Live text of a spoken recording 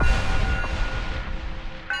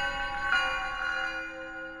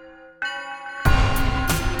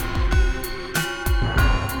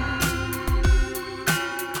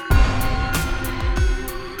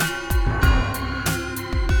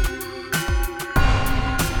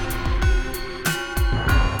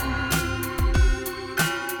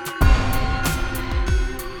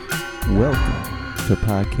to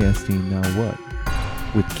Podcasting Now What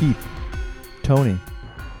with Keith, Tony,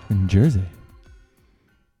 and Jersey.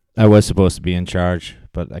 I was supposed to be in charge,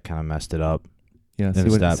 but I kind of messed it up. Yeah,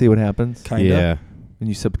 see what happens? Kinda. Yeah. And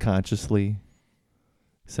you subconsciously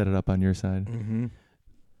set it up on your side. Mm-hmm.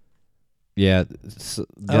 Yeah.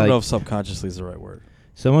 I don't know if subconsciously is the right word.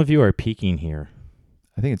 Some of you are peeking here.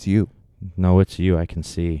 I think it's you. No, it's you. I can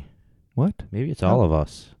see. What? Maybe it's all of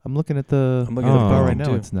us. I'm looking at the I'm looking at the bar right phone, now.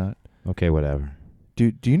 too. It's not. Okay, whatever.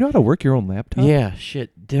 Do you know how to work your own laptop? Yeah,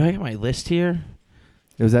 shit. Did I get my list here?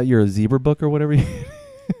 Is that your zebra book or whatever?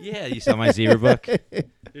 Yeah, you saw my zebra book?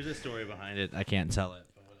 There's a story behind it. I can't tell it.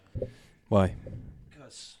 Why?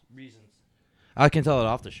 Because reasons. I can tell it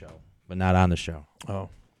off the show, but not on the show. Oh.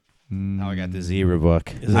 How I got the zebra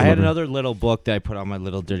book. Is it I had rubber? another little book that I put all my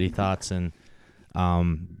little dirty thoughts in,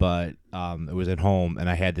 but it was at home, and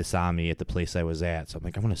I had this on me at the place I was at. So I'm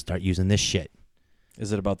like, I'm going to start using this shit.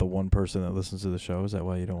 Is it about the one person that listens to the show? Is that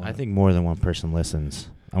why you don't want I think more than one person listens.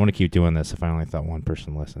 I want to keep doing this if I only thought one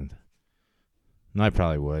person listened. No, I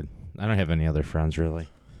probably would. I don't have any other friends, really.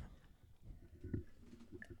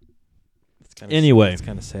 Anyway. It's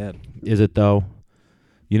kind of sad. Is it, though?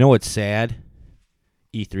 You know what's sad?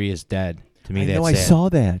 E3 is dead. To me, I that's know. sad. I saw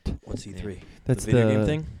that. What's E3? That's the video game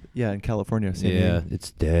thing? Yeah, in California. Yeah,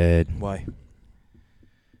 it's dead. Why?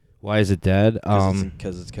 Why is it dead?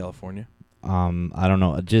 Because it's California. I don't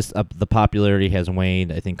know. Just the popularity has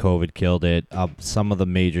waned. I think COVID killed it. Some of the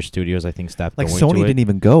major studios, I think, stopped Like going Sony to it. didn't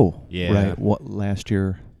even go. Yeah. Right. Last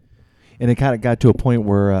year, and it kind of got to a point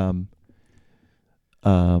where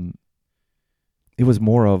it was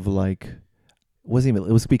more of like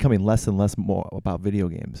it was becoming less and less more about video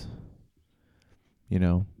games. You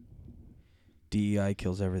know. DEI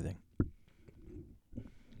kills everything.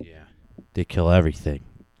 Yeah, they kill everything.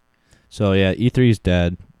 So yeah, E3's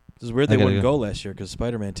dead. This is weird I they gotta wouldn't go. go last year because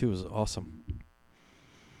Spider-Man 2 was awesome.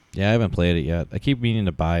 Yeah, I haven't played it yet. I keep meaning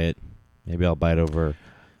to buy it. Maybe I'll buy it over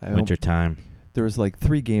winter time. There was like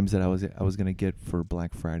 3 games that I was gonna get for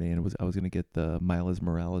Black Friday, and I was gonna get the Miles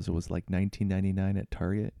Morales. It was like $19.99 at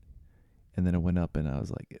Target, and then it went up, and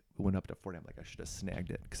it went up to $40. I'm like, I should have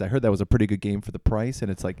snagged it because I heard that was a pretty good game for the price, and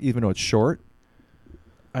it's like even though it's short.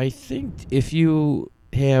 I think if you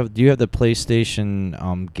do you have the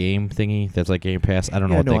PlayStation game thingy that's like Game Pass? I don't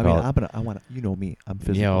know what they call it. I want you know me. I'm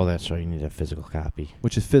physical. Yeah, that's right. You need a physical copy.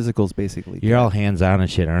 Which is physicals basically. You're all hands-on and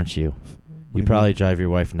shit, aren't you? What do You you probably mean? drive your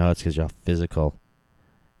wife nuts because you're all physical.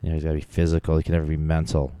 You got to be physical. You can never be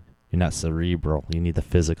mental. You're not cerebral. You need the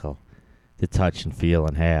physical to touch and feel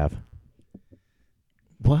and have.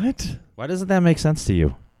 What? Why doesn't that make sense to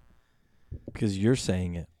you? Because you're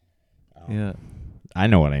saying it. Yeah. I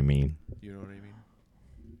know what I mean. You know what I mean?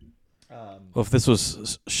 Well, if this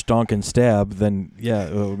was stonk and stab, then yeah,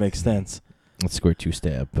 it would make sense. Let's square 2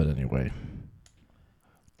 stab, but anyway.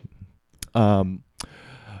 No.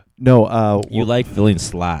 You like filling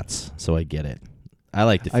slots, so I get it. I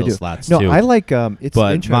like to I fill do. slots No, too. I like it's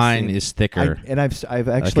but interesting. mine is thicker. I've 'Cause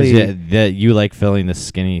actually that you like filling the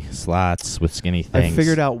skinny slots with skinny things. I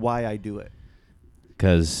figured out why I do it.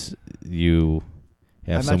 Because you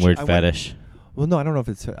have I'm some not weird sure- fetish. Well, no, I don't know if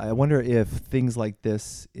it's. I wonder if things like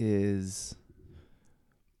this is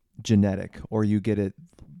genetic, or you get it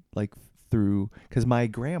like through. Because my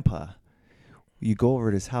grandpa, you go over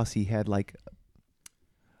at his house, he had like.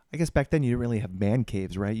 I guess back then you didn't really have man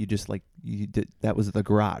caves, right? You just like you did. That was the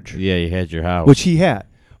garage, Yeah, you had your house. which he had,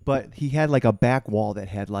 but he had like a back wall that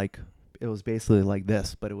had like it was basically like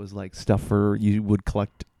this, but it was like stuff for you would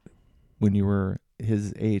collect when you were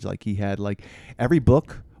his age. Like he had like every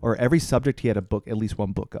book. Or every subject he had a book, at least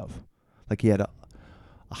one book of. Like he had a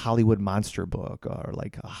Hollywood monster book, or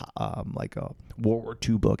like a World War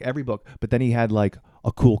II book, every book. But then he had like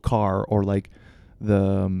a cool car, or like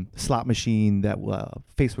the slot machine that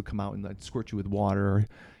face would come out and like squirt you with water.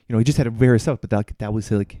 You know, he just had various stuff. But that was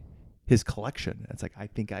like his collection. It's like I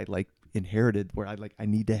think I like inherited where I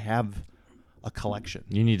need to have a collection.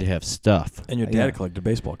 You need to have stuff. And your dad Yeah. collected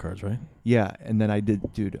baseball cards, right? Yeah, and then I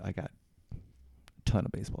got ton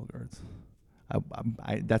of baseball cards.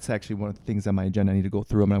 That's actually one of the things on my agenda. I need to go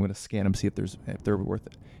through them, and I'm going to scan them, see if they're worth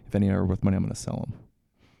it. If any are worth money, I'm going to sell them,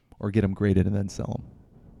 or get them graded and then sell them.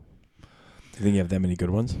 Do you think you have that many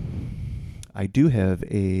good ones? I do have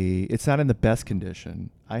it's not in the best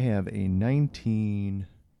condition. I have a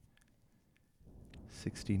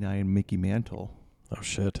 1969 Mickey Mantle. Oh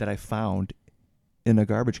shit! That I found in a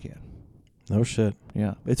garbage can. No shit.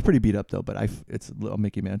 Yeah, it's pretty beat up though, but it's a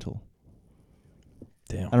Mickey Mantle.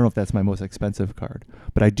 Damn. I don't know if that's my most expensive card,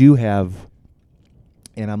 but I do have,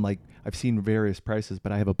 and I'm like, I've seen various prices,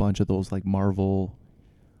 but I have a bunch of those like Marvel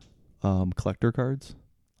collector cards.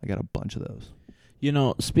 I got a bunch of those. You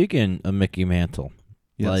know, speaking of Mickey Mantle,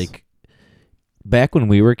 Yes. like back when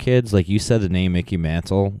we were kids, like you said the name Mickey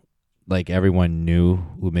Mantle, like everyone knew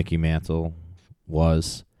who Mickey Mantle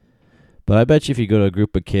was. But I bet you if you go to a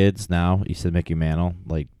group of kids now, you said Mickey Mantle,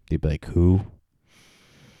 like they'd be like, who?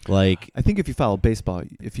 Like I think if you follow baseball,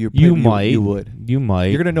 if you might. you would. You might.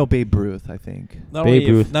 You're gonna know Babe Ruth, I think. Babe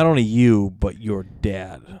Ruth. Not only you, but your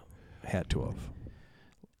dad had to have.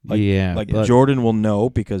 Like but Jordan will know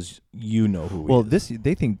because you know who Well, he is.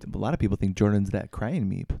 they think a lot of people think Jordan's that crying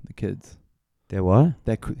meme. The kids, that what?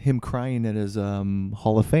 him crying at his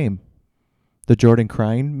Hall of Fame, the Jordan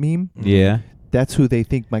crying meme. Mhm. Yeah. That's who they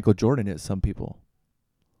think Michael Jordan is. Some people.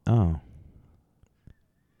 Oh.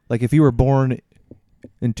 Like if you were born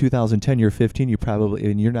in 2010, you're 15. You probably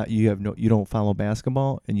and you're not. You don't follow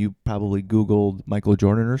basketball, and you probably Googled Michael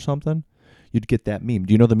Jordan or something. You'd get that meme.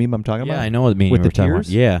 Do you know the meme I'm talking about? Yeah, I know what meme With we're the talking about.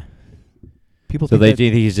 tears? Yeah. People. So think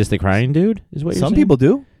think he's just a crying dude? Is what you're some saying? people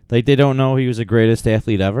do. Like they don't know he was the greatest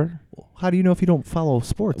athlete ever? How do you know if you don't follow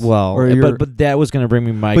sports? Well, Or you're- but that was going to bring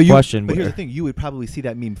me my But question. But here's the thing: you would probably see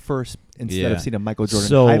that meme first instead Yeah. of seeing a Michael Jordan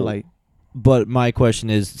So- highlight. But my question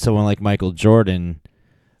is, someone like Michael Jordan,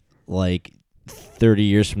 like 30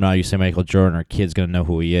 years from now, you say Michael Jordan, our kid's going to know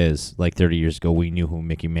who he is. Like 30 years ago, we knew who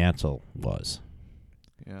Mickey Mantle was.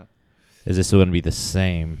 Yeah, Is this going to be the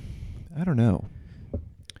same? I don't know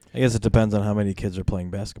I guess it depends on how many kids are playing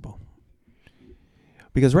basketball.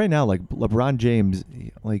 because right now, like LeBron James,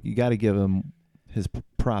 like you got to give him his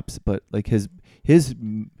props, but like his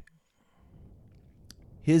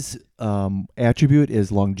attribute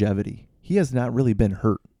is longevity. He has not really been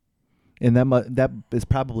hurt, and that is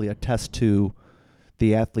probably a test to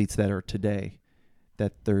the athletes that are today,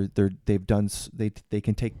 that they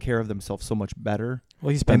can take care of themselves so much better. Well,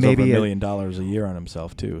 he spends maybe over $1 million a year on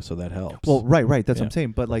himself too, so that helps. Well, right, that's Yeah. what I'm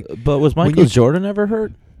saying. But like, But was When Michael you- Jordan ever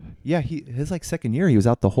hurt? yeah, his like second year, he was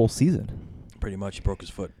out the whole season. pretty much he broke his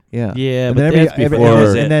foot. Yeah, Yeah, and but then that's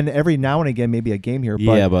before. and then every now and again, maybe a game here. But,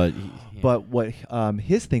 Yeah, but But what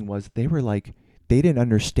his thing was, they were like, they didn't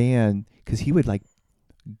understand because he would like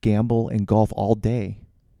gamble and golf all day.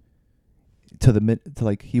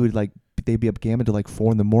 He would like they'd be up gambling to like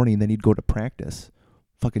 4 a.m, and then he'd go to practice,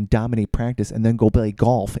 fucking dominate practice, and then go play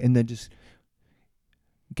golf, and then just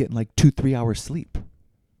getting like 2-3 hours sleep.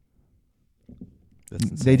 That's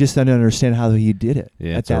They insane. just didn't understand how he did it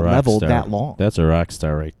Yeah, at it's a that rock level star. that long. That's a rock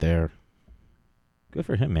star right there. Good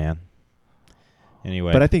for him, man.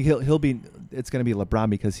 Anyway. But I think he'll be. It's gonna be LeBron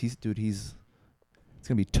because it's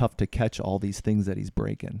gonna be tough to catch all these things that he's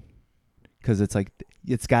breaking, because it's like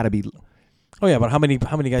it's got to be Oh yeah, but how many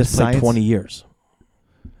guys played science- 20 years?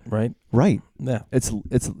 Right? right. Yeah. It's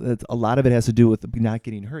a lot of it has to do with not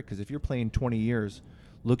getting hurt. Because if you're playing 20 years,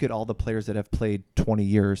 look at all the players that have played 20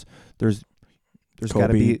 years. There's got to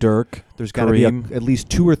Kobe, be Dirk. there's got to be Kareem. at least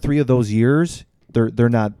 2 or 3 of those years.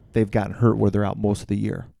 They've gotten hurt where they're out most of the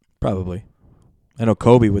year. Probably. I know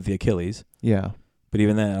Kobe with the Achilles, Yeah. but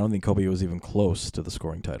even then, I don't think Kobe was even close to the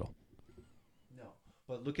scoring title.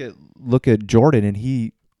 But look at Jordan, and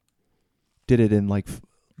he did it in like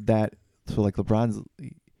that. So like LeBron's,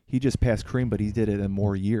 he just passed Kareem, but he did it in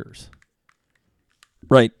more years.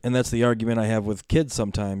 Right, and that's the argument I have with kids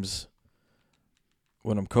sometimes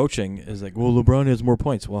when I'm coaching is like, well, LeBron has more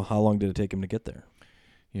points. Well, how long did it take him to get there?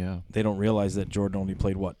 Yeah. They don't realize that Jordan only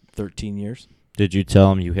played, 13 years? Did you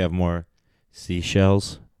tell him you have more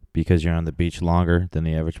seashells because you're on the beach longer than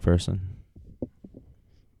the average person?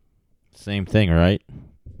 Same thing, right?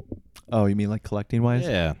 Oh, you mean like collecting wise?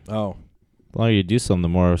 Yeah. Oh. The longer you do something, the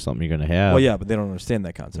more something you're going to have. Well, yeah, but they don't understand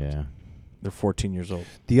that concept. Yeah. They're 14 years old.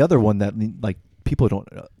 The other one that like people don't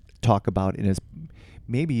talk about and is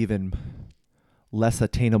maybe even less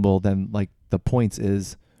attainable than like the points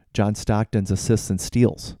is John Stockton's assists and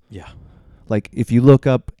steals. Yeah. Like if you look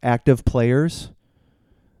up active players,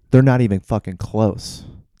 they're not even fucking close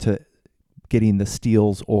to getting the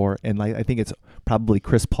steals and like I think it's probably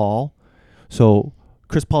Chris Paul. So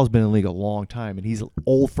Chris Paul's been in the league a long time and he's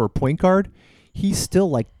old for a point guard. He's still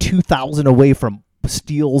like 2,000 away from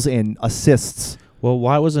steals and assists. Well,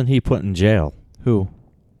 why wasn't he put in jail? Who?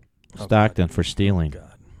 Oh, Stockton God. for stealing. Oh,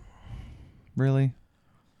 God. Really?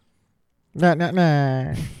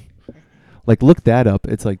 Nah. Like look that up.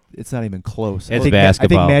 It's like it's not even close. It's I think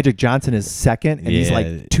basketball. Magic Johnson is second and he's Yeah,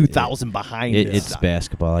 like 2,000 behind. It's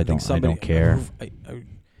basketball. I don't care.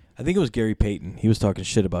 I think it was Gary Payton. He was talking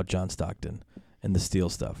shit about John Stockton and the steal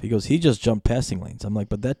stuff. He goes, he just jumped passing lanes. I'm like,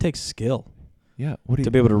 but that takes skill Yeah. What do to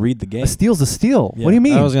you? be able to read the game. A steal's a steal. Yeah. What do you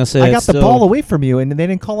mean? I was going to say I it's got the still- ball away from you and they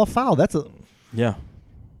didn't call a foul. That's a. Yeah.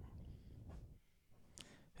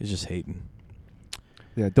 He's just hating.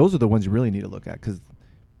 Yeah, those are the ones you really need to look at because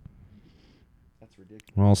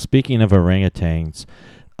Well, speaking of orangutans,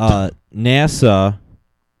 NASA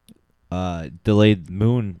delayed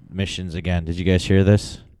moon missions again. Did you guys hear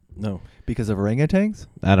this? No, Because of orangutans?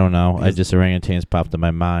 I don't know. Because- Orangutans popped in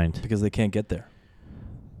my mind. because they can't get there.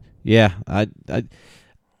 Yeah,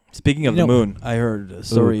 Speaking of You the know- moon, I heard a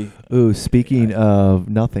story. Ooh, speaking of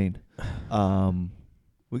nothing,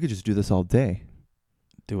 we could just do this all day.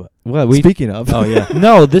 Do it. well, we Speaking of, Oh yeah,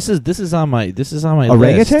 no. This is on my list.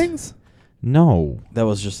 orangutans? No, that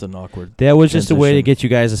was just an awkward. that was just a way to Transition. get you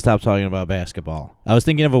guys to stop talking about basketball. I was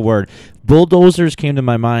thinking of a word. Bulldozers came to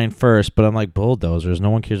my mind first, but I'm like, bulldozers? No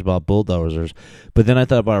one cares about bulldozers. But then I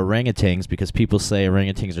thought about orangutans because people say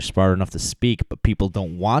orangutans are smart enough to speak, but people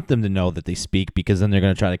don't want them to know that they speak because then they're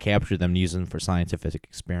going to try to capture them and use them for scientific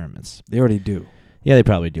experiments. They already do. Yeah, they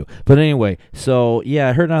probably do. But anyway, so yeah,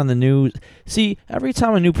 I heard on the news. See, every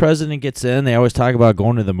time a new president gets in, they always talk about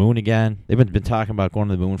going to the moon again. They've been talking about going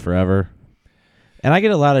to the moon forever. And I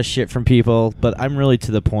get a lot of shit from people, but I'm really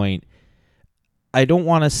to the point. I don't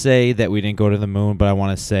want to say that we didn't go to the moon, but I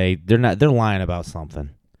want to say they're lying about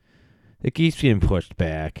something. It keeps getting pushed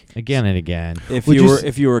back again and again. If Would you you were s-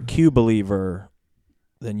 if you were a Q believer,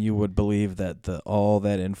 then you would believe that all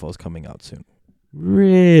that info is coming out soon.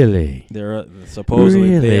 Really? They're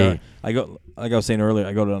supposedly they Really? are. Like I was saying earlier,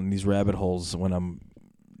 I go down these rabbit holes when I'm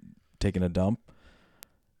taking a dump.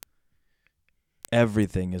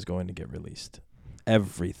 Everything is going to get released.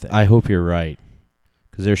 Everything. I hope you're right,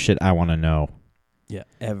 because there's shit I want to know. Yeah.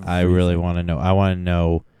 Everything. I really want to know. I want to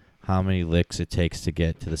know how many licks it takes to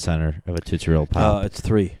get to the center of a Tootsie Roll Pop. It's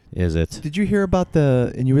 3. Is it? Did you hear about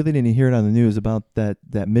and you really didn't hear it on the news, about that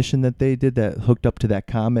mission that they did that hooked up to that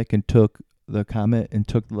comet and took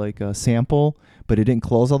like a sample, but it didn't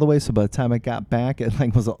close all the way, so by the time it got back, it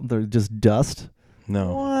like was there just dust.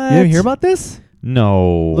 No. What? You didn't hear about this?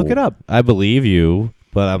 No. Look it up. I believe you,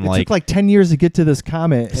 but I'm It like, took like 10 years to get to this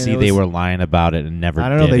comet. And see, it they was- were lying about it and never. I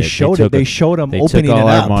don't know. did They it. showed took it. They showed them They opening took all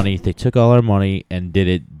it our up. money. They took all our money and did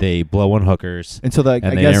it. They blowing hookers, And so like,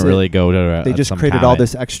 and I they guess didn't really go to. they just some created all comet.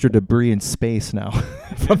 this extra debris in space now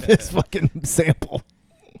from this fucking sample.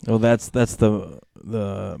 Well, that's the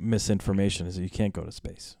misinformation is that you can't go to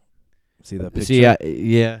space. See that picture? See,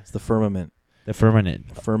 yeah, It's the firmament. the firmament.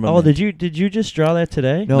 Firmament. Oh, did you just draw that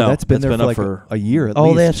today? No, No, that's been that's there been for up like for- a year at Oh,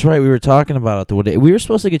 least. that's right. We were talking about it the one day. We were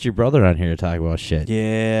supposed to get your brother on here to talk about shit.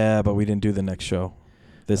 Yeah, but we didn't do the next show.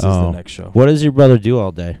 This is Oh. the next show. What does your brother do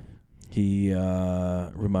all day? He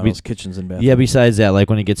remodels kitchens and bathrooms. Yeah, besides that, like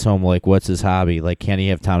when he gets home, like what's his hobby? Like, can he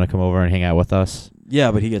have time to come over and hang out with us?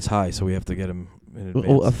 Yeah, but he gets high, so we have to get him in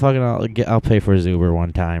advance. I'll pay for his Uber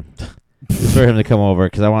one time just for him to come over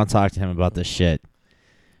because I want to talk to him about this shit.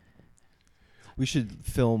 We should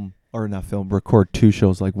record 2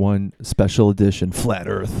 shows, like one special edition, Flat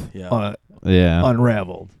Earth, Yeah. Yeah.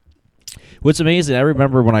 Unraveled. What's amazing, I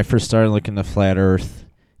remember when I first started looking at Flat Earth,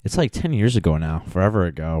 it's like 10 years ago now, forever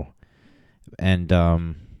ago. And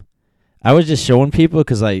I was just showing people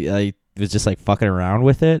because I was just like fucking around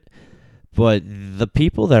with it. But the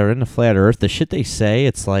people that are into Flat Earth, the shit they say,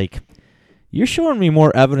 it's like, you're showing me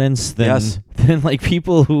more evidence than, Yes. than like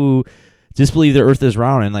people who just believe the Earth is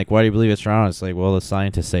round. And like, why do you believe it's round? It's like, well, the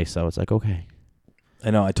scientists say so. It's like, okay. I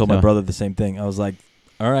know. I told my So- brother the same thing. I was like,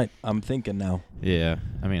 all right, I'm thinking now. Yeah.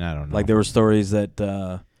 I mean, I don't know. Like there were stories that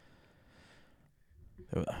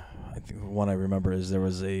I think one I remember is there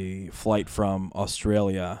was a flight from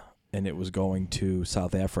Australia and it was going to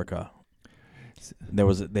South Africa.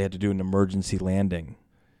 They had to do an emergency landing.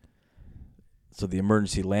 So the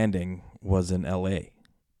emergency landing was in L.A.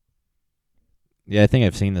 Yeah, I think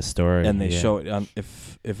I've seen this story. and they yeah. show it on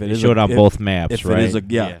if it They is showed a, on if, both maps, if right? it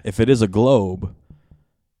is if it is a globe,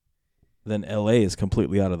 then L.A. is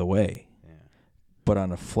completely out of the way. But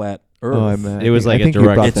on a flat Earth, It was like a you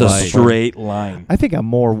direct brought it's that a up. straight line. I think I'm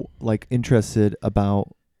more like interested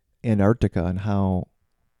about Antarctica and how,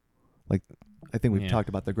 like, I think we've Yeah. talked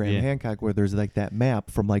about the Graham Yeah. Hancock, where there's like that map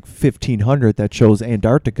from like 1500 that shows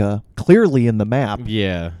Antarctica clearly in the map,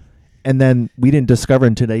 Yeah. and then we didn't discover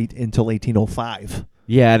until 1805.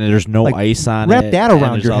 Yeah, and there's no Like, ice on wrap it. that and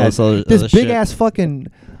around there's your all head. This, other This big shit. ass fucking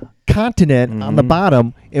continent on the Mhm.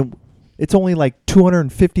 bottom, and it's only like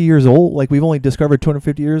 250 years old. Like we've only discovered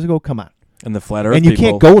 250 years ago. Come on. And the flat Earth And you people,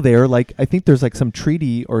 can't go there. Like I think there's like some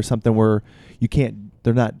treaty or something where you can't.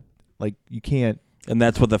 They're not like you can't. and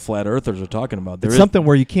that's what the flat earthers are talking about. There It's is something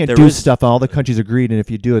where you can't there do is- stuff. And all the countries agreed, and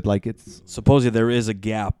if you do it, like it's supposedly there is a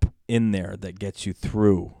gap in there that gets you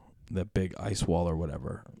through that big ice wall or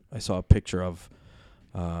whatever. I saw a picture of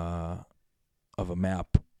a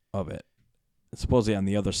map of it. And supposedly on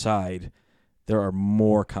the other side, there are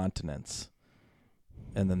more continents.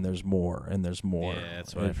 and then there's more, and there's more. Yeah,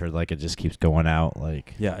 that's what I've heard. Like, it just keeps going out.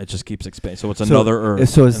 Like, yeah, it just keeps expanding. So it's another Earth.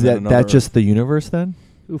 So is and then that another just Earth. the universe then?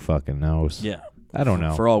 who fucking knows? Yeah. I don't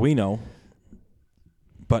know. For all we know.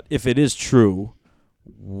 But if it is true,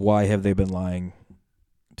 why have they been lying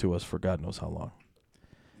to us for God knows how long?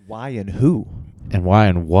 Why and who? And why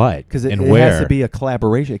and what? Because it where? has to be a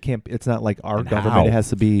collaboration. It can't. It's not like our And government. how? It has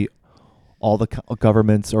to be all the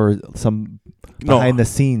governments or some behind the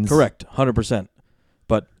scenes. Correct, 100%.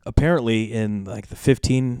 But apparently in like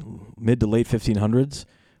the mid to late 1500s,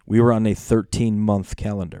 we were on a 13-month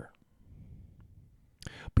calendar.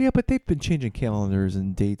 But yeah, but they've been changing calendars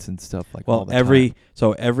and dates and stuff like. all Well,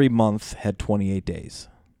 the every month had 28 days.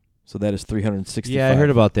 So that is 365. Yeah, I heard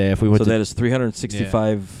about that. If we went So to that is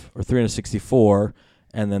 365 or 364,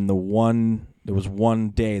 and then there was one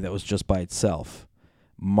day that was just by itself.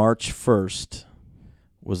 March 1st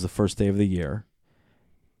was the first day of the year.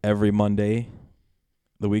 Every Monday,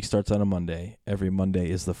 the week starts on a Monday. Every Monday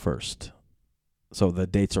is the first. So the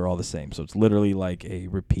dates are all the same. So it's literally like a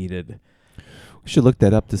repeated. We should look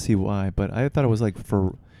that up to see why. But I thought it was like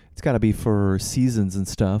it's got to be for seasons and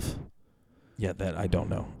stuff. Yeah, that I don't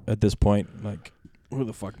know. At this point, like, who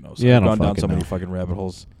the fuck knows? Yeah, I I've don't gone down fucking so many know. fucking rabbit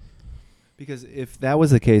holes. Because if that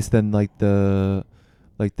was the case, then like the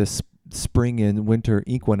spring and winter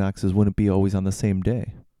equinoxes wouldn't be always on the same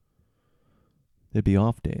day. They'd be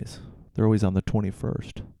off days. They're always on the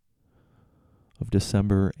 21st of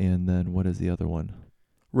December, and then what is the other one?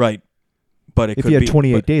 Right, but it If could you had be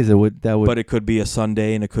 28 days, that would. But it could be a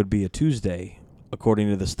Sunday and it could be a Tuesday, according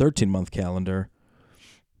to this 13-month calendar.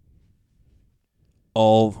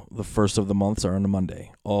 All the first of the months are on a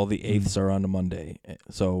Monday. All the eighths are on a Monday.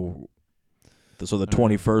 So the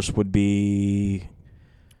 21st would be,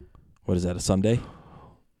 what is that, a Sunday?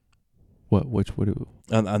 What? Which would?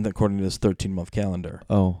 According to this 13-month calendar.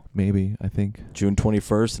 Oh, maybe. I think. June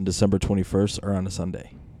 21st and December 21st are on a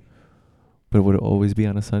Sunday. But would it always be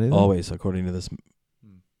on a Sunday? Then? Always, according to this.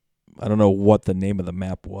 I don't know what the name of the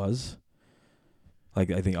map was.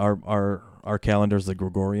 Like, I think our calendar is the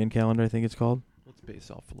Gregorian calendar, I think it's called. It's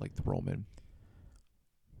based off of like the Roman.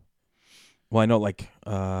 Well, I know,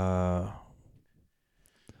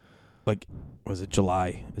 was it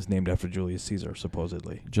July is named after Julius Caesar,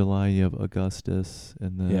 supposedly. July, you have Augustus,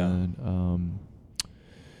 and then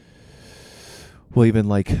well,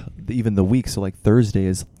 even the week. So like Thursday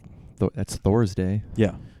is that's Thor's Day.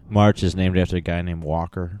 Yeah. March is named after a guy named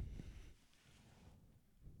Walker.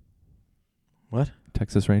 What?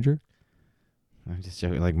 Texas Ranger. I'm just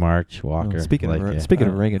joking. Like March Walker. Speaking like, of yeah. speaking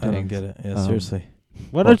of I orangutans, don't get it. Yeah, seriously.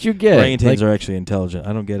 What don't you get? Orangutans are actually intelligent.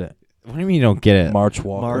 I don't get it. What do you mean you don't get it? March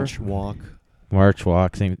Walker. March walk. March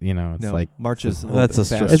walk. Same, it's No, like March is That's a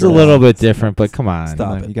stretch. it's a little bit different, but come on.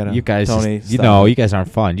 Stop it. You gotta. You guys, Tony, just, stop it. you guys aren't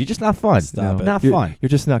fun. You're just not fun. Stop it. Not You're- fun. You're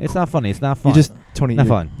just not. It's not funny. It's not fun. You just Tony. Not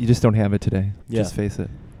you're- fun. You just don't have it today. Yeah. Just face it.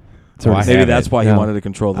 Oh, I Maybe have that's it. why he Yeah. wanted to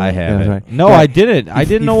control the. I have That's it. right. No, Yeah. I didn't. I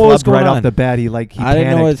didn't He know what was flubbed going right on. off the bat. He I didn't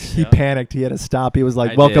panicked. know He panicked. He had to stop. He was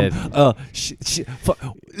like, I "Welcome." did.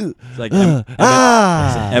 It's like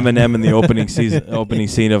Ah. Eminem in the opening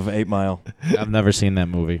scene of 8 Mile. I've never seen that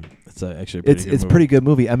movie. It's actually a pretty good It's movie. pretty good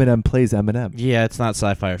movie. Eminem plays Eminem. Yeah, it's not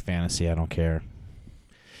sci-fi or fantasy. I don't care.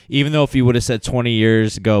 Even though if you would have said 20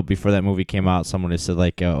 years ago before that movie came out, someone would have said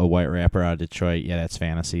like a white rapper out of Detroit, yeah, that's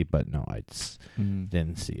fantasy. But no, I just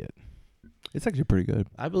didn't see it. It's actually pretty good.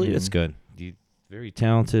 I believe it's good. Very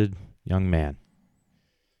talented young man.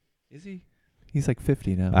 Is he? He's like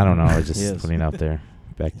 50 now. I don't know. I was He just is. putting it out there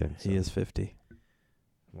back then. He is 50.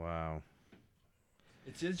 Wow.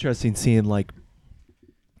 It's interesting seeing like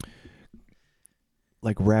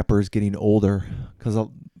rappers getting older because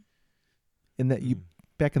in that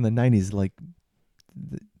back in the 90s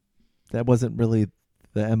that wasn't really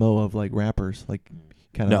the MO of like rappers, like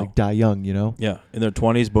kind of No. like die young, you know. Yeah, in their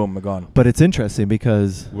 20s, boom, they're gone. But it's interesting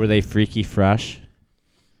because Were they freaky fresh?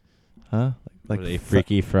 Were Were they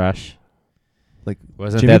freaky fresh? like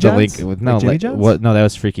Wasn't Jimmy that the John's? lingo? Like No, Jimmy John's? what? No, that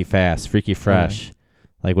was freaky fast. Freaky fresh.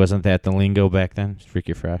 Like, wasn't that the lingo back then?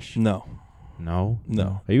 Freaky fresh. No. No.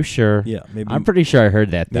 No. Are you sure? Yeah, maybe. I'm pretty sure I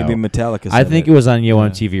heard that though. Maybe Metallica said I think it was on Yo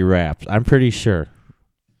MTV Raps. I'm pretty sure.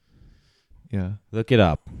 Yeah. Look it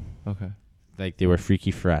up. Okay. Like they were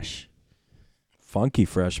freaky fresh. Funky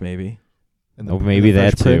Fresh, maybe. And Oh, maybe the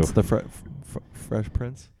Fresh that too. Prince, the Fresh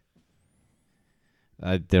Prince.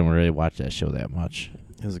 I didn't really watch that show that much.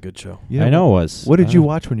 It was a good show. Yeah. I know it was. What did you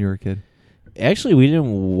watch when you were a kid? Actually, we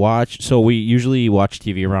didn't watch. So we usually watch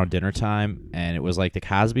TV around dinner time, and it was like the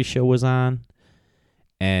Cosby Show was on,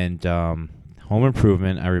 and Home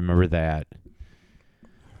Improvement. I remember that.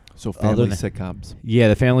 So family than- sitcoms. Yeah,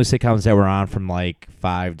 the family sitcoms that were on from like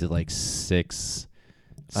 5 to like 6,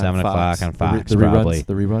 7 o'clock on Fox, the probably.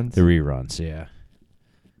 reruns. The reruns, yeah.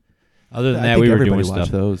 Other than I that, think we were everybody doing watched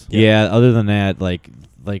stuff. those. Yeah. Other than that, like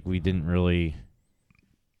we didn't really.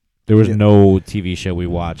 There was Yeah. no TV show we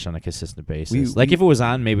watched on a consistent basis. We- if it was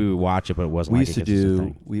on, maybe we watch it, but it wasn't. We like used a to consistent do.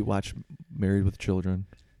 thing. We watched Married with Children.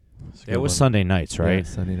 It was Sunday nights, Yeah, right?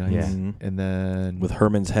 Sunday nights. Yeah. Mhm. And then With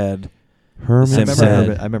Herman's Head, Herman's The I remember,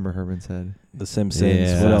 Simpsons. I remember Herman's Head. The Simpsons.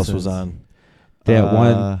 Yeah. What else was Simpsons. on? That Uh,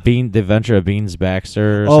 one, The Adventure of Beans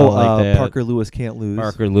Baxter, or something like that. Parker Lewis Can't Lose.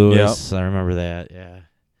 Parker Lewis. I remember that. Yeah.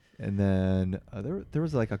 And then there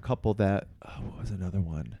was like a couple that. What was another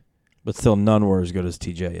one? But still, none were as good as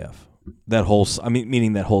TJF. That whole,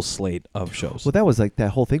 meaning that whole slate of shows. Well, that was like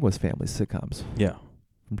that whole thing was family sitcoms Yeah.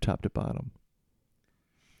 from top to bottom.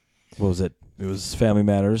 What was it? It was Family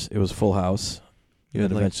Matters. It was Full House. You And had,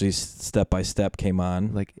 then like- eventually, Step by Step came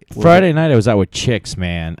on. Like Friday night, I was out with chicks,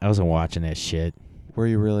 man. I wasn't watching that shit. Were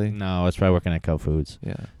you really? No, I was probably working at Cub Foods.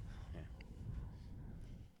 Yeah.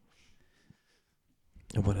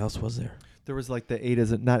 And what else was there? There was like the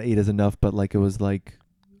not 8 is enough, but like it was like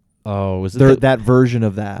Oh, was it there, that version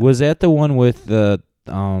of that. Was that the one with the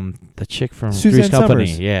chick from Suzanne Three's Company?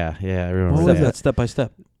 Summers. Yeah, I remember What that. was that? Step by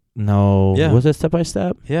Step. No, Yeah. was it Step by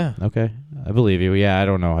Step? Yeah. Okay, I believe you. Yeah, I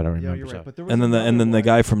don't know. I don't remember. Yeah, you're so. right. But there was And then another the one.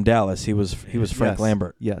 guy from Dallas, he was Frank Yes.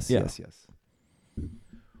 Lambert. Yes, Yeah. yes.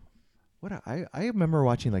 What I remember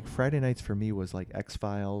watching like Friday nights for me was like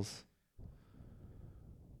X-Files.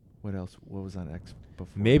 What else? What was on X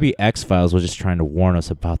before? Maybe X Files was just trying to warn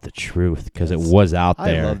us about the truth because it Yes. was out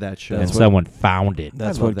there. I love that show. and That's what- someone found it.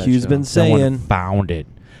 That's love what that Q's show. been Someone saying. found it.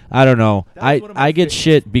 I don't know. That's one of my I get favorites.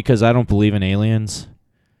 shit because I don't believe in aliens.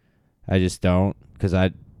 I just don't because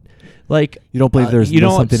I like. You don't believe there's you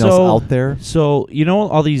know, something so- else out there? So you know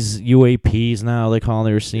all these UAPs now they call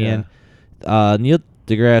they were seeing. Neil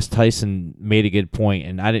deGrasse Tyson made a good point,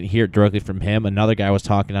 and I didn't hear it directly from him. Another guy was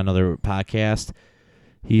talking on another podcast.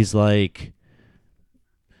 He's like,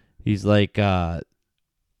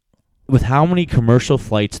 with how many commercial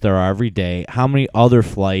flights there are every day, how many other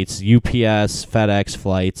flights, UPS, FedEx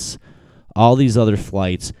flights, all these other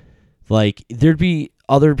flights, like there'd be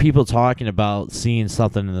other people talking about seeing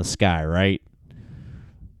something in the sky, right?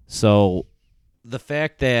 So the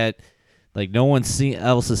fact that like no one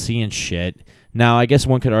else is seeing shit. Now, I guess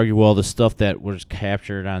one could argue, well, the stuff that was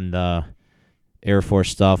captured on the Air Force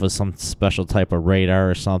stuff is some special type of radar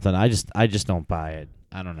or something. I just don't buy it.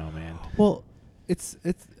 I don't know, man. Well, it's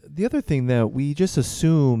the other thing that we just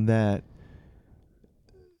assume that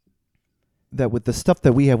with the stuff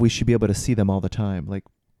that we have, we should be able to see them all the time. Like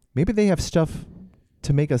maybe they have stuff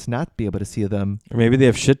to make us not be able to see them. Or maybe they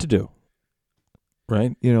have shit to do.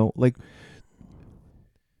 Right? You know, like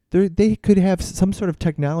they could have some sort of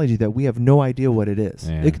technology that we have no idea what it is.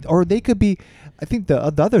 Yeah. Or they could be. I think the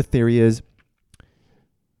other theory is,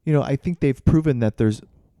 you know, I think they've proven that there's,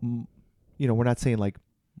 you know, we're not saying like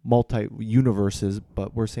multi-universes,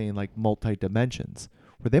 but we're saying like multi-dimensions,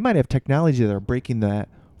 where they might have technology that are breaking that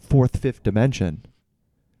fourth, fifth dimension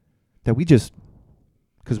that we just,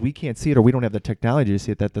 because we can't see it or we don't have the technology to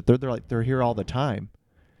see it, that they're here all the time,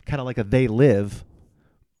 kind of like a they live,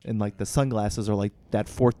 and like the sunglasses are like that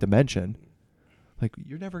fourth dimension. Like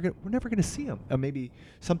we're never gonna see them. Maybe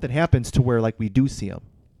something happens to where like we do see them.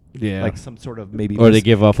 Yeah. Like some sort of maybe. Or they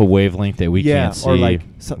give off a wavelength that we can't see. Or like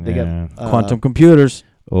they Yeah. get Quantum computers.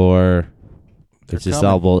 Or They're it's just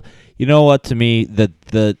coming. all bull. You know what? To me,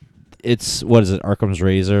 it's what is it? Occam's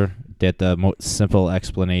razor. That the simple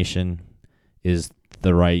explanation is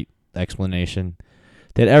the right explanation.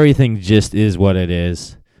 That everything just is what it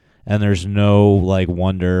is, and there's no like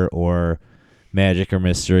wonder or magic or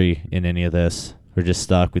mystery in any of this. We're just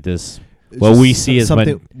stuck with this. What we see is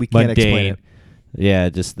something we can't explain mundane. it. Yeah,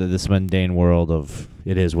 just this mundane world of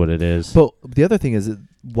it is what it is. But the other thing is,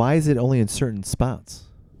 why is it only in certain spots?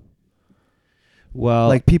 Well,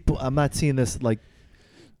 Like people, I'm not seeing this like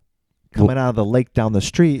coming out of the lake down the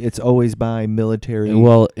street. It's always by military.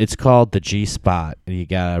 well, it's called the G spot, and you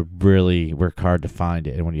gotta really work hard to find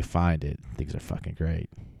it. And when you find it, things are fucking great.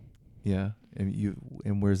 Yeah,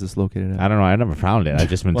 and where's this located at? I don't know. I never found it. I've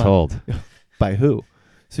just been Well, told. By who?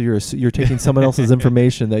 So you're taking someone else's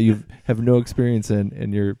information that you have no experience in,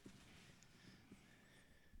 and you're.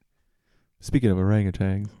 Speaking of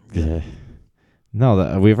orangutans. Yeah.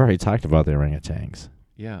 No, we've already talked about the orangutans.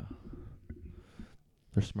 Yeah.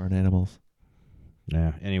 They're smart animals.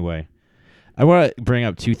 Yeah. Anyway, I want to bring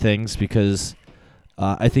up two things because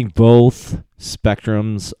I think both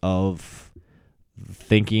spectrums of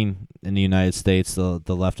thinking in the United States, the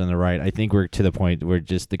left and the right, I think we're to the point where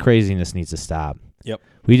just the craziness needs to stop. Yep.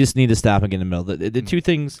 We just need to stop and get in the middle. The two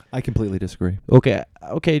things. I completely disagree. Okay.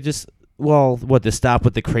 Just Well, what, to stop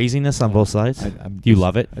with the craziness on both sides? You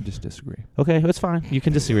love it? I just disagree. Okay, that's fine. You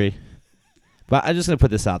can disagree. But I'm just going to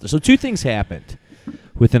put this out there. So 2 things happened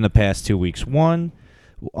within the past 2 weeks. One,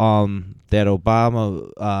 that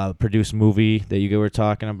Obama produced movie that you were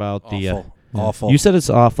talking about. Awful. You said it's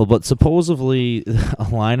awful, but supposedly a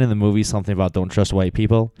line in the movie is something about don't trust white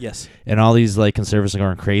people. Yes. And all these like conservatives are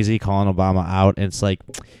going crazy, calling Obama out. And it's like...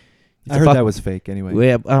 I heard that was fake anyway.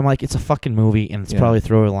 Yeah, I'm like, it's a fucking movie, and it's probably a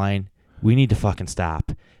throwaway line. We need to fucking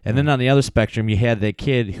stop. And then on the other spectrum, you had that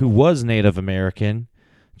kid who was Native American,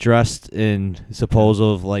 dressed in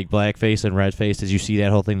supposed like blackface and redface. Did you see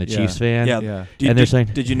that whole thing? The Chiefs fan. Yeah. And they're saying,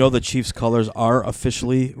 did you know the Chiefs' colors are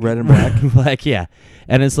officially red and black? Black, yeah.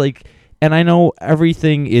 And it's like, and I know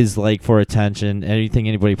everything is like for attention. Anything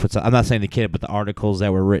anybody puts out. I'm not saying the kid, but the articles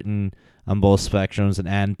that were written on both spectrums and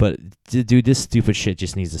end. But dude, this stupid shit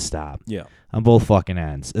just needs to stop. Yeah. On both fucking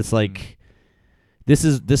ends. It's like, this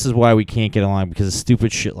is why we can't get along, because of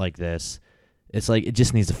stupid shit like this. It's like, it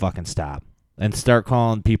just needs to fucking stop. And start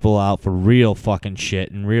calling people out for real fucking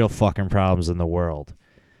shit and real fucking problems in the world.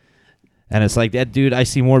 And it's like, that dude, I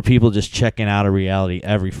see more people just checking out of reality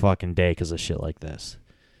every fucking day because of shit like this.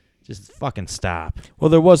 Just fucking stop. Well,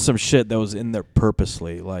 there was some shit that was in there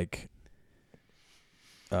purposely, like,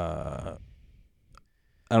 I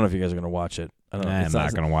don't know if you guys are going to watch it. I don't know. I'm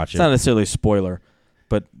not going to watch it. It's not necessarily a spoiler,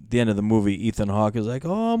 but at the end of the movie, Ethan Hawke is like,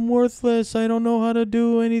 "Oh, I'm worthless. I don't know how to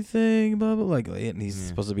do anything." Blah blah. Like, and he's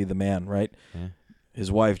supposed to be the man, right? Yeah. His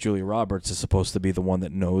wife, Julia Roberts, is supposed to be the one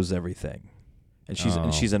that knows everything, and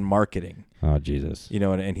she's in marketing. Oh Jesus! You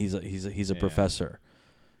know, and he's a professor.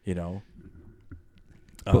 You know,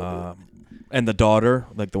 and the daughter,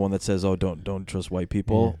 like the one that says, "Oh, don't trust white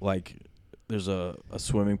people." Yeah. Like, there's a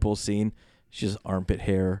swimming pool scene. She's armpit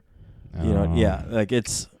hair. You know, yeah, like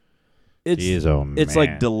it's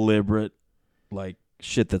like deliberate, like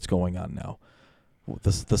shit that's going on now.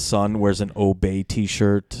 The son wears an Obey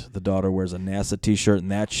T-shirt. The daughter wears a NASA T-shirt,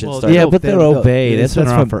 and that shit started. Yeah, but they're Obey. That's been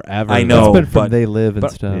around forever. I know, that's been from They Live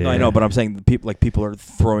and stuff. Yeah. I know, but I'm saying people are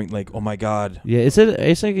throwing like, oh my god. Yeah, is it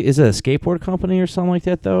a skateboard company or something like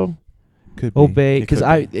that though? Could be. Obey, because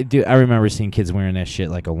I remember seeing kids wearing that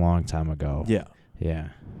shit like a long time ago. Yeah.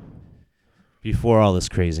 Before all this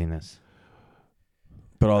craziness.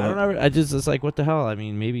 But it's like, what the hell? I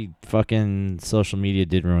mean, maybe fucking social media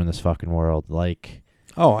did ruin this fucking world. Like,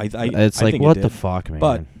 it's like, what the fuck,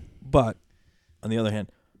 man? But on the other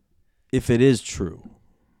hand, if it is true,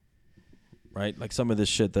 right? Like some of this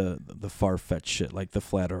shit, the far-fetched shit, like the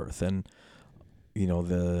flat Earth and you know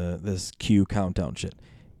this Q countdown shit.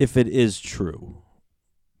 If it is true,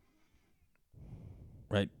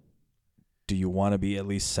 right? Do you want to be at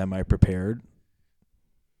least semi-prepared?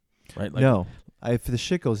 Right? Like, no. If the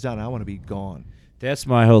shit goes down, I want to be gone. That's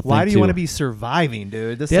my whole thing. Why do you want to be surviving,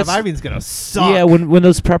 dude? Surviving's gonna suck. Yeah, when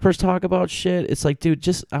those preppers talk about shit, it's like, dude,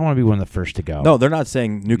 I want to be one of the first to go. No, they're not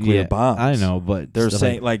saying nuclear bombs. I know, but they're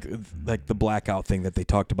saying like the blackout thing that they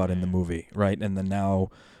talked about in the movie, right? And then now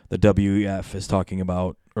the WEF is talking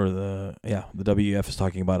about, the WEF is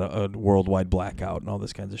talking about a worldwide blackout and all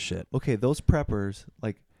this kinds of shit. Okay, those preppers,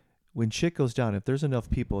 like when shit goes down, if there's enough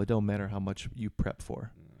people, it don't matter how much you prep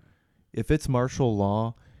for. If it's martial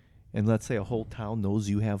law, and let's say a whole town knows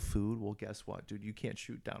you have food, well, guess what, dude? You can't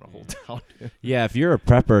shoot down a whole town. Dude. Yeah, if you're a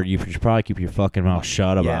prepper, you should probably keep your fucking mouth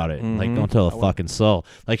shut about it. Mm-hmm. Like, don't tell a fucking soul.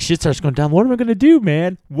 Like, shit starts going down. What am I gonna do,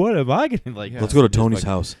 man? What am I gonna like? Let's go to Tony's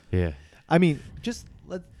house. Yeah. I mean,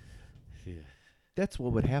 that's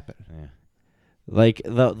what would happen. Yeah. Like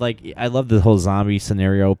I love the whole zombie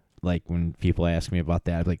scenario. Like when people ask me about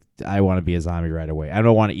that, like I want to be a zombie right away. I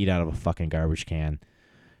don't want to eat out of a fucking garbage can.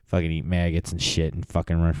 Fucking eat maggots and shit and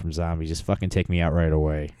fucking run from zombies. Just fucking take me out right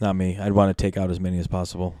away. Not me. I'd want to take out as many as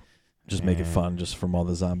possible. Just make it fun, just from all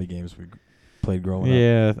the zombie games we played growing up.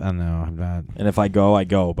 Yeah, I know. I'm not. And if I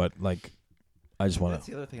go. But like, I just want to. That's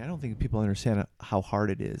the other thing. I don't think people understand how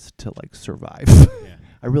hard it is to like survive. Yeah.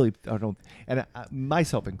 I don't, and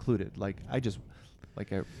myself included. Like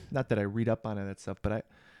not that I read up on it and stuff, but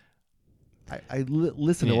I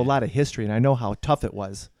listen to a lot of history and I know how tough it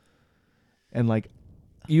was, and like.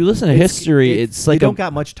 You listen to history, it's like you don't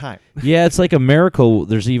got much time. Yeah, it's like a miracle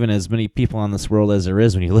there's even as many people on this world as there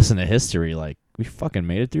is when you listen to history. Like, we fucking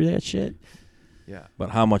made it through that shit. Yeah.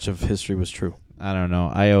 But how much of history was true? I don't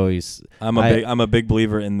know. I'm a big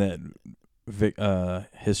believer in that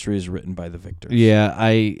history is written by the victors. Yeah,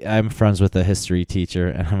 I'm friends with a history teacher,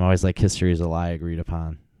 and I'm always like, history is a lie agreed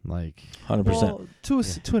upon. Like 100%. Well,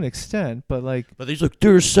 to an extent, but like. But there's like,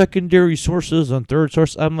 there's secondary sources and third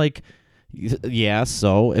source. I'm like, yeah,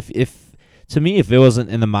 so if to me, if it wasn't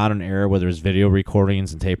in the modern era where there's video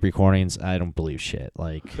recordings and tape recordings, I don't believe shit.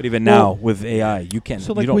 Like, But even now with AI, you can't.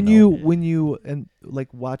 So like you don't when know. you and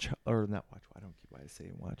like watch or not watch. I don't keep why I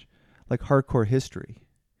say watch. Like Hardcore History,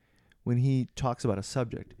 when he talks about a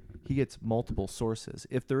subject, he gets multiple sources.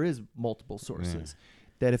 If there is multiple sources,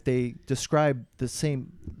 that if they describe the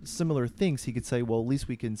similar things, he could say, well, at least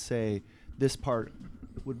we can say this part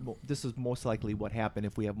this is most likely what happened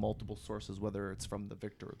if we have multiple sources, whether it's from the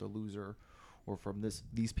victor or the loser, or from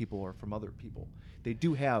these people or from other people. They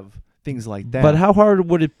do have things like that. but how hard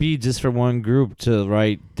would it be just for one group to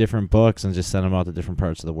write different books and just send them out to different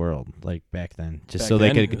parts of the world, like back then, just so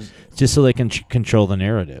they can control the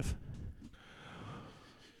narrative?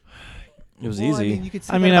 It was Well, easy. I mean, you could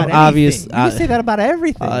say I that mean, about I'm obvious- anything. You could say that about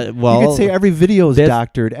everything. well, you could say every video is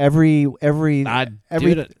doctored. Every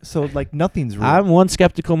dude, so like nothing's real. I'm one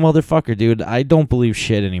skeptical motherfucker, dude. I don't believe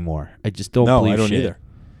shit anymore. I just don't believe I don't shit. either.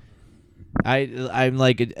 I'm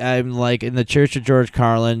like in the Church of George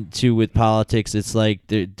Carlin too with politics. It's like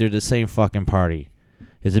they're the same fucking party.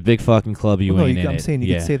 It's a big fucking club. You Well, ain't no, in I'm it. saying you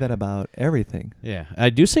yeah. could say that about everything. Yeah,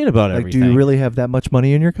 I do say it about Like, everything. do you really have that much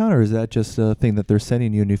money in your account, or is that just a thing that they're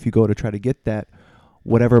sending you? And if you go to try to get that,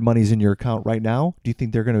 whatever money's in your account right now, do you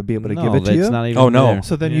think they're going to be able to give it to you? Not even Oh, no. there.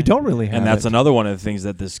 So then Yeah. you don't really have And that's it. another one of the things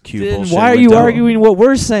that this Q Then bullshit. why are went you down. arguing what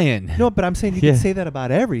we're saying? No, but I'm saying you Yeah. can say that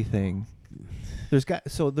about everything.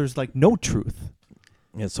 There's like no truth.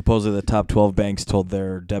 Yeah, supposedly the top 12 banks told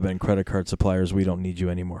their debit and credit card suppliers, we don't need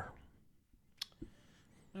you anymore.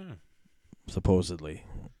 Supposedly.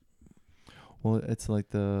 Well, it's like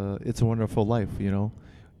It's a Wonderful Life, you know.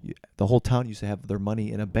 The whole town used to have their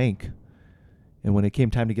money in a bank. And when it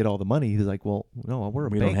came time to get all the money, he's like, well, no, we're a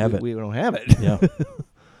We bank. don't have it. We don't have it. Yeah.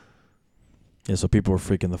 Yeah, so people were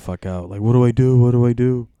freaking the fuck out. Like, what do I do? What do I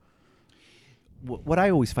do? What I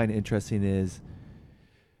always find interesting is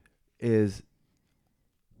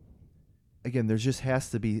again, there just has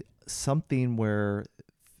to be something where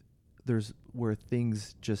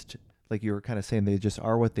things just, like you were kind of saying, they just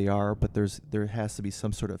are what they are, but there has to be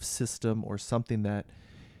some sort of system or something that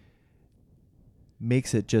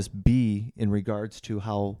makes it just be in regards to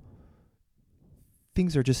how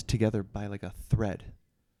things are just together by like a thread.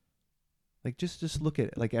 Like just look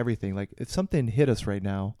at like everything. Like if something hit us right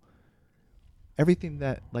now, everything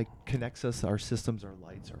that like connects us, our systems, our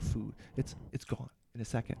lights, our food, it's gone in a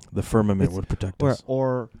second. The firmament would protect us.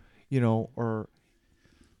 Or it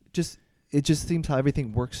just seems how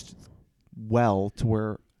everything works well to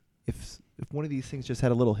where if one of these things just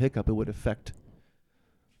had a little hiccup, it would affect.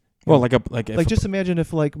 Well, know, like just imagine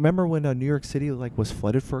if remember when New York City was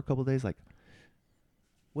flooded for a couple of days? Like,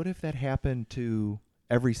 what if that happened to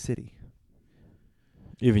every city?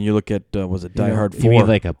 even you look at was it Die Hard 4? You mean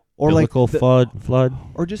like a Or biblical like flood?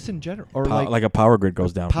 or just in general, or like a power grid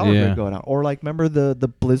goes down. power Yeah. grid going out, or like remember the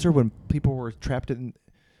blizzard when people were trapped in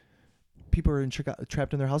Chicago,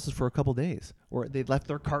 trapped in their houses for a couple days, or they left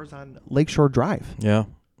their cars on Lakeshore Drive. Yeah,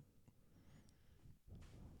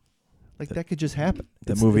 Like that could just happen.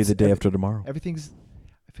 the It's- movie it's The Day every- After Tomorrow. Everything's.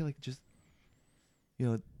 I feel like just,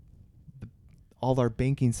 all our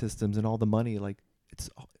banking systems and all the money, like it's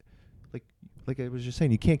like I was just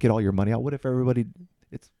saying, you can't get all your money out. What if everybody?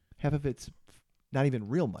 It's half of it's not even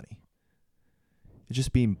real money. It's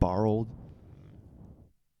just being borrowed,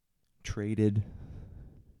 traded.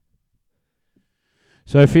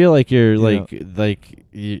 So I feel like you're Yeah.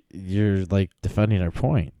 you're like defending our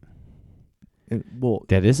point. Well,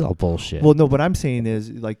 That is all bullshit. well, no. What I'm saying is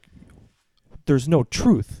like, there's no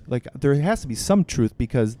truth. Like there has to be some truth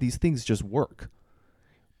because these things just work,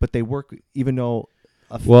 but they work even though.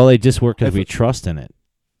 Well, they just work because if- we trust in it.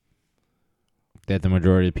 That the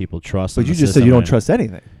majority of people trust. But in you the just said system you don't and- trust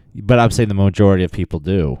anything. But I'm saying the majority of people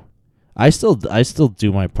do. I still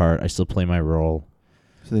do my part. I still play my role.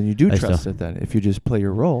 So then you do I trust it then if you just play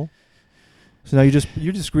your role. So now you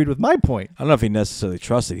disagreed with my point. I don't know if he necessarily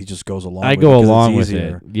trusts it. He just goes along. I with go it 'cause along it's with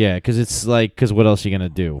easier. it. Yeah, because what else are you gonna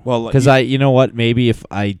do? Well, Because you know what? Maybe if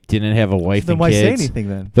I didn't have a wife So then and why say kids, anything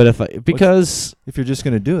then? but because If you're just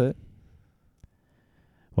going to do it.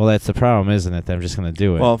 well, that's the problem, isn't it? That I'm just gonna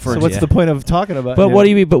do it. Well, So what's the point of talking about? But what do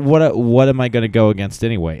you mean? But what am I going to go against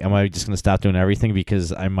anyway? Am I just going to stop doing everything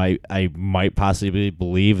because I might possibly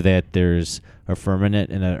believe that there's a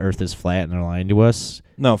firmament and the Earth is flat and they're lying to us?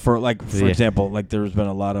 No, for Yeah. example, like there's been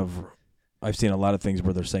I've seen a lot of things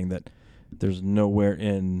where they're saying that there's nowhere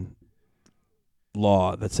in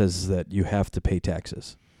law that says that you have to pay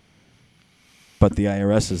taxes. But the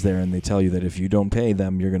IRS is there and they tell you that if you don't pay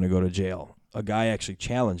them, you're going to go to jail. A guy actually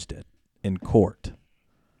challenged it in court.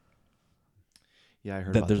 Yeah, I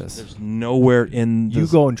heard That about there's this. nowhere in You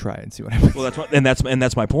this- go and try and see what happens. Well,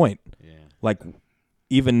 that's my point. Yeah. like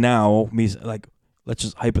even now, let's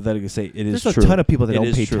just hypothetically say it is There's true. a ton of people that It don't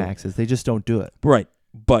is pay true. taxes. They just don't do it. Right.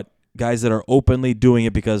 But guys that are openly doing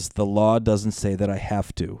it because the law doesn't say that I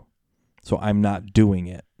have to, so I'm not doing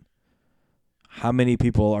it. How many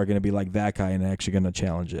people are going to be like that guy and actually going to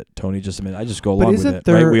challenge it? Tony just admitted, I just go along with it.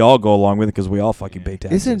 Right? We all go along with it because we all fucking pay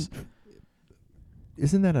taxes.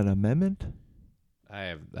 Isn't that an amendment?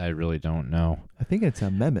 I really don't know. I think it's an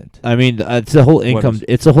amendment. I mean, it's a whole income.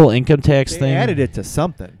 It's a whole income tax They thing. added it to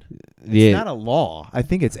something. Yeah. It's not a law. I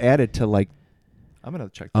think it's added to like. I'm gonna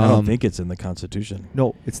check that. I don't Um, think it's in the Constitution.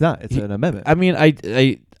 No, it's not. It's an amendment. I mean,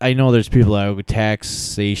 I know there's people that go,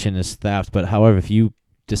 taxation is theft, but however, if you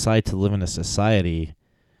decide to live in a society,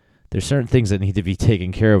 there's certain things that need to be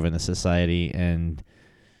taken care of in the society, and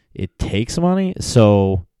it takes money.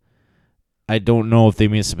 So I don't know if they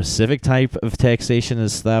mean a specific type of taxation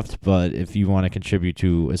as theft, but if you want to contribute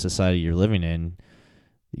to a society you're living in,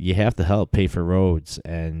 you have to help pay for roads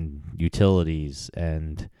and utilities,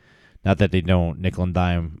 and not that they don't nickel and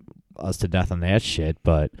dime us to death on that shit,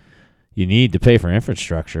 but you need to pay for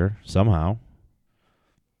infrastructure somehow,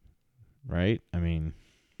 right? I mean,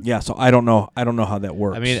 Yeah, so I don't know how that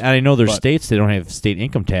works. I mean, and I know there's but- states they don't have state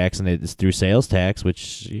income tax, and it's through sales tax,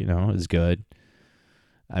 which is good.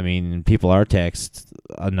 I mean, people are taxed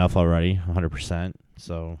enough already, 100%.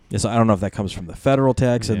 So yes, I don't know if that comes from the federal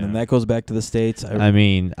tax and then Yeah. that goes back to the states. I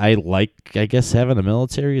mean, I guess having a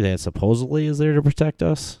military that supposedly is there to protect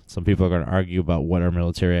us. Some people are going to argue about what our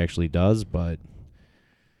military actually does, but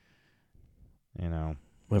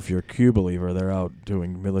If you're a Q believer, they're out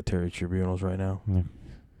doing military tribunals right now. yeah.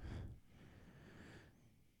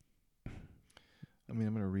 I mean,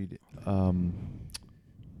 I'm gonna read the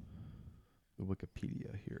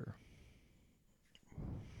Wikipedia here.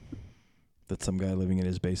 That some guy living in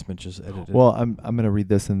his basement just edited. Well, I'm gonna read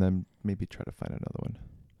this and then maybe try to find another one.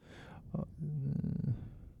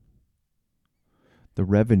 The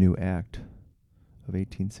Revenue Act of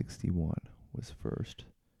 1861 was first,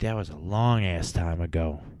 That was a long ass time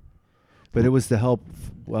ago. but it was to help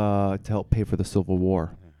pay for the Civil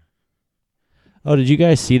War. Oh, did you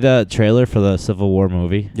guys see the trailer for the Civil War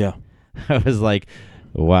movie? yeah. I was like,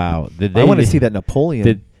 wow. I want to see that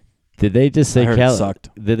Napoleon. Did they just say I heard it sucked.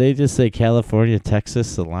 Did they just say California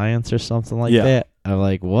Texas Alliance or something like Yeah. that? I'm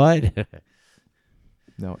like, what?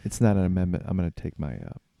 No, it's not an amendment. I'm gonna take my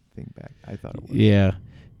thing back. I thought it was. Yeah.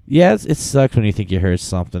 Yeah, it sucks when you think you heard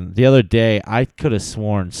something. The other day, I could have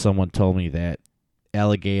sworn someone told me that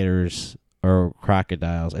alligators or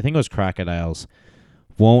crocodiles, I think it was crocodiles,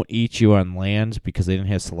 won't eat you on land because they didn't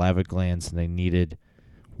have saliva glands and they needed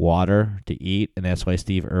water to eat, and that's why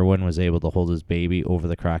Steve Irwin was able to hold his baby over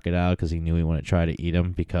the crocodile because he knew he wouldn't try to eat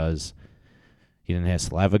him because he didn't have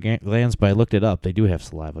saliva glands. But I looked it up; they do have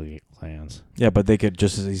saliva glands. Yeah, but they could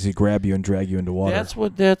just as easily grab you and drag you into water. That's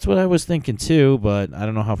what I was thinking too, but I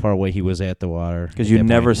don't know how far away he was at the water. Because at you that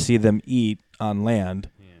never point. see them eat on land.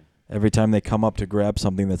 Every time they come up to grab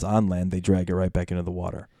something that's on land, they drag it right back into the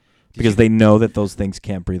water. Because they know that those things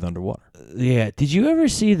can't breathe underwater. Yeah. Did you ever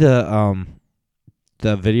see the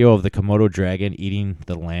video of the Komodo dragon eating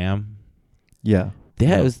the lamb? Yeah.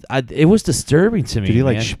 That was it was disturbing to me. Did he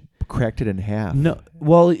man. like cracked it in half? No.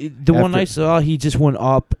 Well, the one I After- saw, he just went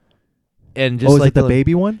up and just Oh, is like it the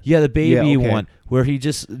baby one? Yeah, the baby Yeah, okay. one where he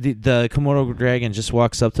just the Komodo dragon just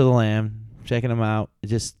walks up to the lamb, checking him out, it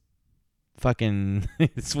just fucking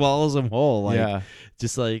swallows him whole, like yeah.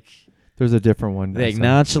 just like. There's a different one. Like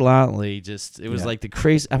nonchalantly, just it was Yeah. like the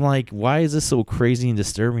crazy. I'm like, why is this so crazy and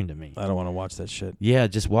disturbing to me? I don't want to watch that shit. Yeah,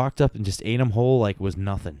 just walked up and just ate him whole like it was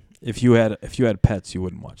nothing. If you had pets, you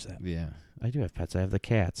wouldn't watch that. Yeah, I do have pets. I have the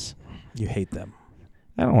cats. You hate them.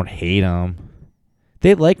 I don't hate them.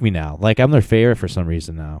 They like me now. Like I'm their favorite for some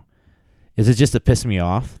reason now. Is it just to piss me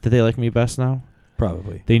off that they like me best now?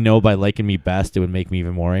 Probably. They know by liking me best, it would make me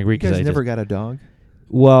even more angry. You guys I never got a dog?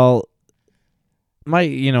 Well,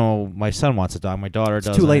 my son wants a dog. My daughter It's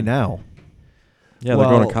doesn't. too late now. Yeah, they're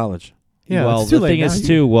going Well- to college. Yeah, well, it's too the late thing now. is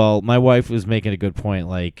too. Well, my wife was making a good point.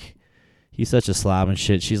 Like, he's such a slob and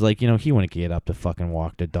shit. She's like, he wouldn't get up to fucking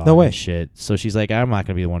walk the dog. No way. And shit. So she's like, I'm not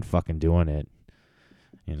gonna be the one fucking doing it.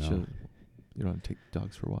 You know, You don't take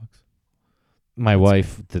dogs for walks. my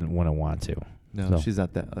wife wouldn't want to. No, So- she's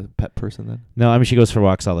not that a pet person then. No, I mean she goes for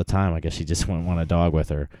walks all the time. I guess she just wouldn't want a dog with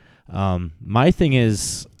her. My thing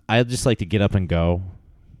is, I just like to get up and go.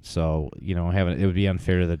 So it would be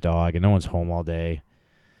unfair to the dog, and no one's home all day.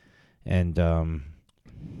 And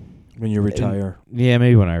When you retire. yeah,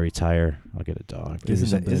 maybe when I retire, I'll get a dog. Give you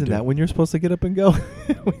something to Isn't do. that when you're supposed to get up and go?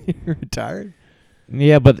 When you're retired?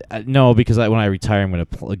 Yeah, but no, because when I retire, I'm going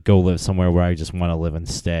to go live somewhere where I just want to live and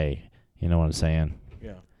stay. You know what I'm saying?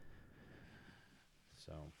 Yeah.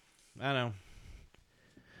 I know.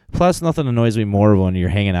 Plus, nothing annoys me more when you're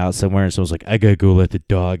hanging out somewhere and someone's like, I gotta go let the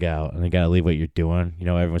dog out. And they gotta leave what you're doing. You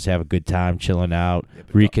know, everyone's having a good time, chilling out,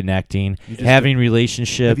 reconnecting, having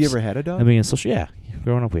relationships. Have you ever had a dog? I mean, social. Yeah.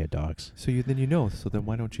 Growing up, we had dogs. So then you know. So then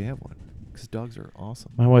why don't you have one? Because dogs are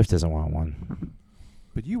awesome. My wife doesn't want one.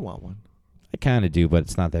 But you want one. I kind of do, but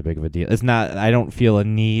it's not that big of a deal. It's not. I don't feel a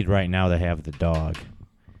need right now to have the dog.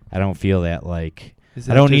 I don't feel that like.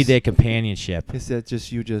 I don't need that companionship. Is that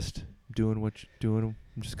just you just doing what you're doing?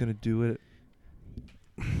 I'm just going to do it.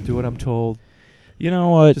 Do what I'm told. You know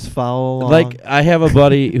what? Just follow along. Like, I have a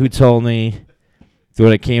buddy who told me that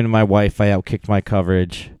when it came to my wife, I outkicked my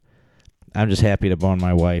coverage. I'm just happy to bone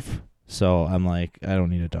my wife. So I'm like, I don't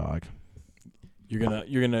need a dog. You're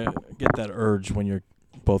gonna get that urge when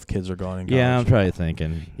both kids are gone. Yeah, I'm probably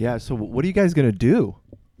thinking. Yeah, so what are you guys going to do?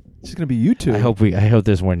 It's just going to be you two. I hope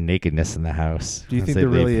there's more nakedness in the house. Do you think there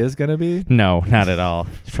really is going to be? No, not at all.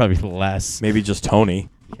 It's probably less. Maybe just Tony.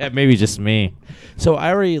 Yeah, maybe just me. So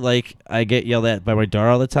I already, I get yelled at by my daughter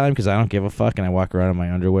all the time because I don't give a fuck and I walk around in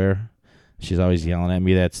my underwear. She's always yelling at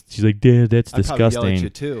me. She's like, Dad, that's disgusting. I probably yell at you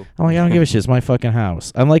too. I'm like, I don't give a shit. It's my fucking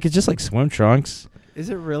house. I'm like, it's just like swim trunks.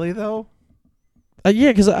 Is it really, though?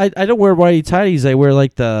 Yeah, because I don't wear whitey tighties. I wear,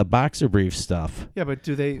 the boxer brief stuff. Yeah, but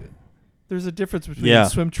there's a difference between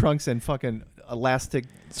swim trunks and fucking elastic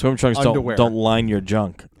swim trunks underwear. don't line your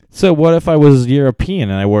junk. So what if I was European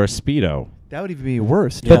and I wore a Speedo? That would even be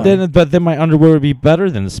worse. Yeah. But then my underwear would be better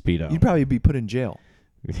than the Speedo. You'd probably be put in jail.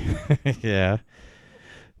 Yeah.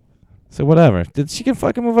 So whatever. She can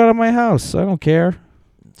fucking move out of my house. I don't care.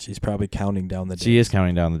 She's probably counting down the days. She is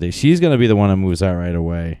counting down the days. She's going to be the one that moves out right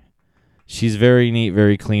away. She's very neat,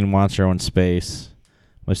 very clean, wants her own space.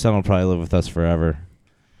 My son will probably live with us forever.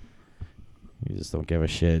 You just don't give a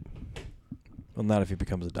shit. Well, not if he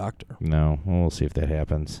becomes a doctor. No. We'll see if that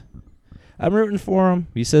happens. I'm rooting for him.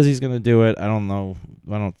 He says he's going to do it. I don't know.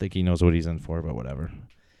 I don't think he knows what he's in for, but whatever.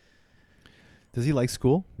 Does he like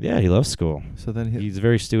school? Yeah, he loves school. So then he's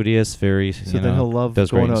very studious, very, then he'll love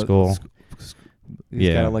does going great in school.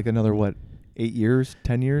 He's got another, 8 years,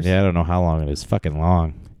 10 years? Yeah, I don't know how long it is. Fucking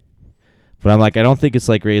long. But I'm like, I don't think it's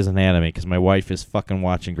like Grey's Anatomy because my wife is fucking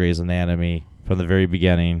watching Grey's Anatomy from the very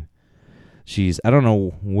beginning. I don't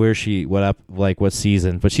know what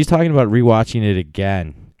season, but she's talking about rewatching it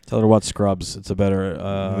again. Tell her to watch Scrubs. It's a better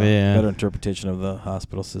interpretation of the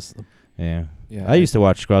hospital system. Yeah. I used to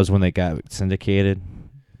watch Scrubs when they got syndicated,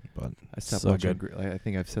 but I stopped watching. I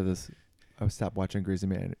think I've said this. I stopped watching Grey's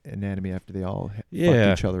Anatomy after they all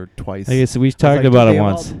fucked each other twice. I guess we talked about it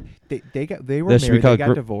once. They were married. They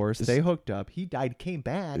got divorced. They hooked up. He died, came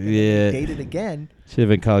back. And they dated again. Should have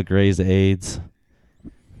been called Grey's AIDS.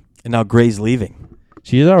 And now Grey's leaving.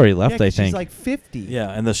 She's already left, I think. She's like 50. Yeah,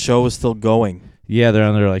 and the show is still going. Yeah, they're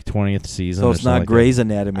on their 20th season. So it's not Grey's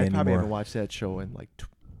Anatomy I anymore. probably haven't watched that show in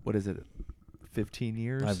 15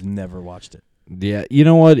 years? I've never watched it. Yeah, you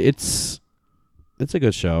know what? It's a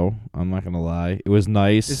good show. I'm not gonna lie. It was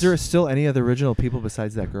nice. Is there still any other original people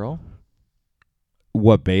besides that girl?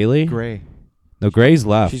 What, Bailey? Grey. No, Grey's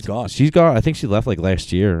left. She's gone. She's gone. I think she left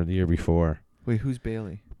last year or the year before. Wait, who's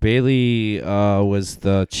Bailey? Bailey was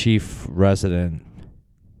the chief resident.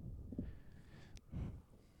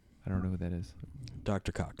 I don't know who that is.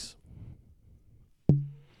 Dr. Cox.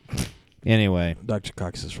 Anyway. Dr.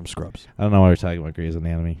 Cox is from Scrubs. I don't know why we're talking about Grey's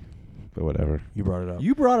Anatomy, but whatever. You brought it up.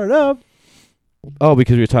 You brought it up. Oh,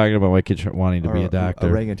 because we were talking about my kid wanting to be a doctor.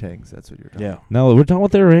 Orangutans, that's what you're talking about. Yeah. No, we're done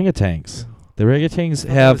with the orangutans. The orangutans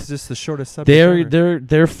have... It's just the shortest subject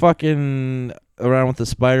They're fucking around with the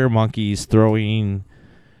spider monkeys throwing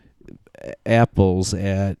apples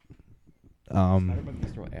at... Spider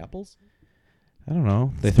monkeys throw apples? I don't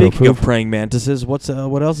know. Speaking of praying mantises, what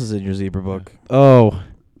else is in your zebra book? Oh.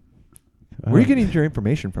 Where are you getting your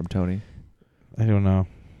information from, Tony? I don't know.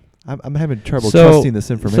 I'm having trouble trusting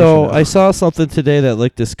this information. So I saw something today that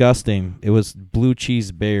looked disgusting. It was blue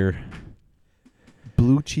cheese beer.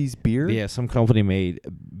 Blue cheese beer? Yeah, some company made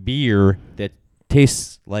beer that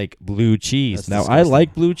tastes like blue cheese. That's now, disgusting. I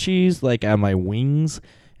like blue cheese like on my wings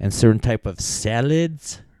and certain type of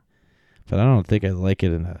salads, but I don't think I like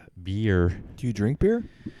it in a beer. Do you drink beer?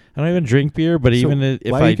 I don't even drink beer, but even if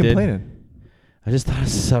why are I you did... complaining? I just thought it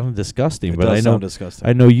sounded disgusting, It but does I know sound disgusting.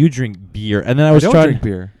 I know you drink beer, and then I don't drink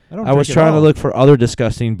beer. I was trying to look for other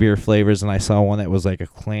disgusting beer flavors, and I saw one that was like a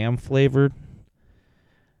clam flavored,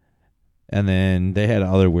 and then they had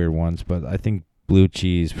other weird ones, but I think blue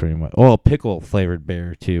cheese pretty much. Oh, pickle flavored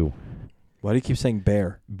beer too. Why do you keep saying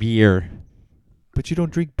bear? Beer. But you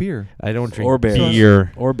don't drink beer. I don't drink Or bears.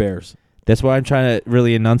 beer. Or bears. That's why I'm trying to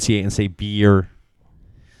really enunciate and say beer.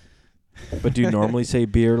 But do you normally say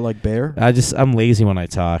beer like bear? I'm lazy when I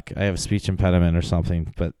talk. I have a speech impediment or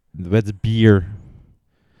something. But it's beer.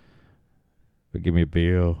 But give me a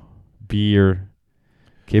beer. Beer.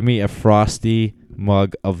 Give me a frosty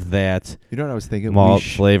mug of that. You know what I was thinking? Malt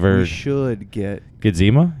flavored. We should get Get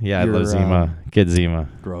Zima? Yeah, I love Your, Zima. Get Zima.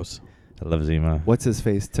 Gross. I love Zima. what's his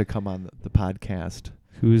face to come on the podcast.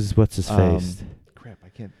 What's his face? Crap, I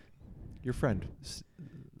can't. Your friend.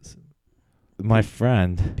 My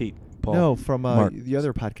friend. Pete. Paul. No, from Mark. the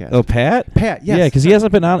other podcast. Oh, Pat? Pat. Yes. Yeah, because he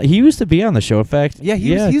hasn't been on. He used to be on the show. In fact, Yeah,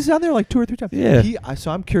 he's on there like 2 or 3 times. Yeah.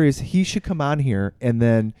 So I'm curious. He should come on here, and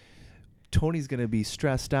then Tony's going to be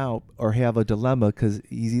stressed out or have a dilemma because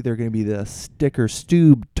he's either going to be the stick or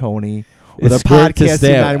stoob Tony or the Squirt to podcasting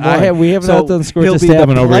stab. 911. We have not done squirt he'll to be the stab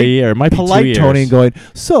in over a polite- year. It might be 2 polite years. Tony going,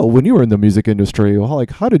 so when you were in the music industry,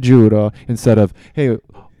 how did you, instead of, hey,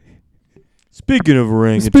 Speaking of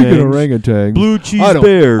orangutans. speaking of orangutans, Blue cheese I don't,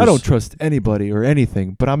 bears. I don't trust anybody or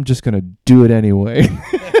anything, but I'm just going to do it anyway.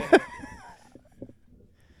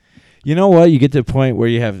 You know what? You get to a point where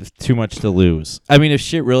you have too much to lose. I mean, if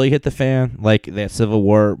shit really hit the fan, like that Civil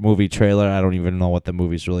War movie trailer, I don't even know what the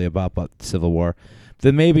movie's really about, but Civil War,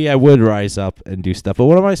 then maybe I would rise up and do stuff. But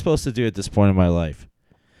what am I supposed to do at this point in my life?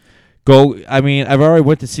 I've already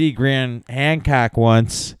went to see Graham Hancock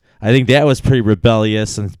once. I think that was pretty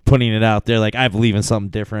rebellious and putting it out there like I believe in something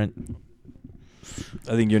different.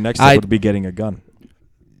 I think your next step would be getting a gun.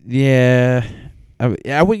 Yeah. I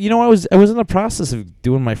was in the process of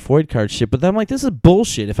doing my Floyd card shit, but then I'm like, this is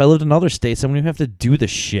bullshit. If I lived in other states, I wouldn't even have to do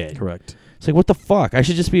this shit. Correct. It's like, what the fuck? I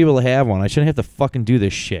should just be able to have one. I shouldn't have to fucking do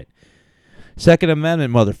this shit. Second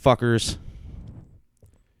Amendment, motherfuckers.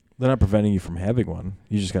 They're not preventing you from having one.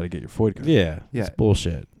 You just got to get your Floyd card. Yeah. Yeah. It's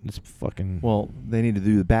bullshit. It's fucking... Well, they need to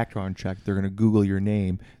do the background check. They're going to Google your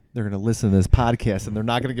name. They're going to listen to this podcast, and they're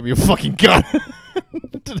not going to give you a fucking gun.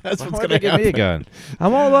 That's what's going to give me a happen. gun?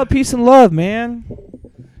 I'm all about peace and love, man.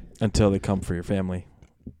 Until they come for your family.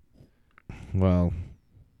 Well,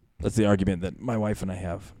 That's the argument that my wife and I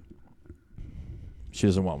have. She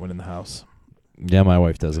doesn't want one in the house. yeah, my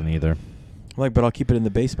wife doesn't either. I'm like, but I'll keep it in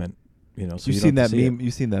the basement. So You've you seen don't have that to see meme?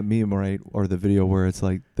 You've seen that meme, right? Or the video where it's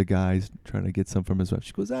like the guy's trying to get some from his wife.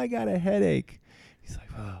 She goes, "I got a headache." He's like,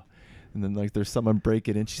 "Oh," and then like there's someone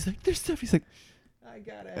breaking in. She's like, "There's stuff." He's like, "I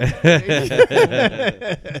got a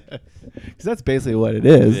headache." Because that's basically what it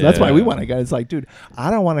is. That's why we Yeah. want a guy. It's like, dude,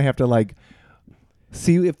 I don't want to have to like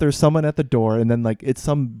see if there's someone at the door, and then like it's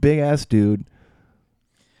some big ass dude.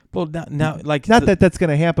 Well, now like Not that that's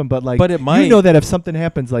gonna happen, but like, But it might. You know that if something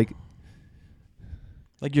happens, like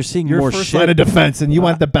like you're seeing your more first shit. line of defense, and you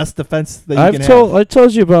want the best defense that you can have. I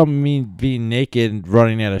told you about me being naked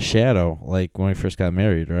running at a shadow, like when we first got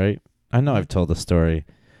married, right? I know I've told the story.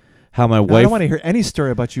 How my No, I wife... don't want to hear any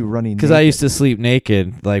story about you running. Because I used to sleep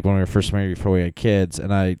naked, like when we were first married before we had kids,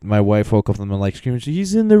 and my wife woke up and like screaming,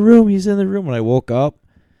 "He's in the room! He's in the room!" When I woke up,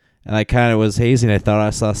 and I kind of was hazing, I thought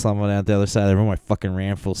I saw someone at the other side of the room. I fucking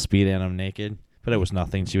ran full speed at him naked, but it was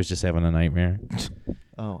nothing. She was just having a nightmare.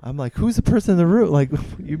 Oh, I'm like, who's the person in the room? Like,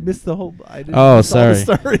 you missed the whole. I didn't Oh, miss all the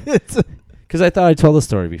sorry. story. Because I thought I told the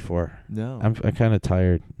story before. No. I'm kind of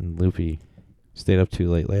tired and loopy. Stayed up too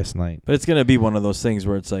late last night. But it's gonna be one of those things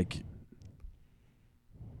where it's like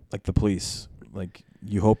the police. Like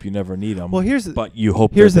you hope you never need them. Well, but you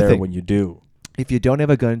hope here's they're the there thing. when you do. if you don't have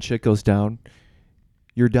a gun, shit goes down.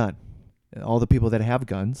 You're done. And all the people that have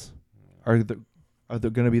guns are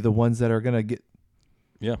going to be the ones that are going to get.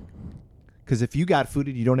 Yeah. Because if you got food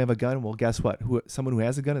and you don't have a gun, well, guess what? Someone who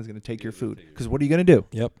has a gun is going to take your food. Because what are you going to do?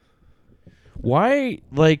 Yep. Why?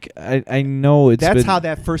 Like I know it's. That's been, how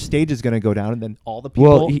that first stage is going to go down, and then all the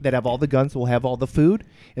people Well, that have all the guns will have all the food,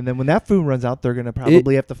 and then when that food runs out, they're going to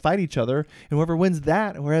probably have to fight each other, and whoever wins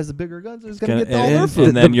that, who has the bigger guns, is going to get all their food.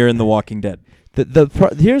 And then you're in The Walking Dead.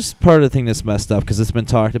 Here's part of the thing that's messed up because it's been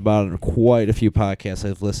talked about in quite a few podcasts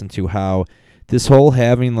I've listened to. How this whole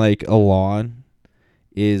having like a lawn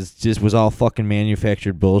was all fucking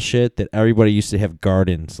manufactured bullshit. That everybody used to have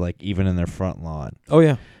gardens, like even in their front lawn. Oh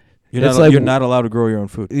yeah. You're not allowed to grow your own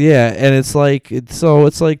food. Yeah, and it's like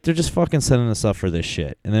they're just fucking setting us up for this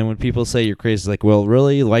shit. And then when people say you're crazy, it's like, well,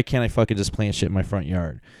 really? Why can't I fucking just plant shit in my front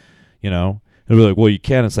yard? You know? They'll be like, well, you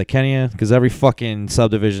can. It's like, can you? Because every fucking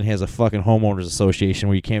subdivision has a fucking homeowners association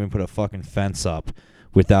where you can't even put a fucking fence up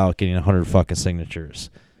without getting 100 fucking signatures.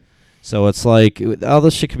 So it's like all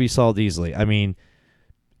this shit can be solved easily. I mean,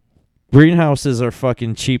 greenhouses are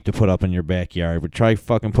fucking cheap to put up in your backyard, but try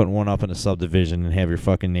fucking putting one up in a subdivision and have your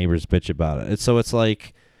fucking neighbors bitch about it. So it's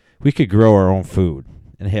like we could grow our own food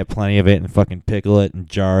and have plenty of it and fucking pickle it and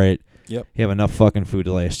jar it. Yep. You have enough fucking food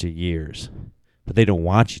to last you years. But they don't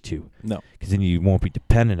want you to. No. Because then you won't be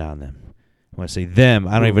dependent on them. When I say them,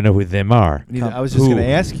 I don't even know who them are. I was just going to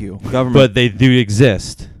ask you. Government. But they do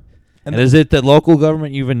exist. And is it the local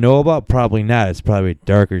government you even know about? Probably not. It's probably a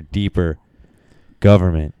darker, deeper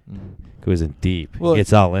government. It isn't deep. Well, It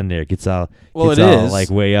gets all in there. Gets all it all is. like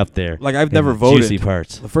way up there. Like, I've in never the voted. Juicy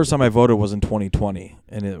parts. The first time I voted was in 2020,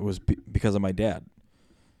 and it was because of my dad.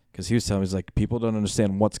 Because he was telling me, he's like, people don't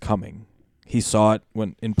understand what's coming. He saw it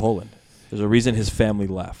when in Poland. There's a reason his family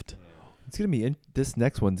left. It's gonna be this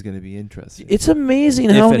next one's gonna be interesting. It's amazing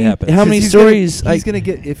If how it many happens. how many He's stories. He's gonna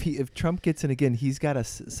get if Trump gets in again. He's got a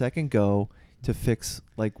second go to fix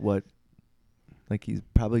like he's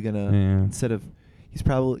probably gonna instead of he's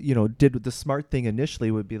probably did the smart thing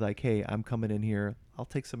initially would be like, hey, I'm coming in here. I'll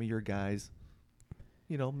take some of your guys.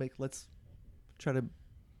 Let's try to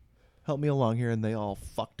help me along here, and they all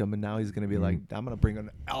fucked him, and now he's gonna be like, I'm gonna bring in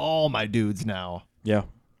all my dudes now. Yeah.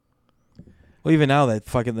 Well, even now that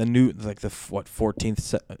fucking the new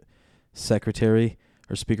 14th secretary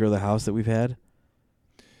or Speaker of the House that we've had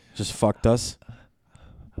just fucked us.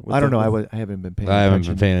 I don't know. I haven't been paying. I haven't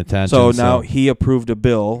been paying attention. So now he approved a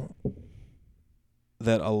bill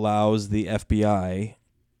that allows the FBI.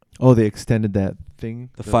 Oh, they extended that thing.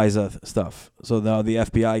 The FISA stuff. So now the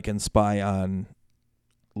FBI can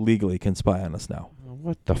legally spy on us now.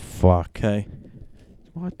 What the fuck? Okay.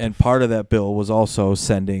 What? And part of that bill was also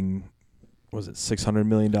sending, was it $600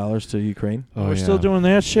 million to Ukraine? Oh, we're still doing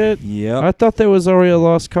that shit? Yeah. I thought that was already a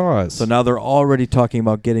lost cause. So now they're already talking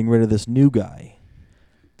about getting rid of this new guy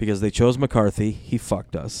because they chose McCarthy. He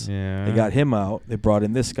fucked us. Yeah. They got him out. They brought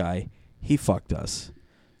in this guy. He fucked us.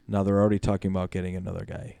 Now they're already talking about getting another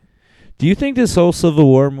guy. Do you think this whole Civil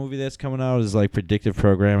War movie that's coming out is like predictive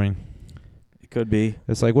programming? It could be.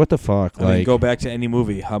 It's like, what the fuck? I mean, go back to any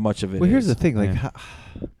movie. How much of it Well, here's is. the thing. Like,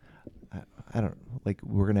 I don't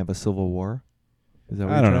we're gonna have a civil war. Is that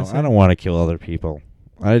what I don't know. I don't want to kill other people.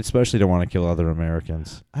 I especially don't want to kill other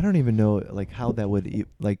Americans. I don't even know how that would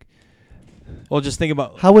Well, just think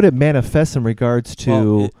about how would it manifest in regards to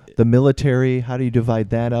Well, the military? How do you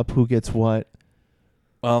divide that up? Who gets what?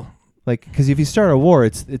 Well, because if you start a war,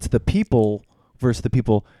 it's the people versus the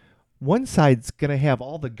people. One side's gonna have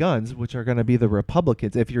all the guns, which are gonna be the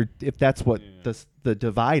Republicans. If that's what the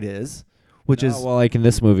divide is, which is well, like in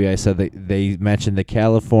this movie, I said that they mentioned the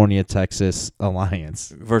California-Texas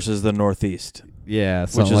alliance versus the Northeast, Yeah,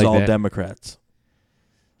 which is like all that. Democrats.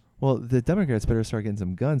 well, the Democrats better start getting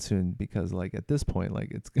some guns soon because at this point,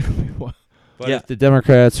 it's gonna be But Yeah. if the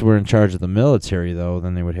Democrats were in charge of the military, though,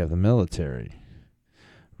 then they would have the military,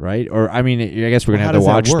 right? Or I mean, I guess we're gonna How have to does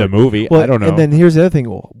that watch the work? movie. Well, I don't know. And then here's the other thing.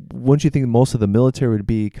 Wouldn't you think most of the military would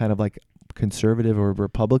be kind of like conservative or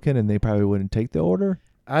Republican, and they probably wouldn't take the order?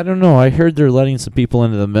 I don't know. I heard they're letting some people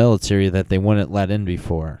into the military that they wouldn't let in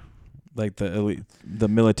before. Like the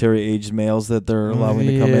military-aged males that they're allowing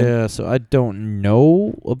to come in. Yeah, so I don't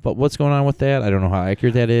know about what's going on with that. I don't know how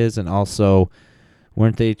accurate that is, and also,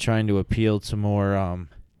 weren't they trying to appeal to more?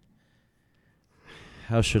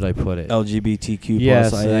 How should I put it? LGBTQ+.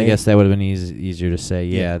 Yes, IA. I guess that would have been easier to say.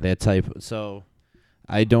 Yeah, that type. So,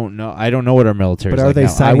 I don't know. I don't know what our military. But is are like they now.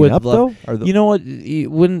 signing I would up love, though? You know what?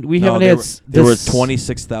 When we haven't they had were, s- they were this-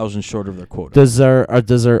 26,000 short of their quota. Does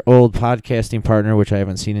our old podcasting partner, which I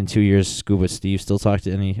haven't seen in 2 years, Scuba Steve, still talk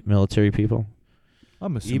to any military people?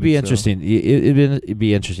 I'm assuming It'd be so. interesting. It'd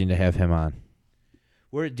be interesting to have him on.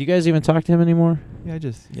 Do you guys even talk to him anymore? Yeah, I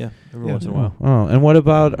just Yeah, every once in a while. Oh, and what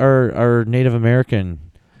about our Native American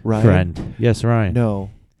Ryan. friend? Yes, Ryan. No,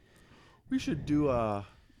 we should do. I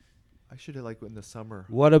should have in the summer.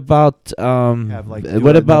 What about do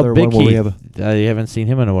what about another Big one where we Keith? I haven't seen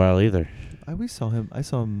him in a while either. We saw him. I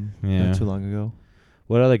saw him Yeah. not too long ago.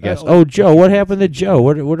 What other guests? oh, Joe. What happened to Joe?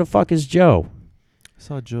 Where the fuck is Joe? I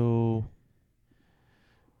saw Joe.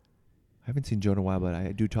 I haven't seen Joe in a while, but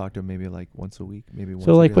I do talk to him maybe once a week, maybe once.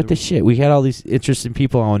 So every what other the week. shit? We had all these interesting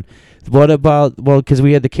people on. What about because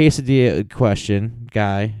we had the quesadilla question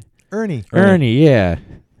guy, Ernie. Ernie. Yeah,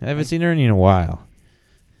 I haven't seen Ernie in a while.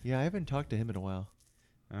 Yeah, I haven't talked to him in a while.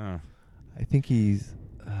 Oh. I think he's.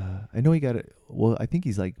 I know he got it. Well, I think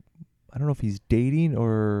he's I don't know if he's dating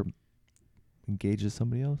or engaged to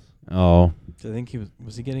somebody else. Oh. I think he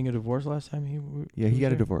was he getting a divorce last time? Yeah, he got a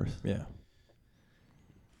there? divorce. Yeah.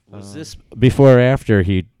 Was this before or after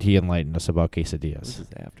he enlightened us about quesadillas? This is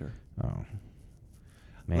after. Oh.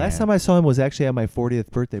 Man. Last time I saw him was actually at my 40th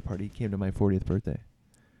birthday party. He came to my 40th birthday.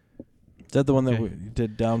 Is that the one that Okay. we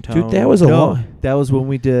did downtown? Dude, that was a No, long. that was when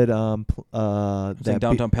we did was in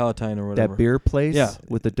downtown Palatine or whatever. that beer place Yeah.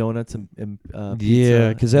 with the donuts and Yeah,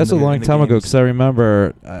 pizza. because that's a and the- long and the time ago. games. Because I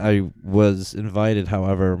remember I was invited.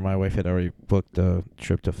 However, my wife had already booked a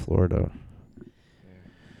trip to Florida.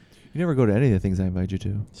 You never go to any of the things I invite you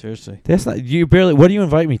to. Seriously. That's not you. Barely. What do you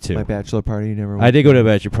invite me to? My bachelor party, you never. I did go to a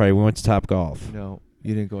bachelor party. We went to Top Golf. No,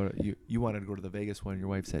 you didn't go to. You wanted to go to the Vegas one. Your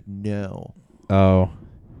wife said no. Oh.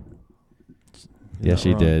 He's Yeah, not she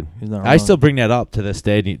wrong. did. He's not I wrong. still bring that up to this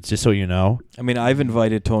day, just so you know. I mean, I've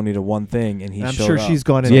invited Tony to one thing, and he And I'm showed sure up. she's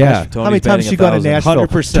gone to Yeah. Nashville. How many times Tony's has she batting gone to 1,000.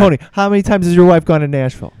 Nashville? 100%. Tony, how many times has your wife gone to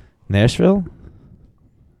Nashville Nashville?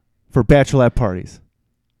 for bachelorette parties?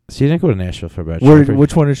 She didn't go to Nashville for a bachelor party.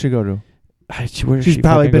 Which one did she go to? Where did She's she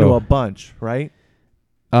probably fucking been go? to a bunch, right?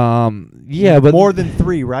 Yeah, but more than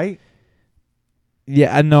 3, right?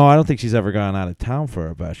 Yeah, I don't think she's ever gone out of town for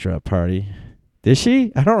a bachelorette party. Did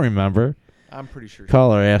she? I don't remember. I'm pretty sure.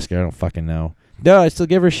 Call her, ask her. I don't fucking know. No, I still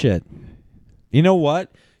give her shit. You know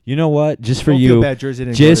what? Just for Don't you. feel bad, Jersey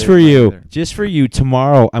didn't Just go for to you. either. Just for you.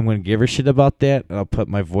 Tomorrow, I'm going to give her shit about that. And I'll put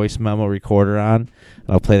my voice memo recorder on. And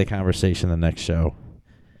I'll play the conversation the next show.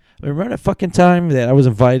 Remember that fucking time that I was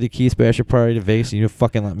invited to Keith's bachelor party to Vegas and you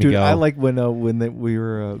fucking let me Dude, go? I like when we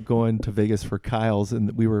were going to Vegas for Kyle's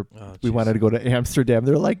and we wanted to go to Amsterdam.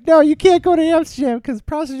 They're like, no, you can't go to Amsterdam because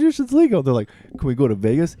prostitution's legal. They're like, can we go to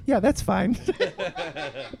Vegas? Yeah, that's fine.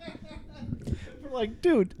 We're like,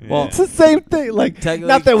 dude, Well, it's the same thing. Like, technically-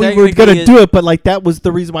 not that we were technically gonna it- do it, but like that was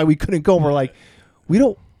the reason why we couldn't go. We're like, we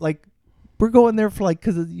don't like, we're going there for like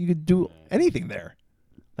because you could do anything there,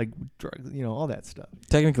 like drugs, all that stuff.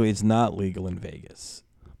 Technically, it's not legal in Vegas.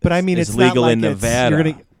 But I mean, it's not legal like in it's- Nevada. You're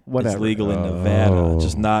gonna, whatever. It's legal in Oh. Nevada,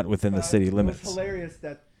 just not within the city It was limits. hilarious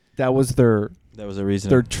that was their That was a reason.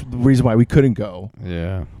 the reason why we couldn't go.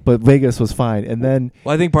 Yeah. But Vegas was fine, and then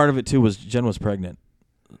Well, I think part of it too was Jen was pregnant,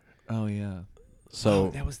 oh yeah, so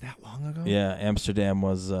that was that long ago. yeah, Amsterdam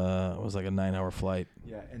was like a 9-hour flight.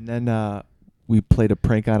 Yeah, and then we played a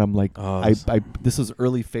prank on him. Like Oh, I this was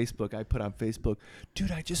early Facebook. I put on Facebook,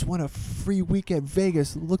 dude, I just won a free week at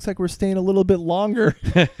Vegas. Looks like we're staying a little bit longer.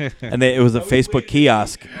 And it was a Facebook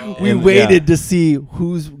kiosk. We And, waited to see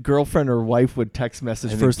whose girlfriend or wife would text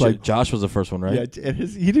message I think first. Like, Josh was the first one, right? yeah, and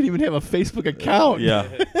he didn't even have a Facebook account. Yeah,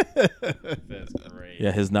 That's great.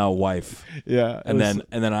 yeah. His now wife, yeah, it and was-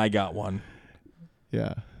 then I got one,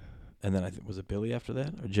 yeah. and then was it Billy after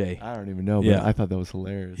that or Jay? I don't even know, but Yeah. I thought that was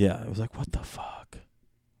hilarious. Yeah, it was like, what the fuck?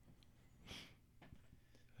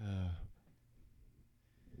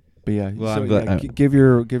 But yeah, Well, so I'm glad- yeah, give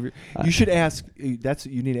your. I- You should ask. That's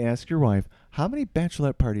you need to ask your wife. How many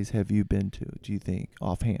bachelorette parties have you been to? Do you think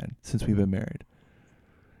offhand since we've been married?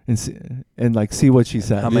 And see what she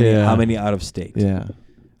says. How many? Yeah. How many out of state? Yeah.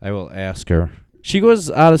 I will ask her. She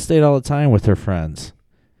goes out of state all the time with her friends.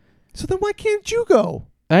 So then why can't you go,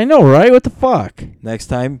 I know, right? What the fuck? Next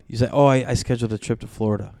time you say, "Oh, I scheduled a trip to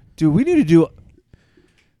Florida." dude? We need to do.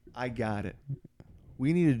 I got it.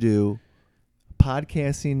 We need to do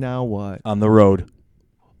podcasting now. What On the road.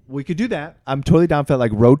 we could do that. I'm totally down for that,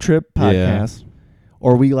 like road trip podcast,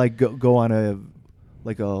 or we like go on a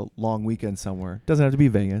long weekend somewhere. Doesn't have to be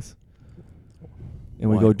Vegas. And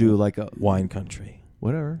we go Wine- do like a Wine country.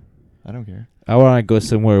 whatever. I don't care. I want to go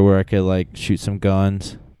somewhere where I could like shoot some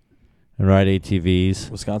guns and ride ATVs.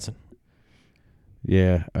 Wisconsin,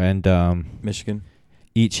 Yeah, and Michigan.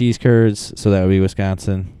 eat cheese curds. So that would be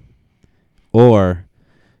Wisconsin, or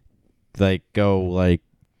like go like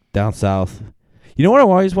down south. You know what I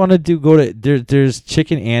always want to do? Go to there's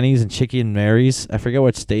Chicken Annie's and Chicken Mary's. I forget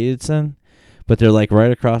what state it's in, but they're like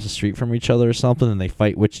right across the street from each other or something, and they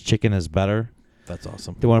fight which chicken is better. That's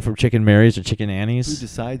awesome. The one from Chicken Mary's or Chicken Who Annie's?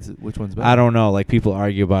 decides which one's better? I don't know. Like people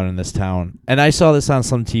argue about it in this town, and I saw this on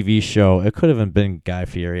some TV show. It could have been Guy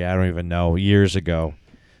Fieri. I don't even know. Years ago,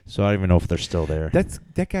 so I don't even know if they're still there.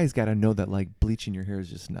 That guy's got to know that like bleaching your hair is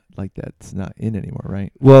just not like that's not in anymore,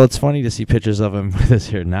 right? Well, it's funny to see pictures of him with his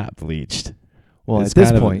hair not bleached. Well, It's at this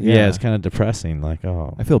kind of- point, yeah, it's kind of depressing. Like,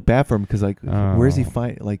 oh, I feel bad for him because like, where's he Oh.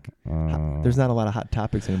 find like? oh. There's not a lot of hot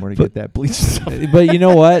topics anymore to But- get that bleached stuff. But you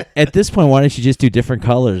know what? At this point, why don't you just do different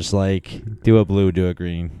colors? Like, do a blue, do a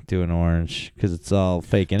green, do an orange, because it's all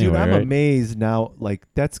fake anyway. Dude, I'm right? amazed now. Like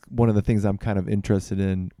that's one of the things I'm kind of interested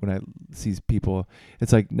in when I see people.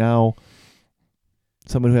 It's like now,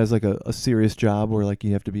 someone who has like a serious job where like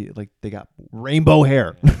you have to be like they got rainbow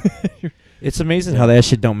hair. It's amazing how that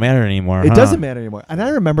shit don't matter anymore. It huh? doesn't matter anymore. And I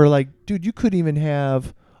remember like, dude, you couldn't even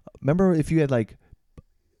have. Remember if you had like,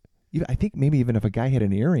 I think maybe even if a guy had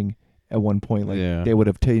an earring at one point, like Yeah. they would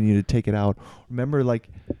have taken you to take it out. Remember like,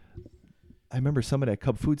 I remember someone at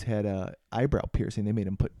Cub Foods had a eyebrow piercing. They made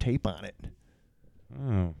him put tape on it.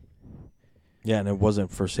 Oh. Yeah, and it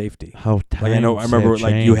wasn't for safety. How Like I know, I times remember have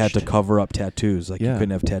like you had to changed. cover up tattoos. Like Yeah. you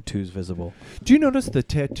couldn't have tattoos visible. Do you notice the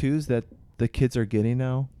tattoos that the kids are getting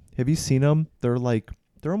now? Have you seen them? They're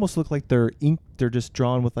almost look like they're ink. They're just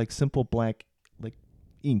drawn with like simple black like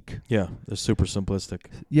ink. Yeah, they're super simplistic.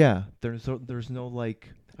 Yeah, there's no like.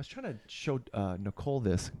 I was trying to show Nicole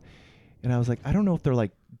this, and I was like, I don't know if they're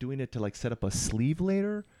like doing it to like set up a sleeve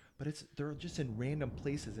later, but they're just in random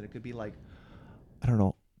places, and it could be like, I don't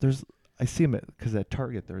know. I see them because at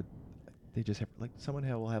Target they just have like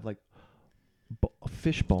will have like a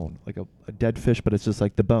fish bone, like a dead fish, but it's just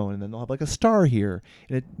like the bone, and then they'll have like a star here,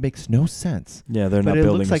 and it makes no sense. Yeah, they're But not it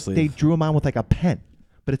building looks a like sleeve. they drew them on with like a pen,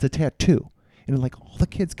 but it's a tattoo, and like all the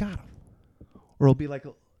kids got them. Or it'll be like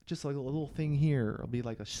just like a little thing here. It'll be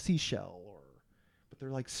like a seashell, but they're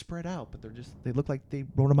like spread out, but they look like they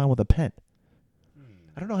wrote them on with a pen.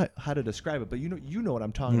 I don't know how to describe it, but you know what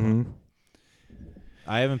I'm talking about.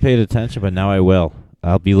 I haven't paid attention, but now I will.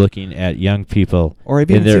 I'll be looking at young people Or I've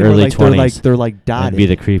in even their seen where, early like, 20s they're like dotted. and be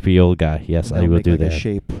the creepy old guy. Yes, and I they'll will make, do like, that. A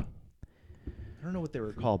shape. I don't know what they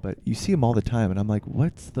were called, but you see them all the time, and I'm like,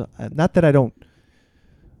 what's the? Not that I don't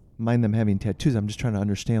mind them having tattoos. I'm just trying to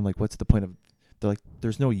understand, like, what's the point of? They're like,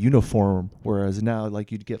 there's no uniform, whereas now,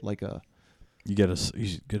 like, you'd get like you get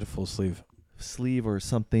a full sleeve sleeve or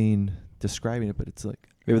something describing it, but it's like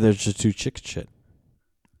maybe there's just too chick shit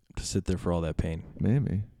to sit there for all that pain,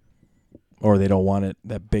 maybe. or they don't want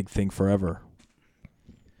that big thing forever.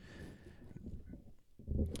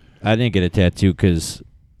 I didn't get a tattoo because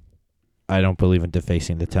I don't believe in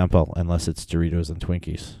defacing the temple unless it's Doritos and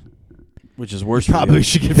Twinkies. Which is worse. Probably for you.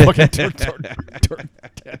 should get fucking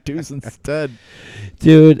tattoos instead,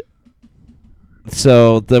 Dude.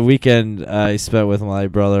 So the weekend I spent with my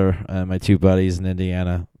brother and my two buddies in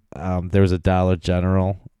Indiana. There was a Dollar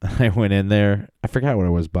General. I went in there. I forgot what I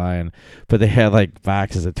was buying, but they had like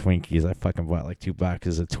boxes of Twinkies. I fucking bought like 2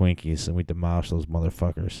 boxes of Twinkies, and we demolished those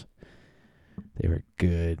motherfuckers. They were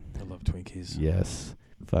good. I love Twinkies. Yes,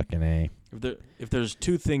 fucking A. If there's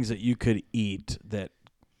 2 things that you could eat that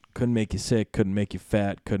couldn't make you sick, couldn't make you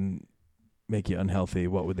fat, couldn't make you unhealthy,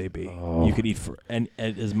 what would they be? Oh. You could eat and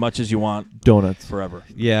as much as you want, donuts forever.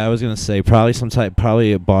 Yeah, I was gonna say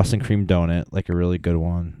probably a Boston cream donut, like a really good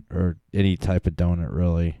one, or any type of donut,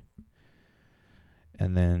 really.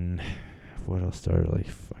 And then, what else do I really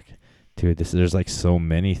dude? There's like so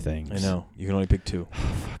many things. I know you can only pick 2.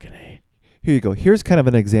 Fucking A. Here you go. Here's kind of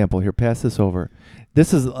an example. Here, pass this over.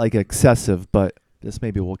 This is like excessive, but this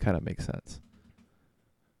maybe will kind of make sense.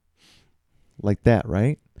 Like that,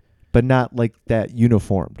 right? But not like that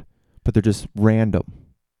uniformed. But they're just random.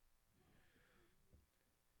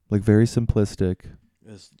 Like very simplistic.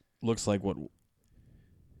 This looks like what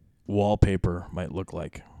wallpaper might look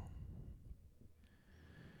like.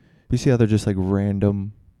 You see how they're just like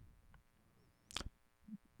random?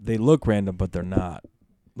 They look random, but they're not.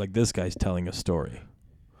 Like this guy's telling a story.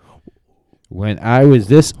 When I was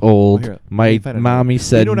this old, Here, let my me find mommy another.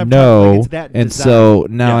 said You know what I'm no, talking- like it's that and design. so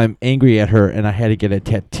now Yeah. I'm angry at her, and I had to get a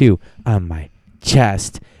tattoo on my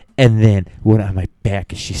chest, and then one on my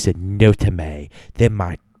back, and she said no to me. Then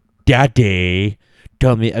my daddy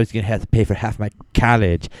told me I was going to have to pay for half my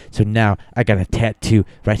college, so now I got a tattoo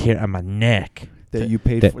right here on my neck. That you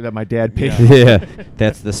paid that- for, that my dad paid Yeah. for. Yeah,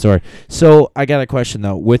 that's the story. So I got a question,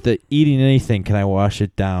 though. With the eating anything, can I wash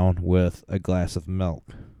it down with a glass of milk?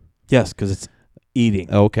 Yes, because it's eating.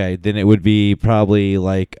 Okay, then it would be probably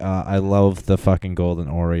like I love the fucking golden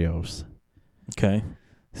Oreos. Okay.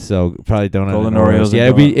 So probably donut Golden and Oreos and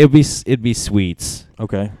Yeah, donut. it'd be sweets.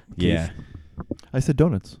 Okay. Yeah. I said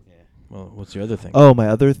donuts. Well, what's your other thing? Oh, my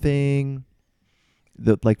other thing.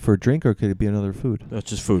 Like for a drink, or could it be another food? That's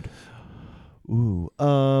just food. Ooh.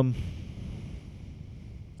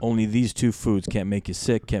 Only these 2 foods can't make you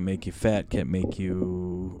sick, can't make you fat, can't make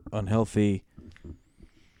you unhealthy.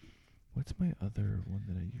 What's my other one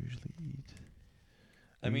that I usually eat?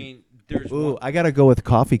 I mean, there's Ooh, I gotta go with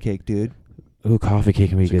coffee cake, dude. Ooh, coffee cake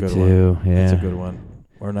can be That's a good, good too. Yeah. That's a good one.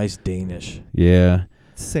 Or a nice Danish. Yeah.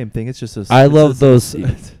 It's the same thing. It's just a. I it's love just those, a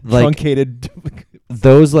like- truncated.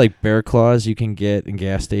 Those like bear claws you can get in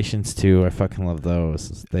gas stations too. I fucking love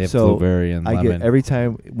those. They have So, blueberry and I lemon. get every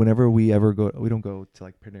time whenever we ever go. We don't go to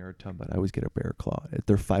like Panera or Ton, but I always get a bear claw.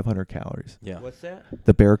 They're 500 calories. Yeah. What's that?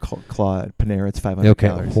 The bear claw at Panera, it's 500 Okay.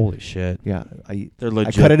 calories. Holy shit. Yeah, I eat. They're I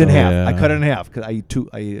legit. cut it in though. half. I Yeah. cut it in half because I eat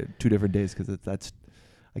 2 different days because that's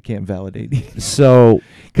I can't validate So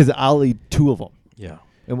because I'll eat 2 of them. Yeah.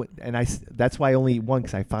 And that's why I only eat 1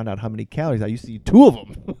 because I found out how many calories. I used to eat 2 of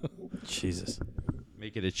them. Jesus.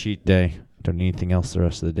 make it a cheat day. Don't need anything else the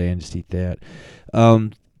rest of the day and just eat that.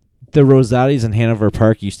 The Rosati's in Hanover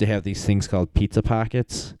Park used to have these things called pizza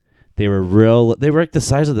pockets. They were like the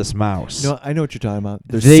size of this mouse. No, I know what you're talking about.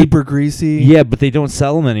 They're They- super greasy. Yeah, but they don't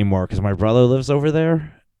sell them anymore because my brother lives over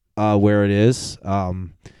there, where it is.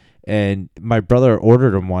 And my brother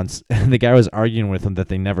ordered them once, and the guy was arguing with him that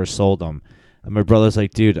they never sold them. And my brother's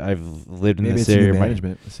like, dude, I've lived in Maybe this it's new area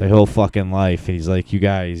management. my whole fucking life. And he's like, you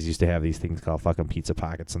guys used to have these things called fucking pizza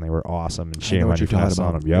pockets, and they were awesome. And I know shame what on you you're for talking messing on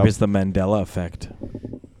about. them. Maybe Yep. it's the Mandela effect.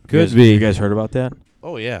 Could be. You guys heard about that?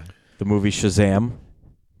 Oh yeah. The movie Shazam.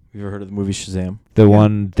 You ever heard of the movie Shazam? The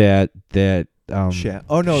one that Shaq.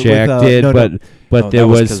 Oh no, Shaq with, did, no, but no. No, there that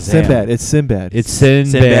was was Kazam. Sinbad. It's Sinbad. it's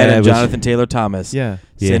Sinbad. Sinbad and was- Jonathan Taylor Thomas. yeah.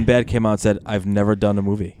 Yeah. Sinbad came out and said, "I've never done a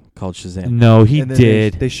movie called Shazam." No, he And then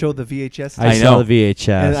did. They showed the VHS. I I saw know. the VHS.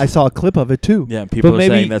 and I saw a clip of it too. Yeah, people But are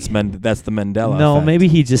maybe- saying that's the Mandela No, effect. maybe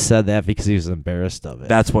he just said that because he was embarrassed of it.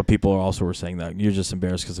 That's what people also were saying, that you're just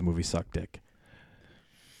embarrassed because the movie sucked dick.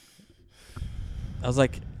 I was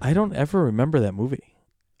like, I don't ever remember that movie.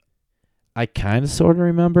 I kind of sort of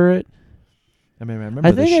remember it. I mean, I remember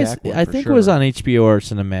I the think Shaq one I for think sure. it was on HBO or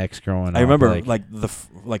Cinemax growing up. I remember like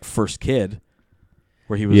like First Kid,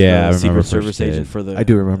 where he was Yeah, I the remember Secret First Service Kid. agent for the. I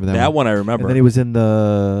do remember that That one. one I remember. And then he was in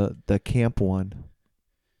the camp one.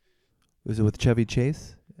 Was it with Chevy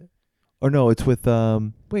Chase? Or no, it's with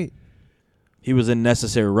wait. He was in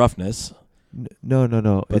Necessary Roughness.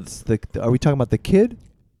 No. But- It's the. Are we talking about the kid?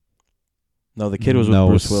 No, the kid was No,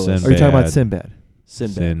 with Bruce Willis. Or are you talking about Sinbad.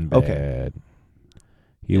 Sinbad? Sinbad. Okay.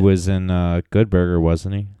 He Yeah. was in Good Burger,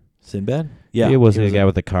 wasn't he? Sinbad? Yeah. He was the in- guy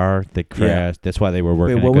with the car that crashed. That's why they were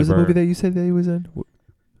working Wait, at what Good was the Burger. movie that you said that he was in?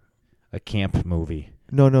 A camp movie.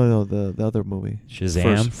 No. The other movie.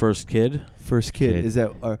 Shazam. First Kid. First Kid. Kid. Is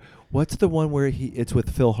that? What's the one where it's with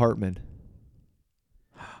Phil Hartman?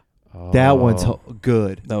 Oh. That one's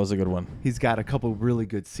good. That was a good one. He's got a couple really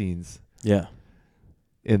good scenes Yeah.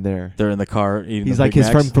 in there. They're in the car eating He's the like Big his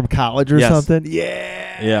Macs. friend from college or Yes. something.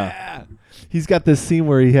 Yeah. Yeah. He's got this scene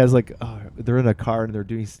where he has like they're in a car and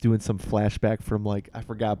he's doing some flashback from like I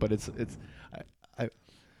forgot, but it's I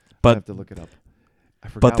But- have to look it up. I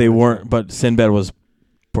forgot But they what it's weren't. called. But Sinbad was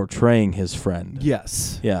portraying his friend.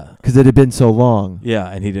 Yes. Yeah. Because it had been so long. Yeah,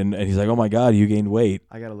 and he didn't. And he's like, "Oh my God, you gained weight."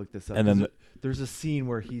 I gotta look this up. And then 'cause there's a scene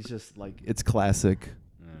where he's just like it's classic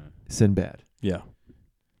Sinbad. Yeah.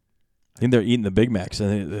 And they're eating the Big Macs,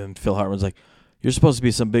 and Phil Hartman's like, "You're supposed to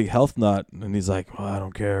be some big health nut," and he's like, "Well, I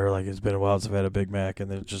don't care. Like, it's been a while since I've had a Big Mac," and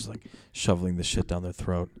they're just like shoveling the shit down their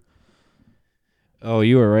throat. Oh,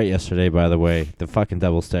 you were right yesterday, by the way. The fucking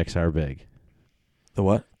double stacks are big. The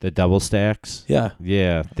what? The double stacks? Yeah.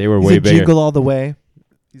 Yeah, they were He's way in bigger. Jingle All the Way.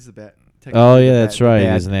 He's the bat. Oh, yeah, that's right.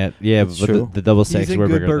 Isn't that? Yeah, That's but true. the double He's stacks in were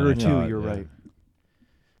Good bigger Burger than I too. thought, You're yeah. right.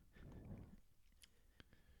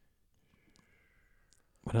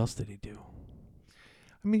 What else did he do?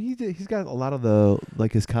 I mean, he's got a lot of the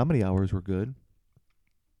like his comedy hours were good.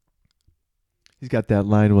 He's got that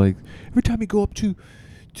line like every time you go up to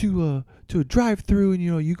a drive-through and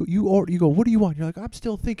you go what do you want? You're like I'm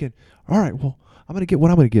still thinking. All right, well I'm gonna get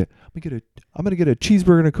what I'm gonna get. I'm gonna get a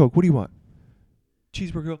cheeseburger and a Coke. What do you want?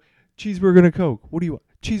 Cheeseburger and a Coke. What do you want?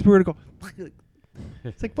 Cheeseburger and a Coke.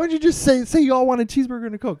 It's like why don't you just say you all want a cheeseburger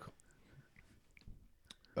and a Coke?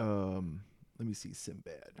 Let me see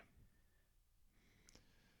Sinbad.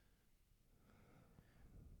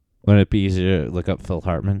 Wouldn't it be easier to look up Phil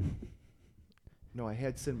Hartman? No, I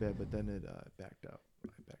had Sinbad, but then it backed out. I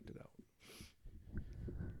backed it out.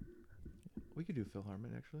 We could do Phil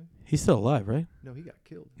Hartman, actually. He's still alive, right? No, he got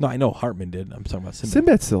killed. No, I know Hartman did. I'm talking about Sinbad.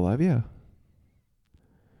 Sinbad's still alive, yeah.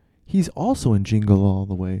 He's also in Jingle All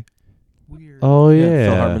the Way. Weird. Oh, yeah.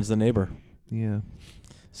 Phil Hartman's the neighbor. Yeah.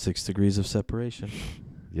 6 degrees of separation.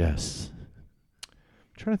 Yes.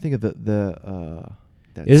 I'm trying to think of that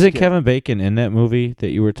Isn't skit. Kevin Bacon in that movie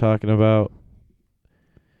that you were talking about?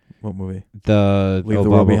 What movie? The Leave the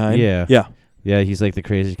World Behind? Yeah. Yeah. Yeah, he's like the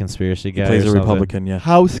crazy conspiracy guy. He plays or a something. Republican, yeah.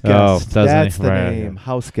 House Guest? Oh, doesn't That's he? the Right. name.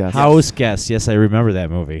 House Guest. House Guest. Yes, I remember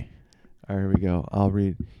that movie. All right, here we go. I'll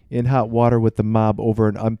read. In hot water with the mob over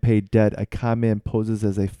an unpaid debt, a con man poses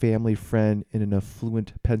as a family friend in an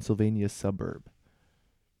affluent Pennsylvania suburb.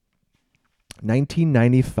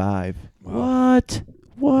 1995. Wow.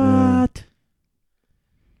 What?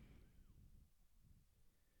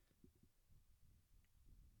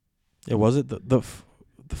 Yeah, was it the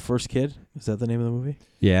First Kid? Is that the name of the movie?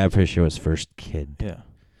 Yeah, I'm pretty sure it was First Kid. Yeah.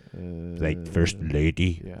 Like first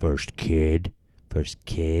lady, yeah. first kid, first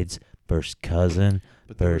kids, first cousin,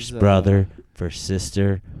 But there first was, brother, first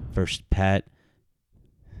sister, first pet.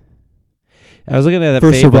 I was looking at that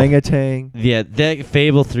first Fable. orangutan. Yeah, that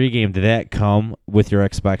Fable 3 game, did that come with your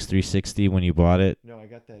Xbox 360 when you bought it? No, I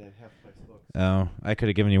got that at half price books. Oh, I could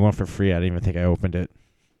have given you one for free. I didn't even think I opened it.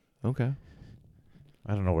 Okay.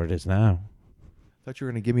 I don't know where it is now. Thought you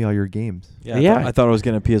were gonna give me all your games. Yeah. Yeah. I thought I was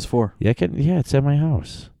getting a PS4. Yeah, it's at my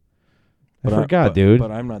house. I But forgot, dude. But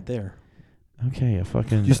I'm not there. Okay, I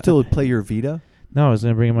fucking... You still play your Vita? No, I was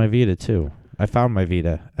going to bring in my Vita, too. I found my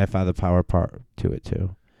Vita. I found the power part to it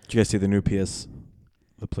too. Did you guys see the new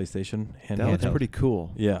the PlayStation handheld? That looks pretty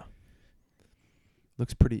cool. Yeah.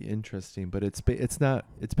 Looks pretty interesting, but it's not.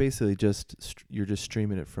 It's basically just you're just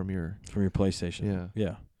streaming it from your PlayStation. Yeah.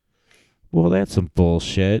 Yeah. Well, that's some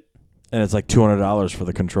bullshit. And it's like $200 for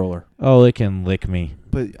the controller. Oh, they can lick me.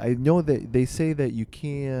 But I know that they say that you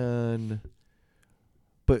can,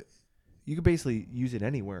 but you can basically use it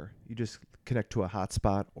anywhere. You just connect to a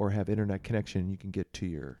hotspot or have internet connection. You can get to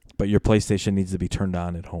your. But your PlayStation needs to be turned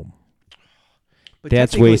on at home. But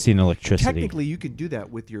That's wasting electricity. Technically, you can do that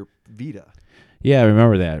with your Vita. Yeah, I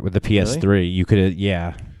remember that with the PS3. Really? You could,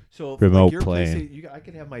 yeah. So if, remote like your play. I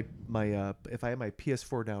could have my if I have my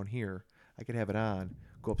PS4 down here, I could have it on,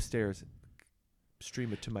 go upstairs,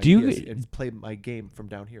 stream it to my PS and play my game from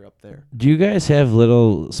down here up there. Do you guys have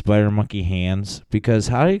little spider monkey hands? Because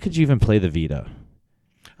how could you even play the Vita?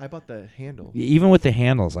 I bought the handle. Even with the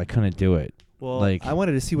handles, I couldn't do it. Well, like, I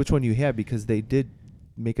wanted to see which one you had because they did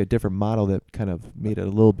make a different model that kind of made it a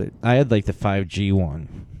little bit. I had like the 5G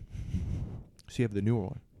one. So you have the newer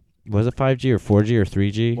one. Was it 5G or 4G or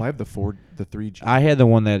 3G? Well, I have the 3G. I had the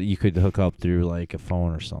one that you could hook up through like a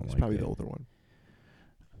phone or something. It's like probably that. the older one.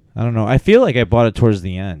 I don't know. I feel like I bought it towards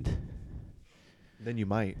the end. Then you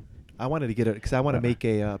might. I wanted to get it because I want to make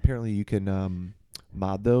a. Apparently, you can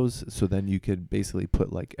mod those, so then you could basically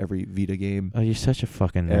put like every Vita game. Oh, you're such a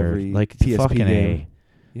fucking nerd. Every Like PSP fucking game.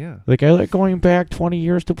 A. Yeah. Like I like going back 20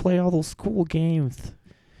 years to play all those cool games.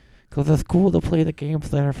 Because it's cool to play the games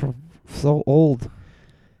that are from so old.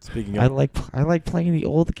 Speaking I of, like playing the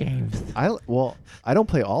old games. I don't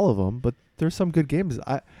play all of them, but there's some good games.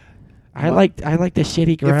 I like the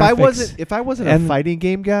shitty graphics. If I wasn't a fighting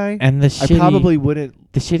game guy, and the shitty, I probably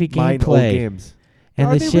wouldn't the shitty mind old gameplay games. and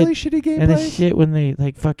Are the they shit really shitty gameplay? and the shit when they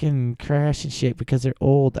like fucking crash and shit because they're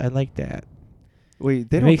old. I like that. Wait,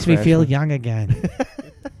 they It don't makes me crash feel when- young again.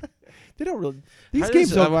 They don't really. These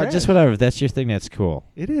games don't crash. Just whatever. If that's your thing, that's cool.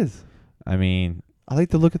 It is. I mean, I like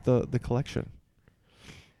to look at the collection.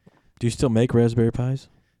 do you still make Raspberry Pis?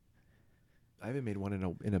 I haven't made one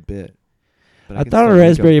in a bit. But I can thought still a make 'em.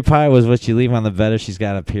 Raspberry Pi was what you leave on the bed if she's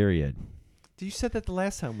got a period. You said that the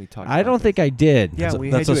last time we talked. I about don't this. think I did. Yeah,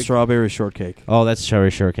 That's a strawberry shortcake. Oh, that's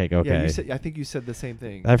strawberry shortcake. Yeah, Okay. I think you said the same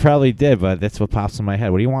thing. I probably did, but that's what pops in my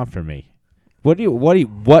head. What do you want from me? What do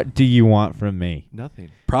you want from me?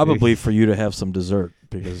 Nothing. Probably for you to have some dessert,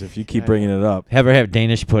 because if you keep bringing it up, Ever have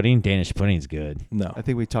Danish pudding? Danish pudding's good. no. I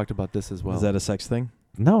think we talked about this as well. Is that a sex thing?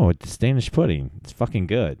 No, it's Danish pudding. It's fucking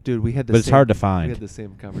good. Dude, we had the But it's same, hard to we find. had the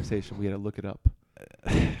same conversation. We had to look it up.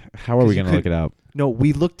 How are 'Cause we you going to look it up? No,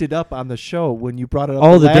 we looked it up on the show when you brought it up.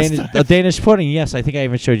 Oh, the last Danish, time. the Danish pudding. Yes, I think I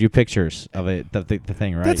even showed you pictures of it. The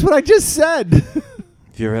thing, right? That's what I just said. Have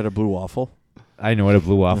you ever had a blue waffle? I know what a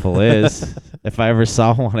blue waffle is. If I ever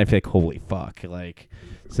saw one, I'd be like, "Holy fuck!" Like,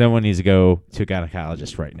 someone needs to go to a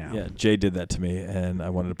gynecologist right now. Yeah, Jay did that to me, and I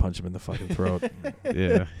wanted to punch him in the fucking throat.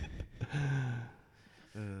 Yeah.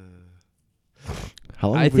 How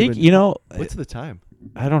long I have we think been- What's the time?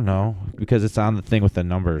 I don't know because it's on the thing with the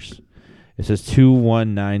numbers. It says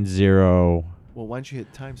 2190. Well, why don't you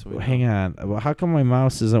hit time so we know? Hang on. Well, how come my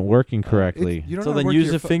mouse isn't working correctly? You don't So know how to then work use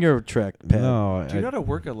your a pho- finger track pad. No, Do you know how to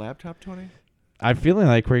work a laptop, Tony? I'm feeling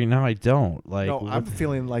like right now I don't. Like, No, I'm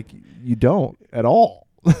feeling like you don't at all.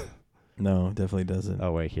 No, definitely doesn't.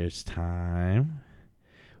 Oh wait, here's time.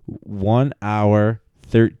 1 hour,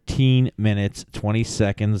 13 minutes, 20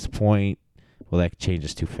 seconds. Point. Well, that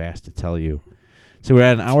changes too fast to tell you. So we're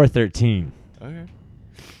at an hour 13. Okay.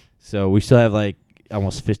 So we still have like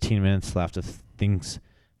almost 15 minutes left of things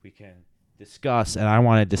we can discuss, and I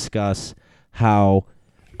want to discuss how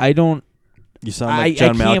I don't. You sound I like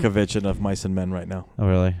John can't- Malkovich in Of Mice and Men right now. Oh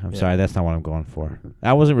really? I'm Yeah. sorry. That's not what I'm going for.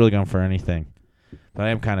 I wasn't really going for anything, but I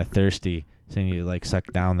am kind of thirsty. Seeing you like suck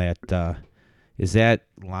down that. Is that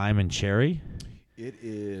lime and cherry? It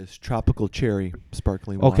is tropical cherry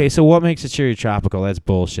sparkling water. Okay, so what makes a cherry tropical? That's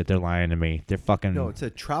bullshit. They're lying to me. They're fucking. No, it's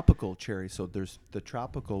a tropical cherry. So there's the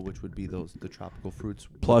tropical, which would be the tropical fruits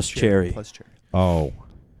with Plus cherry. Plus cherry. Oh.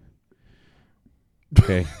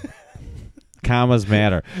 Okay. Commas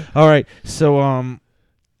matter. All right. So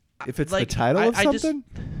If it's like, the title of I just- something,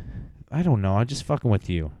 I don't know. I'm just fucking with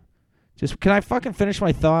you. Just can I fucking finish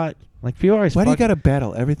my thought? Like people always. why do you fucking- got to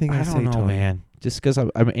battle everything I, I say, don't know, Tony? man. Just because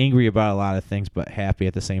I'm angry about a lot of things, but happy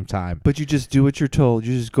at the same time. But you just do what you're told.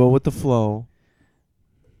 You just go with the flow.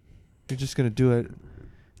 You're just gonna do it.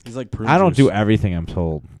 He's like prune I don't juice. do everything I'm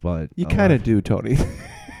told, but You oh, kind well. of do, Tony.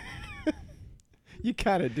 You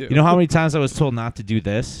kind of do. You know how many times I was told not to do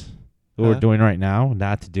this? What we're Huh? doing right now,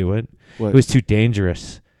 not to do it. What? It was too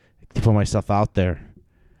dangerous to put myself out there.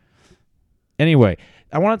 Anyway,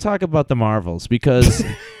 I want to talk about the Marvels because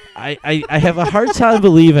I have a hard time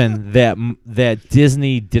believing that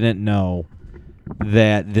Disney didn't know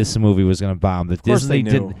that this movie was going to bomb. That Of course Disney they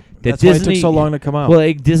knew. didn't. That That's Disney, why it took so long to come out.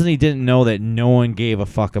 Well, Disney didn't know that no one gave a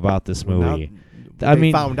fuck about this movie. Now,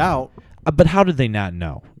 they found out. But how did they not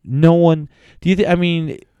know? No one. Do you?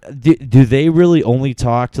 Do they really only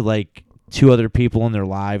talk to like 2 other people in their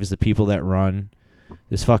lives, the people that run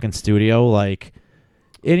this fucking studio? Like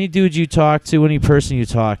any dude you talk to, any person you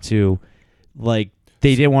talk to, like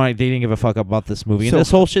they didn't give a fuck about this movie. And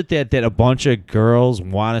this whole shit that a bunch of girls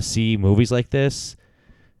want to see movies like this.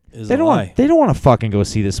 They don't want to fucking go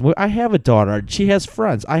see this movie. I have a daughter. She has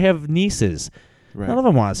friends. I have nieces. Right. None of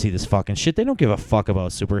them want to see this fucking shit. They don't give a fuck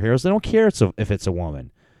about superheroes. They don't care if it's a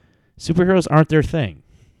woman. Superheroes aren't their thing.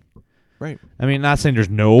 Right. I mean, not saying there's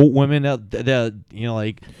no women that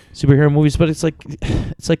like superhero movies, but it's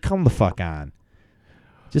like come the fuck on.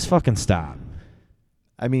 Just fucking stop.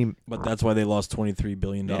 I mean, but that's why they lost $23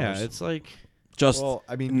 billion. Yeah, it's like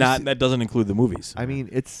that doesn't include the movies. I mean,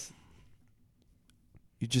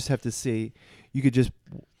 you just have to say you could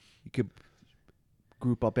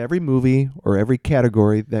group up every movie or every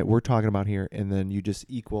category that we're talking about here, and then you just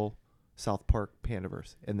equal South Park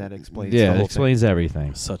Pandaverse, and that explains. Yeah, the it whole explains thing.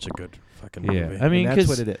 everything. Such a good fucking movie. I mean, and that's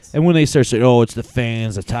what it is. And when they start saying, "Oh, it's the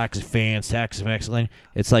fans, the toxic fans, toxic excellent,"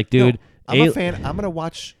 it's like, dude, no, I'm a fan. I'm gonna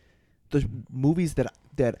watch the movies that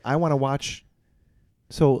I want to watch.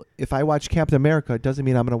 So if I watch Captain America, it doesn't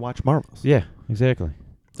mean I'm gonna watch Marvels. Yeah, exactly.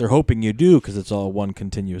 They're hoping you do because it's all one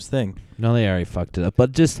continuous thing. No, they already fucked it up.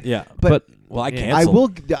 But just but well, I yeah.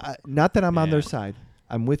 canceled. I will. Not that I'm on their side.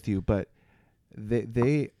 I'm with you, but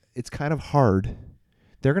they it's kind of hard.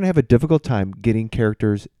 They're gonna have a difficult time getting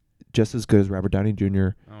characters just as good as Robert Downey Jr.,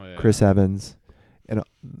 Chris Evans, and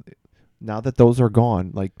now that those are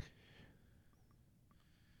gone, like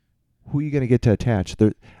who are you gonna get to attach?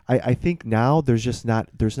 I think now there's not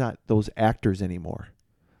those actors anymore.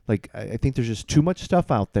 Like I think there's just too much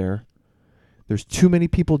stuff out there. There's too many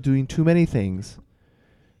people doing too many things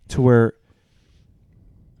to where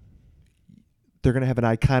they're going to have an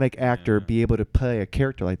iconic actor be able to play a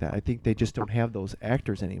character like that. I think they just don't have those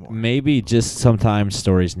actors anymore. Maybe just sometimes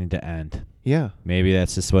stories need to end. Yeah. Maybe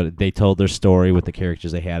that's just what they told their story with the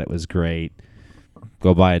characters they had. It was great.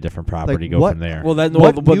 Go buy a different property. Go from there. Well, they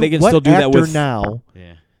can still do that with now.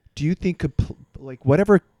 Yeah. Do you think could like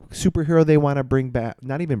whatever superhero they want to bring back?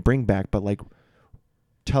 Not even bring back, but like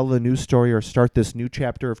tell a new story or start this new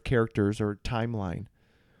chapter of characters or timeline.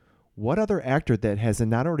 What other actor that has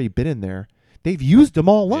not already been in there? They've used them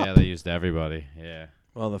all up. Yeah, they used everybody. Yeah.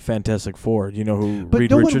 Well, the Fantastic Four. Do you know who But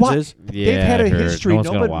Reed no Richards one is? Yeah, they've had I a heard. history.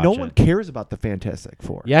 No one cares about the Fantastic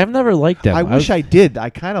Four. Yeah, I've never liked them. I wish I did.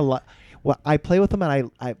 I kind of well, I play with them,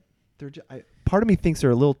 and part of me thinks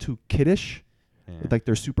they're a little too kiddish, with like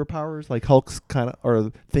their superpowers, like Hulk's kind of,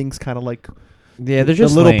 or things kind of like. Yeah, they're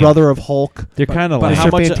just the little lame. brother of Hulk. They're kind of but like how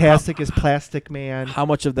Mr. much- Fantastic is Plastic Man. How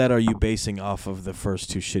much of that are you basing off of the first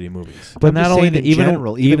 2 shitty movies? But I'm not just only saying that, in even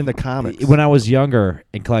general, even in the comics. When I was younger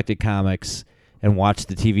and collected comics and watched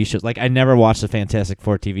the TV shows, like I never watched the Fantastic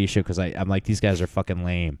Four TV show because I'm like, these guys are fucking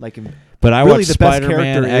lame. Like, But I really, watched the best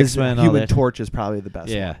Spider-Man, character is X-Men, all Human that. Torch is probably the best.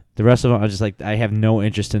 Yeah, one. the rest of them, I was just like, I have no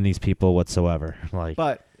interest in these people whatsoever. Like,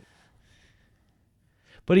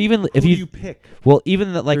 but even if who you do you pick? well,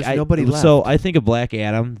 even the, like There's nobody so left. I think of Black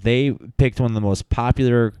Adam. They picked one of the most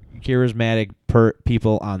popular, charismatic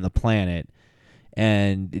people on the planet,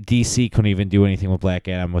 and DC couldn't even do anything with Black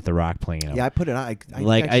Adam with The Rock playing him. Yeah, I put it on. I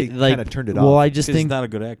like actually kind of turned it off. Well, I just He's think not a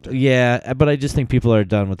good actor. yeah, but I just think people are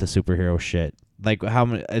done with the superhero shit. Like how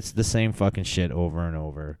many? It's the same fucking shit over and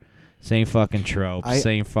over, same fucking tropes,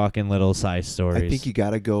 same fucking little side stories. I think you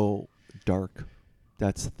got to go dark.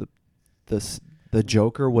 That's the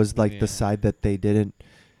Joker was like the side that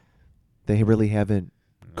they really haven't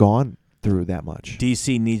gone through that much.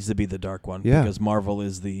 DC needs to be the dark one because Marvel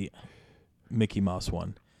is the Mickey Mouse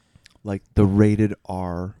one. Like the rated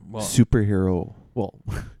R Well- superhero. Well,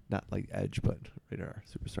 not like Edge, but rated R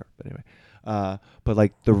superstar. But anyway, but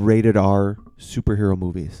like the rated R superhero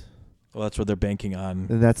movies. Well, that's what they're banking on.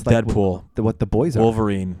 And that's like Deadpool, what the boys are.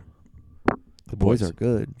 Wolverine. The boys are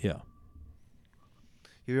good. Yeah.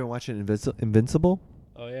 You ever watching Invincible?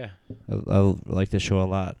 Oh yeah, I like this show a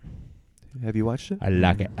lot. Have you watched it? I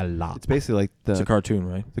like it a lot. It's basically like It's a cartoon,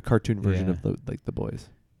 right? the cartoon version Yeah. of the boys.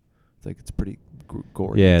 It's like it's pretty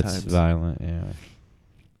gory. Yeah, at it's times. violent. Yeah,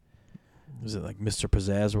 Is it like Mr.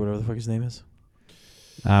 Pizzazz or whatever the fuck his name is?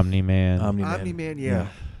 Omni-Man. Omni-Man, yeah.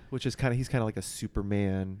 Which is he's kind of like a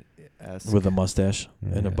Superman-esque. With a mustache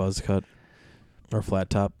and a Yeah. buzz cut or flat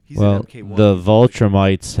top. He's well, an MK1. the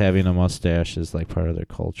Vultramites having a mustache is like part of their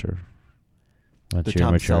culture. Once The you're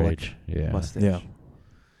Tom mature Selleck age. Yeah. mustache. Yeah.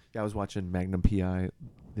 Yeah, I was watching Magnum PI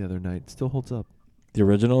the other night. Still holds up. The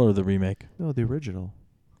original or the remake? No, the original.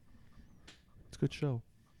 It's a good show.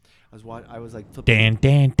 I was like flipping. Dan,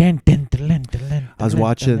 dan, dan, dan, dan, dan, dan, I was dan,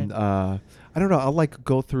 watching. dan. I don't know. I'll like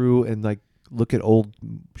go through and like look at old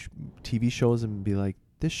TV shows and be like,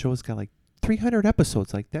 this show's got like 300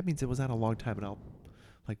 episodes. Like that means it was on a long time. And I'll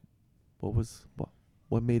like,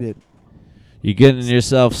 what made it? You're getting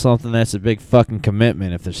yourself something that's a big fucking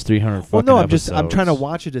commitment if there's 300 fucking Well, no, episodes. I'm trying to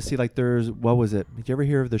watch it to see like what was it? Did you ever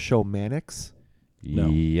hear of the show Mannix? No.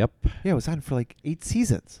 Yep. Yeah, it was on for like 8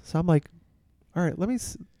 seasons. So I'm like, all right,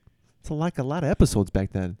 it's like a lot of episodes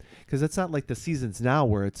back then, because it's not like the seasons now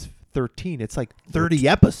where it's 13. It's like 30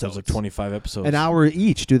 episodes. It was like 25 episodes. An hour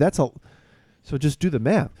each, dude. That's all. So just do the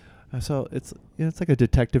math. So it's it's like a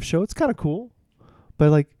detective show. It's kind of cool,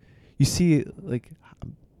 but like you see like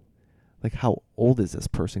how old is this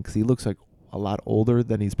person? Because he looks like a lot older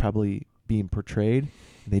than he's probably being portrayed.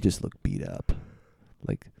 And they just look beat up.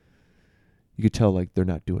 Like you could tell like they're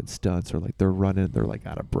not doing stunts, or like they're running. They're like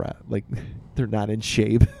out of breath. Like they're not in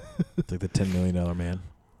shape. It's like the $10 million man.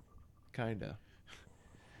 Kinda.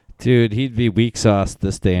 Dude, he'd be weak sauce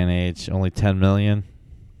this day and age. Only 10 million.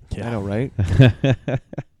 Yeah. I know, right?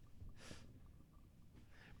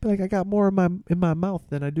 But like I got more in my mouth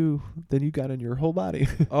than you got in your whole body.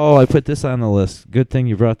 Oh, I put this on the list. Good thing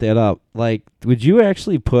you brought that up. Like, would you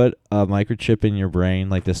actually put a microchip in your brain,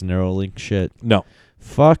 like this Neuralink shit? No.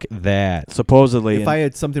 Fuck that. Supposedly. If I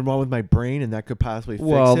had something wrong with my brain and that could possibly fix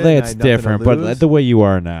Well, it, and I that's had nothing to different. But lose- the way you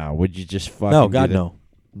are now, would you just fucking no, do God, that? no.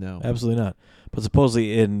 no, Absolutely not. But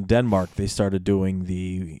supposedly in Denmark, they started doing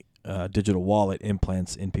the digital wallet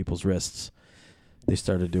implants in people's wrists. They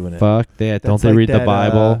started doing it. Fuck that. Don't That's they like read the that,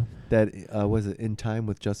 Bible? Was it In Time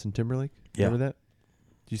with Justin Timberlake? Yeah. Remember that?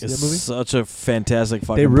 Did you see It's that movie? such a fantastic They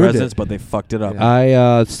fucking ruined presence, it. but they fucked it up. Yeah.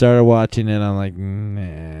 I started watching it. I'm like,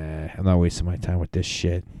 nah, I'm not wasting my time with this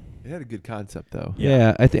shit. It had a good concept though.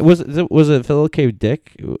 Yeah, I think was it Philip K.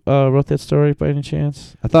 Dick wrote that story by any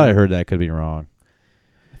chance? I thought I heard that. Could be wrong.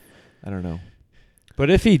 I don't know. But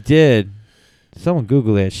if he did, someone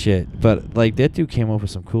Google that shit. But like that dude came up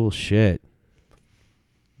with some cool shit.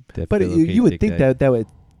 That But Philip K. you would Dick think guy. that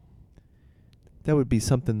would be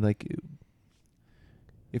something like,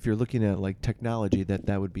 if you're looking at like technology,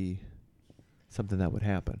 that would be something that would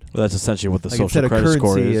happen. Well, that's essentially what the Like social instead of credit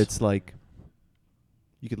score currency, is. it's like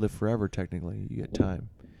you could live forever. Technically, you get time.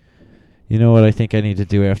 You know what I think I need to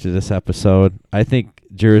do after this episode? I think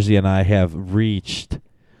Jersey and I have reached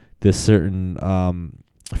this certain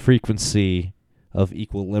frequency of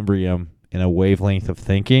equilibrium in a wavelength of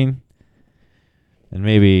thinking. And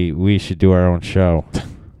maybe we should do our own show.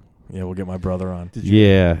 Yeah, we'll get my brother on.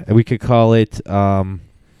 Yeah, and we could call it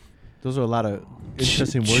Those are a lot of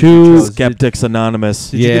interesting words. Chew you chose. Skeptics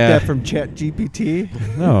Anonymous. Did you get Yeah. that from Chat GPT?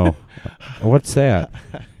 No. What's that?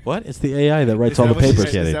 What? It's the AI that writes Is all that the what you papers.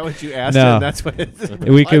 said? Kidding. Is that what you asked? No. And that's what it's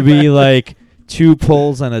We could be like 2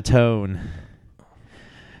 poles and a tone.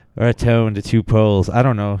 Or a tone to 2 poles. I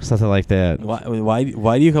don't know, something like that. Why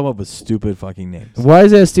do you come up with stupid fucking names? Why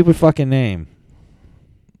is that a stupid fucking name?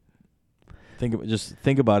 Just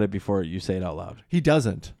think about it before you say it out loud. He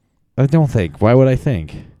doesn't. I don't think. Why would I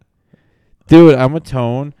think? Dude, I'm a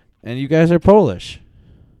tone, and you guys are Polish.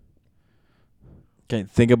 Okay,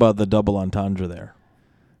 think about the double entendre there.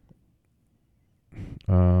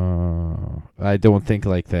 I don't think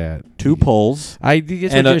like that. 2 poles I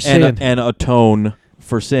guess and what you're saying. and a tone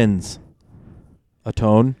for sins. A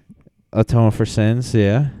tone, A tone for sins,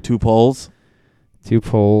 yeah. 2 poles. 2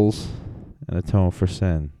 poles and a tone for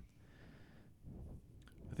sin.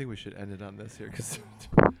 I think we should end it on this here because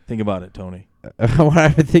Think about it, Tony. What am I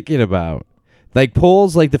thinking about? Like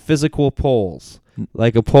poles, like the physical poles.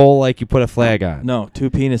 Like a pole, like you put a flag on. No, 2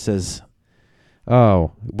 penises.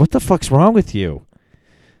 Oh, what the fuck's wrong with you?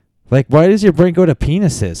 Like, why does your brain go to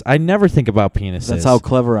penises? I never think about penises. That's how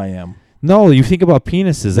clever I am. No, you think about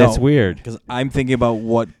penises. That's No. weird. Because I'm thinking about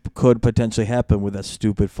what could potentially happen with a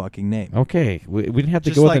stupid fucking name. Okay, we didn't have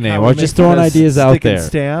to Just go with like the name. how I we was make just fun throwing of ideas out stick and there.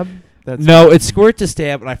 Stab. That's No, it's squirt to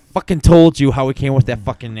stab, and I fucking told you how we came with that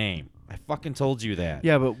fucking name. I fucking told you that.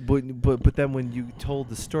 Yeah, but then when you told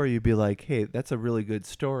the story, you'd be like, "Hey, that's a really good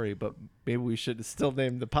story, but maybe we should have still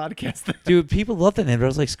named the podcast." that." Dude, people love the name. But I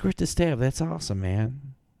was like, squirt to stab. That's awesome, man.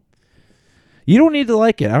 You don't need to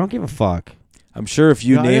like it. I don't give a fuck. I'm sure if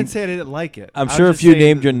you No, I didn't named, say I didn't like it. I'm I was sure if just you saying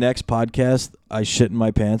named that- your next podcast, I shit in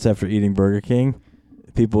my pants after eating Burger King,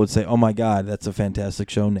 people would say, "Oh my God, that's a fantastic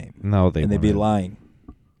show name," No, they and they'd be wouldn't. lying.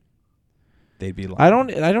 They'd be lying.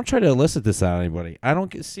 I don't try to elicit this out of anybody. I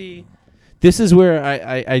don't see. This is where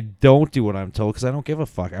I don't do what I'm told because I don't give a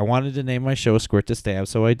fuck. I wanted to name my show Squirt to Stab,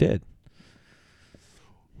 so I did.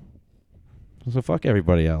 So fuck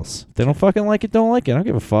everybody else. If they don't fucking like it, don't like it. I don't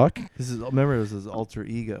give a fuck. Remember, this is alter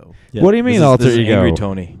ego. Yeah. What do you mean alter this is ego? Angry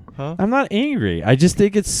Tony. Huh? I'm not angry. I just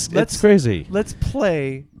think it's crazy. Let's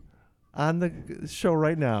play on the show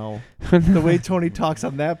right now the way Tony talks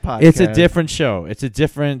on that podcast. It's a different show. It's a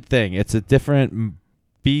different thing. It's a different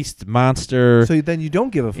beast, monster, So then you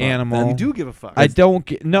don't give a fuck. animal. Then you do give a fuck. I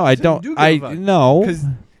don't. No, I So you don't. do give I a fuck. no. Because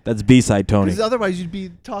That's B-side Tony. otherwise you'd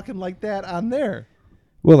be talking like that on there.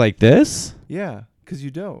 Well, like this. Yeah, because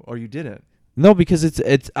you don't, or you didn't. No, because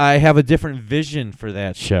it's. I have a different vision for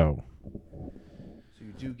that show. So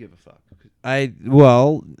you do give a fuck. I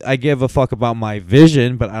give a fuck about my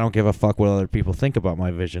vision, but I don't give a fuck what other people think about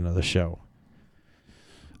my vision of the show.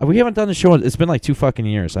 We haven't done a show. It's been like 2 fucking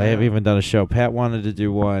years. I haven't even done a show. Pat wanted to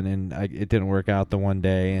do one, and it didn't work out the one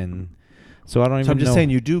day, and so I don't even know. I'm just saying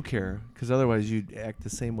you do care, because otherwise you'd act the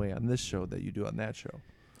same way on this show that you do on that show,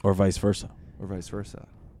 Or vice versa. or vice versa.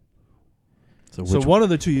 So So which, one of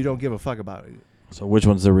the two you don't give a fuck about, so which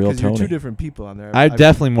one's the real because you're Tony? two different people on there. I'm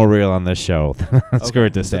definitely more real on this show.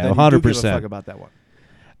 Squirt to So Stab, then you do 100%. give a fuck about that one.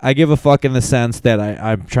 I give a fuck in the sense that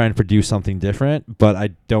I'm trying to produce something different, but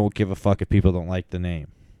I don't give a fuck if people don't like the name.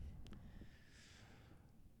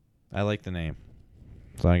 I like the name,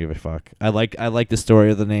 so I don't give a fuck. I like the story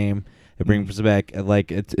of the name. It brings us back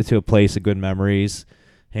to a place of good memories,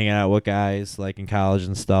 hanging out with guys like in college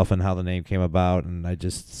and stuff, and how the name came about, and I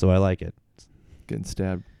like it. Getting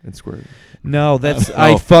stabbed and squirted. No, that's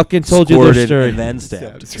I fucking told you the Squirted story. and then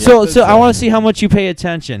stabbed. So I want to see how much you pay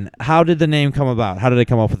attention. How did the name come about? How did they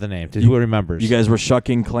come up with the name? Who remembers? You guys were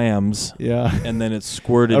shucking clams, Yeah. and then it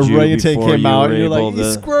squirted A you orangutan before came you out, were and you're able like, he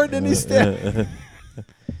to. squirted and he stabbed.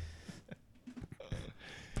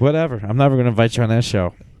 Whatever. I'm never going to invite you on that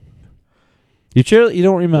show. You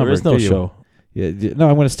don't remember. There is no do you? show. Yeah, no,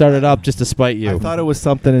 I'm going to start it up just to spite you. I thought it was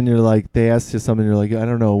something, and you're like, they asked you something, and you're like, I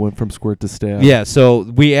don't know, it went from squirt to stab. Yeah, so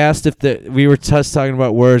we asked if we were just talking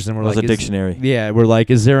about words, and we're It was like, a dictionary. Yeah, we're like,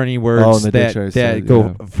 is there any words the dictionary that said,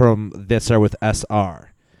 go yeah. from that start with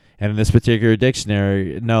SR? And in this particular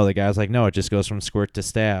dictionary, no, the guy's like, no, it just goes from squirt to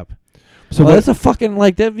stab. So Well, that's a fucking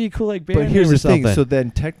that'd be a cool band but name here's or the thing. something. So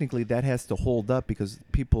then technically that has to hold up, because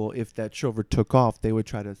people, if that show ever took off, they would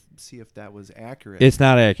try to see if that was accurate. It's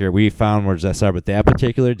not accurate. We found words SR, but that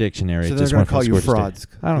particular dictionary so they're just going went to call from you squirt to frauds.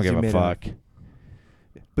 stab. I don't 'cause give you a made fuck.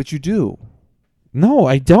 But you do. No,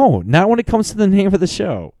 I don't. Not when it comes to the name of the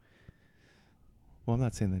show. Well, I'm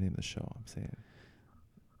not saying the name of the show. I'm saying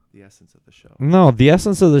the essence of the show. No, the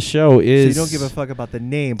essence of the show is... So you don't give a fuck about the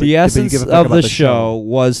name. But The but you essence give a fuck of about the show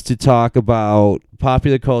was to talk about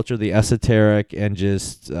popular culture, the esoteric, and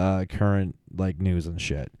just current news and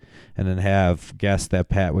shit, and then have guests that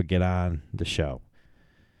Pat would get on the show.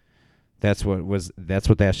 That's what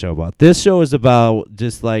that show about. This show is about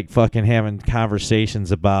just fucking having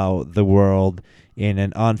conversations about the world in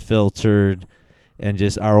an unfiltered and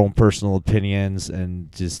just our own personal opinions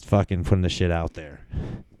and just fucking putting the shit out there.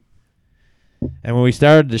 And when we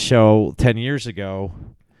started the show 10 years ago,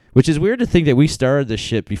 which is weird to think that we started this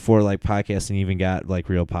shit before podcasting even got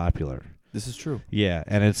real popular. This is true. Yeah,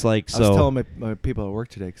 and it's so. I was telling my people at work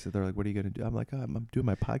today, because they're like, "What are you gonna do?" I'm like, oh, "I'm doing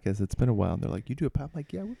my podcast. It's been a while." And they're like, "You do a podcast?" I'm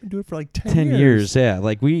like, "Yeah, we've been doing it for 10 years. Yeah,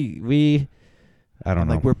 we. I don't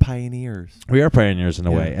know. We're pioneers. We are pioneers in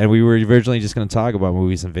a Yeah. way, and we were originally just going to talk about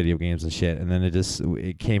movies and video games and shit, and then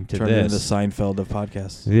it came to Turned this. into the Seinfeld of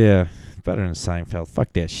podcasts. Yeah, better than Seinfeld.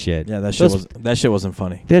 Fuck that shit. Yeah, that Those- shit wasn't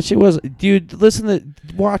funny. That shit was, dude.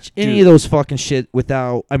 Watch any of those fucking shit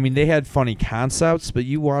without. I mean, they had funny concepts, but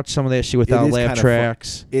you watch some of that shit without is laugh kinda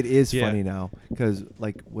tracks. It is Yeah. funny now, because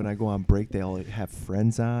when I go on break, they'll have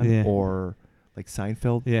Friends on, Yeah. or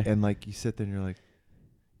Seinfeld, Yeah. and you sit there and you're like,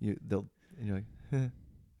 and you're like, eh.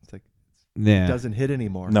 It's like Yeah, it doesn't hit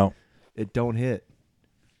anymore. No. It don't hit.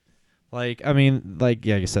 I mean, like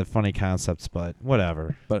you said, funny concepts, but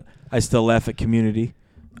whatever. But I still laugh at Community.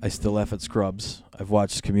 I still laugh at Scrubs. I've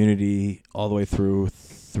watched Community all the way through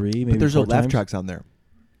 3, maybe But there's no 4 laugh times. tracks on there.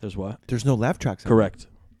 There's what? There's no laugh tracks on Correct. there.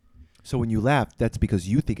 So when you laugh, that's because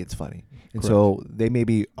you think it's funny. And so they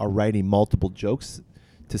maybe are writing multiple jokes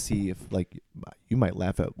to see if you might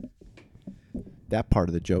laugh at that part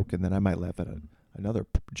of the joke, and then I might laugh at another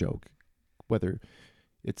joke, whether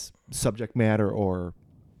it's subject matter or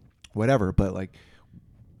whatever. But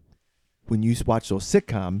when you watch those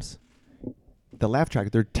sitcoms, the laugh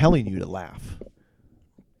track, they're telling you to laugh.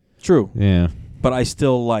 True. Yeah. But I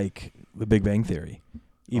still like The Big Bang Theory.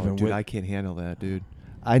 Dude, I can't handle that, dude.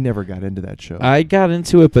 I never got into that show. I got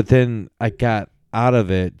into it, but then I got out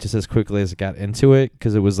of it just as quickly as I got into it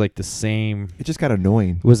because it was like the same. It just got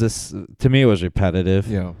annoying. To me, it was repetitive.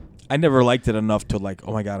 Yeah. I never liked it enough to like,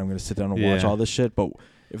 oh my God, I'm going to sit down and watch Yeah. all this shit. But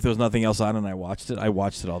if there was nothing else on and I watched it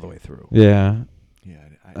all the way through. Yeah. Yeah.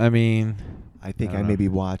 I mean, I think I I, don't know. maybe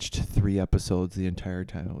watched 3 episodes the entire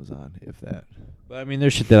time it was on, if that. but I mean,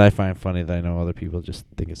 there's shit that I find funny that I know other people just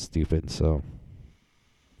think it's stupid. So,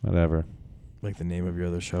 whatever. Like the name of your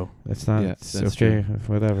other show. It's not. Yeah, It's that's okay.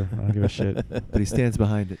 Whatever. I don't give a shit. But he stands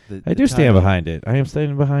behind it. I do stand behind it. I am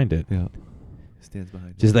standing behind it. Yeah. He stands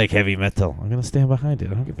behind Just like heavy metal. I'm gonna stand behind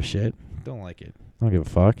it. I don't give a shit. Don't like it. I don't give a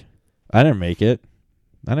fuck. I didn't make it.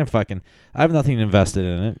 I have nothing invested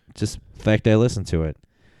in it. Just the fact that I listened to it.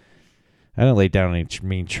 I didn't lay down any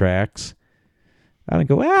mean tracks. I didn't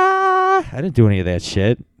go, I didn't do any of that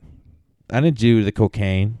shit. I didn't do the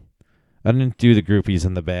cocaine. I didn't do the groupies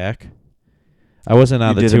in the back. I wasn't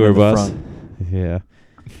on You the did 'em tour in the bus. front. Yeah.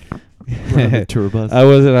 We're on the tour bus. I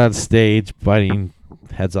wasn't on stage biting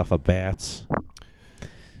heads off of bats.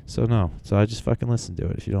 So no. So I just fucking listen to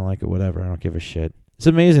it. If you don't like it, whatever. I don't give a shit. It's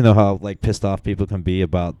amazing though how like pissed off people can be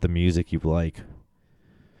about the music you like.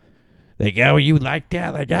 Like, oh, you like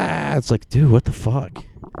that? Like, it's like, dude, what the fuck?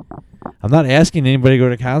 I'm not asking anybody to go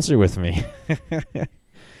to a concert with me.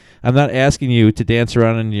 I'm not asking you to dance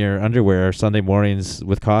around in your underwear Sunday mornings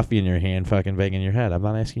with coffee in your hand, fucking banging your head. I'm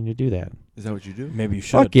not asking you to do that. Is that what you do? Maybe you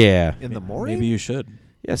should. Fuck yeah. In the morning? Maybe you should.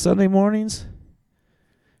 Yeah, Sunday mornings.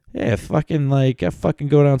 Yeah, fucking like, I fucking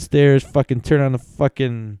go downstairs, fucking turn on the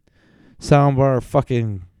fucking soundbar,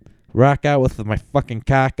 fucking rock out with my fucking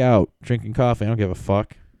cock out, drinking coffee. I don't give a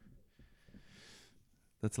fuck.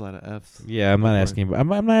 That's a lot of F's. Yeah, I'm not Before. asking. I'm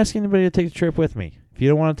not asking anybody to take a trip with me. If you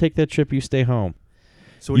don't want to take that trip, you stay home.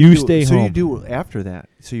 So what You do do? stay so home. you do after that.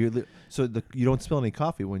 So you you don't spill any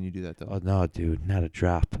coffee when you do that though. Oh no, dude, not a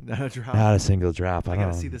drop, Not a drop. not a single drop. I I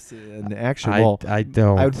gotta don't. see this in action. I Well,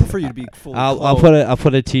 don't. I would prefer you to be fully I'll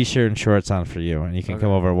put a t-shirt and shorts on for you, and you can Okay.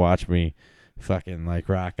 come over and watch me, fucking like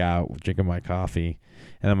rock out, drinking my coffee,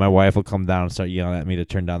 and then my wife will come down and start yelling at me to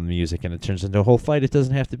turn down the music, and it turns into a whole fight. It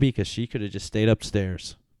doesn't have to be because she could have just stayed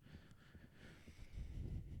upstairs.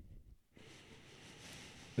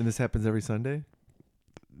 And this happens every Sunday?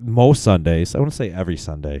 Most Sundays, I want to say every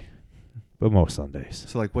Sunday, but most Sundays.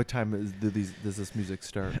 So like what time does this music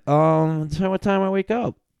start? Depends on what time I wake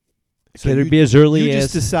up. So Can you- it be as early You as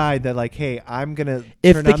just decide that like, hey, I'm gonna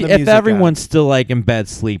if turn on the if music everyone's still like in bed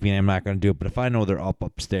sleeping, I'm not gonna do it. But if I know they're up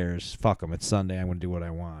upstairs, fuck them. It's Sunday. I'm gonna do what I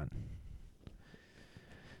want.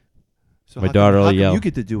 So my how daughter come, will how come yell. you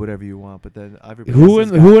get to do whatever you want, but then everybody Who else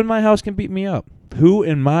in has who got- in my house can beat me up? Who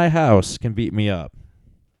in my house can beat me up?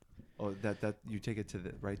 Oh, that you take it to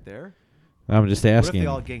right there. I'm just What if asking. they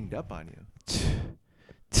all ganged up on you?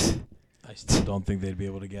 I still don't think they'd be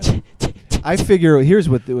able to get him. I figure here's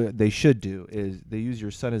what they should do is they use your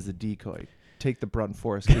son as a decoy. Take the brunt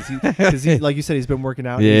force because he, like you said, he's been working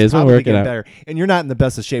out. and Yeah, he's he's been probably working getting out. better. And you're not in the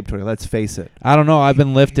best of shape, Tony. Let's face it. I don't know. I've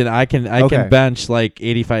been lifting. I can Okay. bench like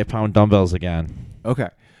 85-pound dumbbells again. Okay.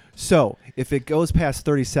 So if it goes past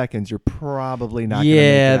 30 seconds, you're probably not.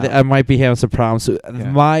 Yeah, gonna make it out. I might be having some problems. So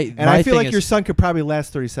Yeah. my And I feel thing like your is, son could probably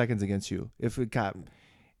last 30 seconds against you if it got.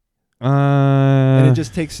 Uh, And it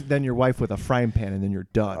just takes then your wife with a frying pan, and then you're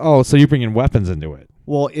done. oh, so you're bringing weapons into it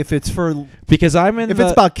Well, if it's for because I'm in if the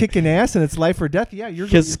it's about kicking ass and it's life or death, yeah, you're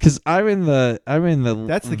because I'm in the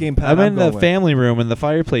That's the game plan I'm I'm in the going with. family room and the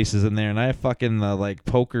fireplace is in there, and I have fucking like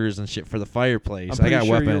pokers and shit for the fireplace. I'm I got pretty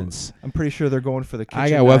sure weapons. I'm pretty sure they're going for the kitchen I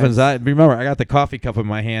got weapons. knives. Remember, I got the coffee cup in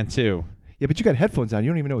my hand too. Yeah, but you got headphones on. You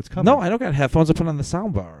don't even know what's coming. No, I don't got headphones. I put on the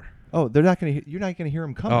sound bar. Oh, they're not gonna. You're not gonna hear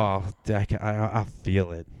them coming. Oh, I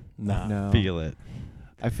feel it. Nah. no. Feel it.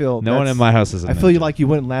 I feel. No one in my house is. I feel you like you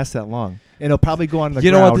wouldn't last that long, and it'll probably go on the.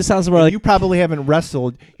 You know ground. what? This sounds more And like you probably haven't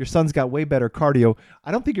wrestled. Your son's got way better cardio.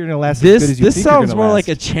 I don't think you're gonna last as good as you This think you're sounds gonna more last.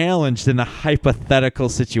 like a challenge than a hypothetical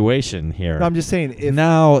situation here. No, I'm just saying. If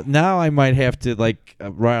now I might have to like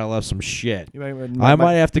rile up some shit. you might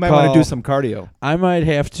might have to you might want call- to do some cardio. I might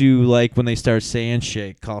have to like when they start saying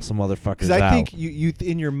shit, call some motherfuckers Because out. I think you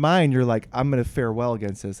in your mind you're like, I'm gonna fare well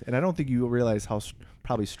against this, and I don't think you realize how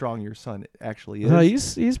probably strong your son actually is. No,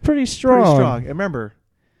 he's pretty strong. Pretty strong. And remember,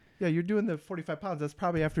 yeah, you're doing the 45 pounds. That's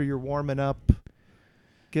probably after you're warming up,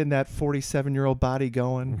 getting that 47-year-old body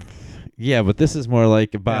going. Yeah, but this is more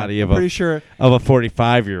like a body Yeah, of I'm pretty sure a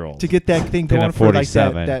 45-year-old. to get that thing than a going for like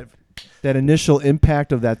 47. that initial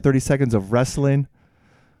impact of that 30 seconds of wrestling.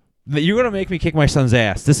 You're gonna make me kick my son's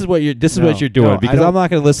ass. This is what you're. This is No, what you're doing no, I because don't- I'm not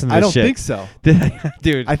gonna listen to I this don't shit. think so.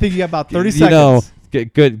 Dude. I think you got about 30 You seconds. know,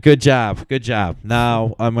 Good job.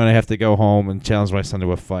 Now I'm gonna have to go home and challenge my son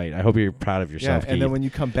to a fight. I hope you're proud of yourself. Yeah, and then when you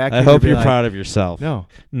come back, I hope you're proud of yourself. No,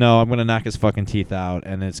 I'm gonna knock his fucking teeth out,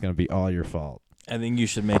 and it's gonna be all your fault. I think you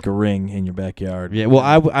should make a ring in your backyard. Yeah, well,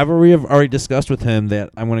 I've already discussed with him that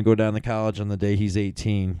I'm gonna go down to college on the day he's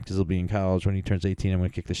 18 because he'll be in college when he turns 18. I'm gonna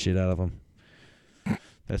kick the shit out of him.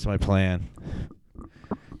 That's my plan.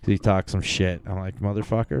 'Cause he talks some shit. I'm like,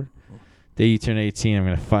 motherfucker. Day you turn 18, I'm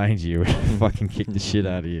going to find you and fucking kick the shit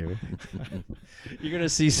out of you. You're going to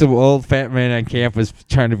see some old fat man on campus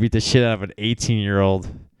trying to beat the shit out of an 18-year-old.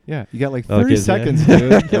 Yeah, you got like 30 seconds,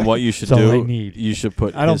 dude. And what you should That's all I do, need. you should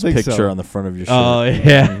put I don't his think picture so. on the front of your shirt. Oh,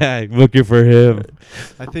 yeah. Looking for him.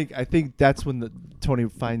 I think that's when Tony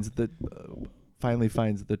finally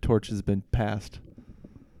finds the torch has been passed.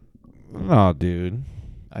 Oh, dude.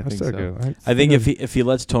 I think That's so. okay. I think if he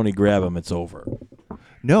lets Tony grab him, it's over.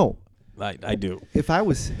 No, I do. if I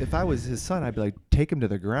was his son, I'd be like, take him to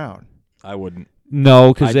the ground. I wouldn't.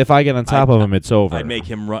 No, because if I get on top of him, it's over. I'd make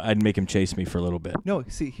him run. I'd make him chase me for a little bit. No,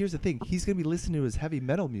 see, here's the thing. He's gonna be listening to his heavy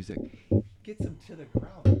metal music. Gets him to the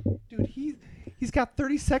ground, dude. He's got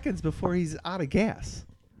 30 seconds before he's out of gas.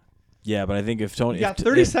 Yeah, but I think if Tony, You got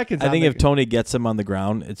 30 seconds. I think on if Tony gets him on the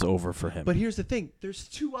ground, it's over for him. But here's the thing. There's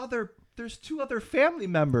two other family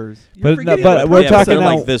members. But forgetting but about we're yeah, them. but talking they're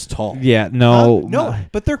now. like this tall. Yeah, no. No,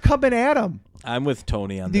 but they're coming at him. I'm with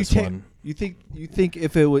Tony on Do you this one. You think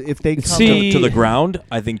if they come See, To the ground,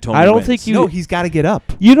 I think Tony I don't wins. think you. no, he's got to get up.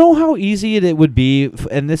 You know how easy it would be,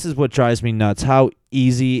 and this is what drives me nuts, how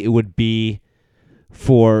easy it would be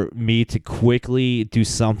for me to quickly do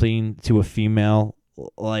something to a female,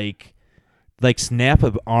 like snap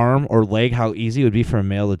an arm or leg, how easy it would be for a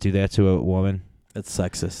male to do that to a woman. That's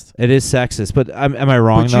sexist. It is sexist, but am I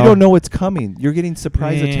wrong, But though? you don't know what's coming. You're getting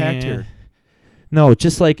surprise attacked here. No,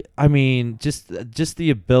 just like, I mean, just the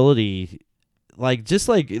ability, just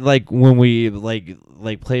like when we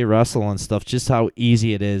like play wrestle and stuff, just how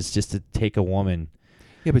easy it is just to take a woman.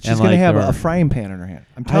 Yeah, but she's And, going to like, have they're- a frying pan in her hand.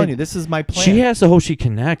 I'm telling you, this is my plan. She has to hope she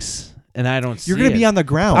connects, and I don't see You're going to be it. on the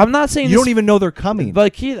ground. I'm not saying you this don't even know they're coming.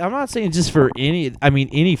 Like I'm not saying just for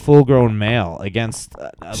any full-grown male against.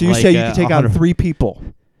 So you say you can take on 3 people.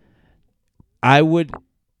 I would.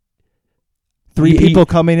 3 people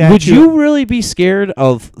coming at Would you. you really be scared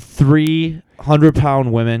of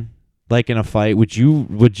 300-pound women like in a fight? Would you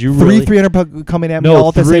really? 300 coming at me all No,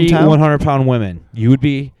 at the same 3 time? 100-pound women. You would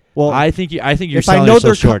be. Well, I think you're if selling I know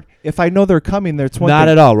yourself short. if I know they're coming, there's one Not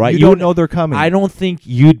thing. at all, right? You You don't would- know they're coming. I don't think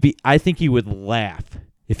you'd be. I think you would laugh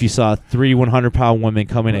if you saw 3 100-pound women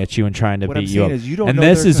coming at you and trying to What I'm beat you saying up. is you don't And know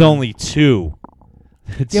this they're is coming. only 2.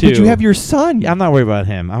 Yeah, but you have your son. Yeah, I'm not worried about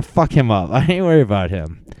him. I'll fuck him up. I ain't worried about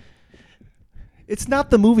him. It's not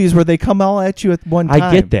the movies where they come all at you at one time.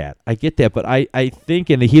 I get that. But I think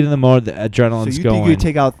in the heat of the moment, the So adrenaline's you going. think you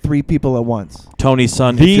take out 3 people at once? Tony's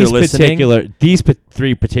son, if you're listening. These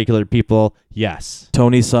 3 particular people, yes.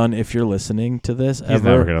 Tony's son, if you're listening to this, He's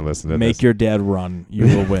never gonna listen to make this. your dad run. You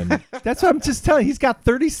will win. That's what I'm just telling you. He's got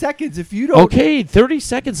 30 seconds. If you don't... Okay, 30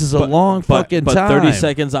 seconds is a long fucking but time. 30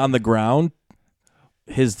 seconds on the ground,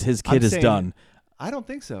 his kid is saying- done. I don't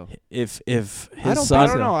think so. If I his don't son,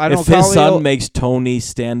 think so. I don't if his call son it- makes Tony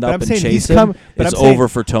stand But up I'm and saying chase he's him, come- but it's I'm saying- over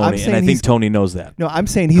for I'm Tony, and saying I think he's- Tony knows that. No, I'm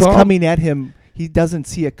saying he's Carl? coming at him. He doesn't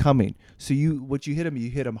see it coming. So you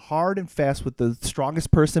hit him hard and fast with the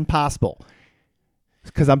strongest person possible.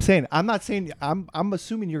 Because I'm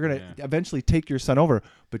assuming you're going to eventually take your son over,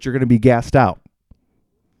 but you're going to be gassed out.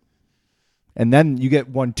 And then you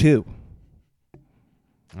get 1-2.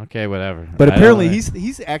 Okay, whatever. But I apparently don't-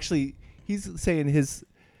 he's saying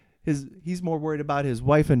he's more worried about his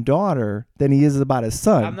wife and daughter than he is about his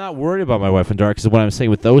son. I'm not worried about my wife and daughter because what I'm saying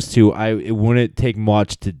with those 2, it wouldn't take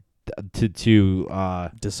much to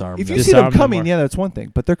Disarm. If them. you see them Disarm them coming, or- yeah, that's one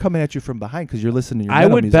thing. But they're coming at you from behind because you're listening to your I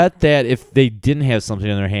metal would music. bet that if they didn't have something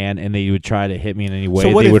in their hand and they would try to hit me in any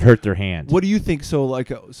way, what they if- would hurt their hand. What do you think? So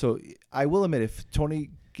I will admit, if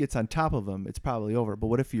Tony gets on top of him, it's probably over. But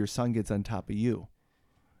what if your son gets on top of you?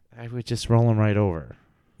 I would just roll him right over.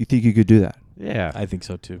 You think you could do that? Yeah. I think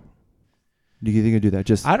so too. Do you think you could do that?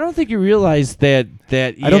 Just I don't think you realize that.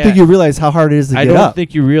 I don't think you realize how hard it is to I get don't up.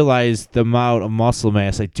 think you realize the amount of muscle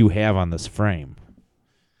mass I do have on this frame.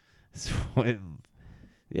 So,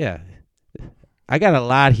 yeah, I got a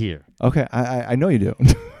lot here. Okay, I know you do.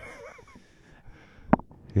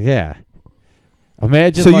 Yeah,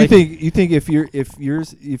 imagine. So like, you think if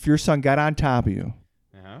your son got on top of you,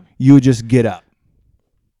 you would just get up?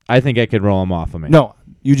 I think I could roll him off of me. No,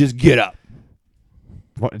 you just get up.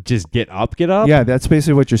 What, just get up, get up. Yeah, that's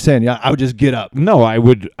basically what you're saying. Yeah, I would just get up. No, I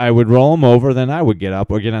would roll him over, then I would get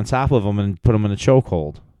up or get on top of him and put him in a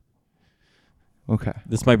chokehold. Okay.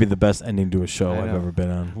 This might be the best ending to a show I I've know. ever been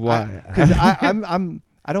on. Why? Because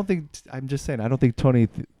I don't think I'm just saying I don't think Tony.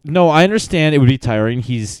 No, I understand it would be tiring.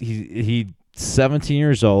 He's 17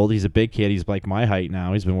 years old. He's a big kid. He's like my height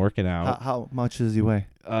now. He's been working out. How much does he weigh?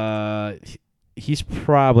 He's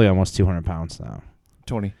probably almost 200 pounds now.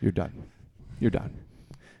 Tony, you're done. You're done.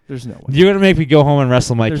 There's no way. You're gonna make me go home and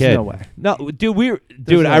wrestle my There's kid. no way. No, dude,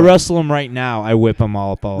 no I way. wrestle him right now. I whip him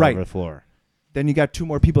all Right. over the floor. Then you got two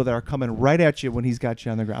more people that are coming right at you when he's got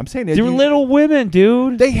you on the ground. I'm saying They're little women,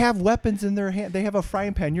 dude. They have weapons in their hand. They have a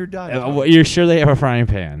frying pan. You're done. You're sure they have a frying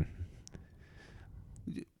pan?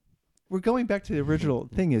 We're going back to the original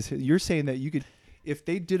thing. Is you're saying that you could, if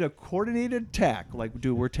they did a coordinated attack, like,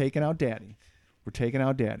 dude, we're taking out Daddy. We're taking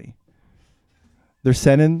out Daddy. They're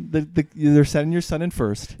sending they're sending your son in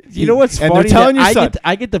first. You know what's and funny? They're telling your I son.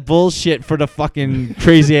 I get the bullshit for the fucking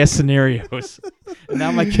crazy ass scenarios. And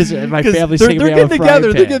now my kids, my 'Cause family's they're taking me getting out of a together. frying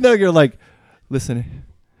They're pan. getting together. You're like, listen,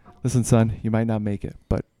 son, you might not make it,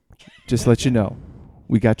 but just let you know,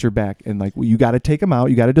 we got your back. And like, you got to take him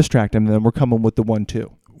out. You got to distract him. And then we're coming with the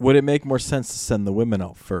 1-2. Would it make more sense to send the women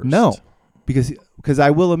out first? No, because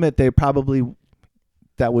I will admit that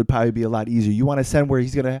would probably be a lot easier. You want to send where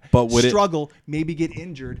he's gonna struggle, maybe get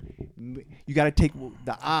injured. You got to take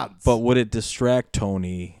the odds. But would it distract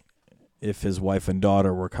Tony if his wife and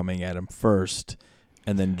daughter were coming at him first,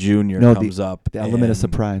 and then Junior comes up? The element of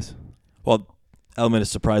surprise. Well, element of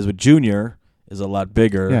surprise with Junior is a lot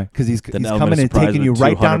bigger. Yeah, because he's than coming and surprise taking with you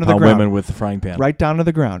right down to the 200-pound ground. Women with the frying pan. Right down to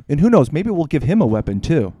the ground. And who knows? Maybe we'll give him a weapon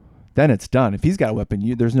too. Then it's done. If he's got a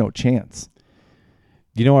weapon, there's no chance.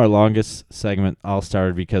 You know, our longest segment all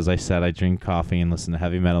started because I said I drink coffee and listen to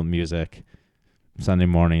heavy metal music Sunday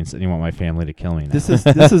mornings, and you want my family to kill me now. This is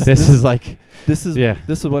this is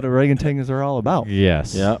what orangutans are all about.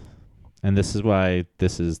 Yes. Yeah. And this is why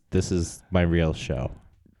this is my real show.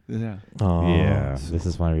 Yeah. Oh, Yeah, this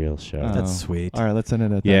is my real show. That's sweet. All right, let's end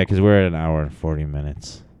it at that. Yeah, because we're at an hour and 40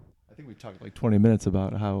 minutes. I think we talked like 20 minutes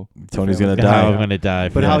about how Tony's gonna Yeah. die. How I'm gonna die,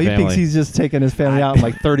 for but how my he family. thinks he's just taking his family out in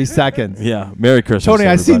like 30 seconds. Yeah. Merry Christmas, Tony,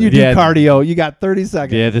 I seen you do Yeah. cardio. You got 30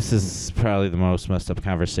 seconds. Yeah, this is probably the most messed up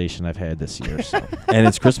conversation I've had this year. So. And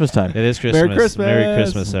it's Christmas time. It is Christmas. Merry Christmas. Merry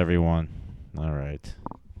Christmas, everyone. All right.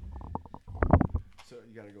 So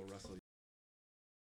you got to go wrestle.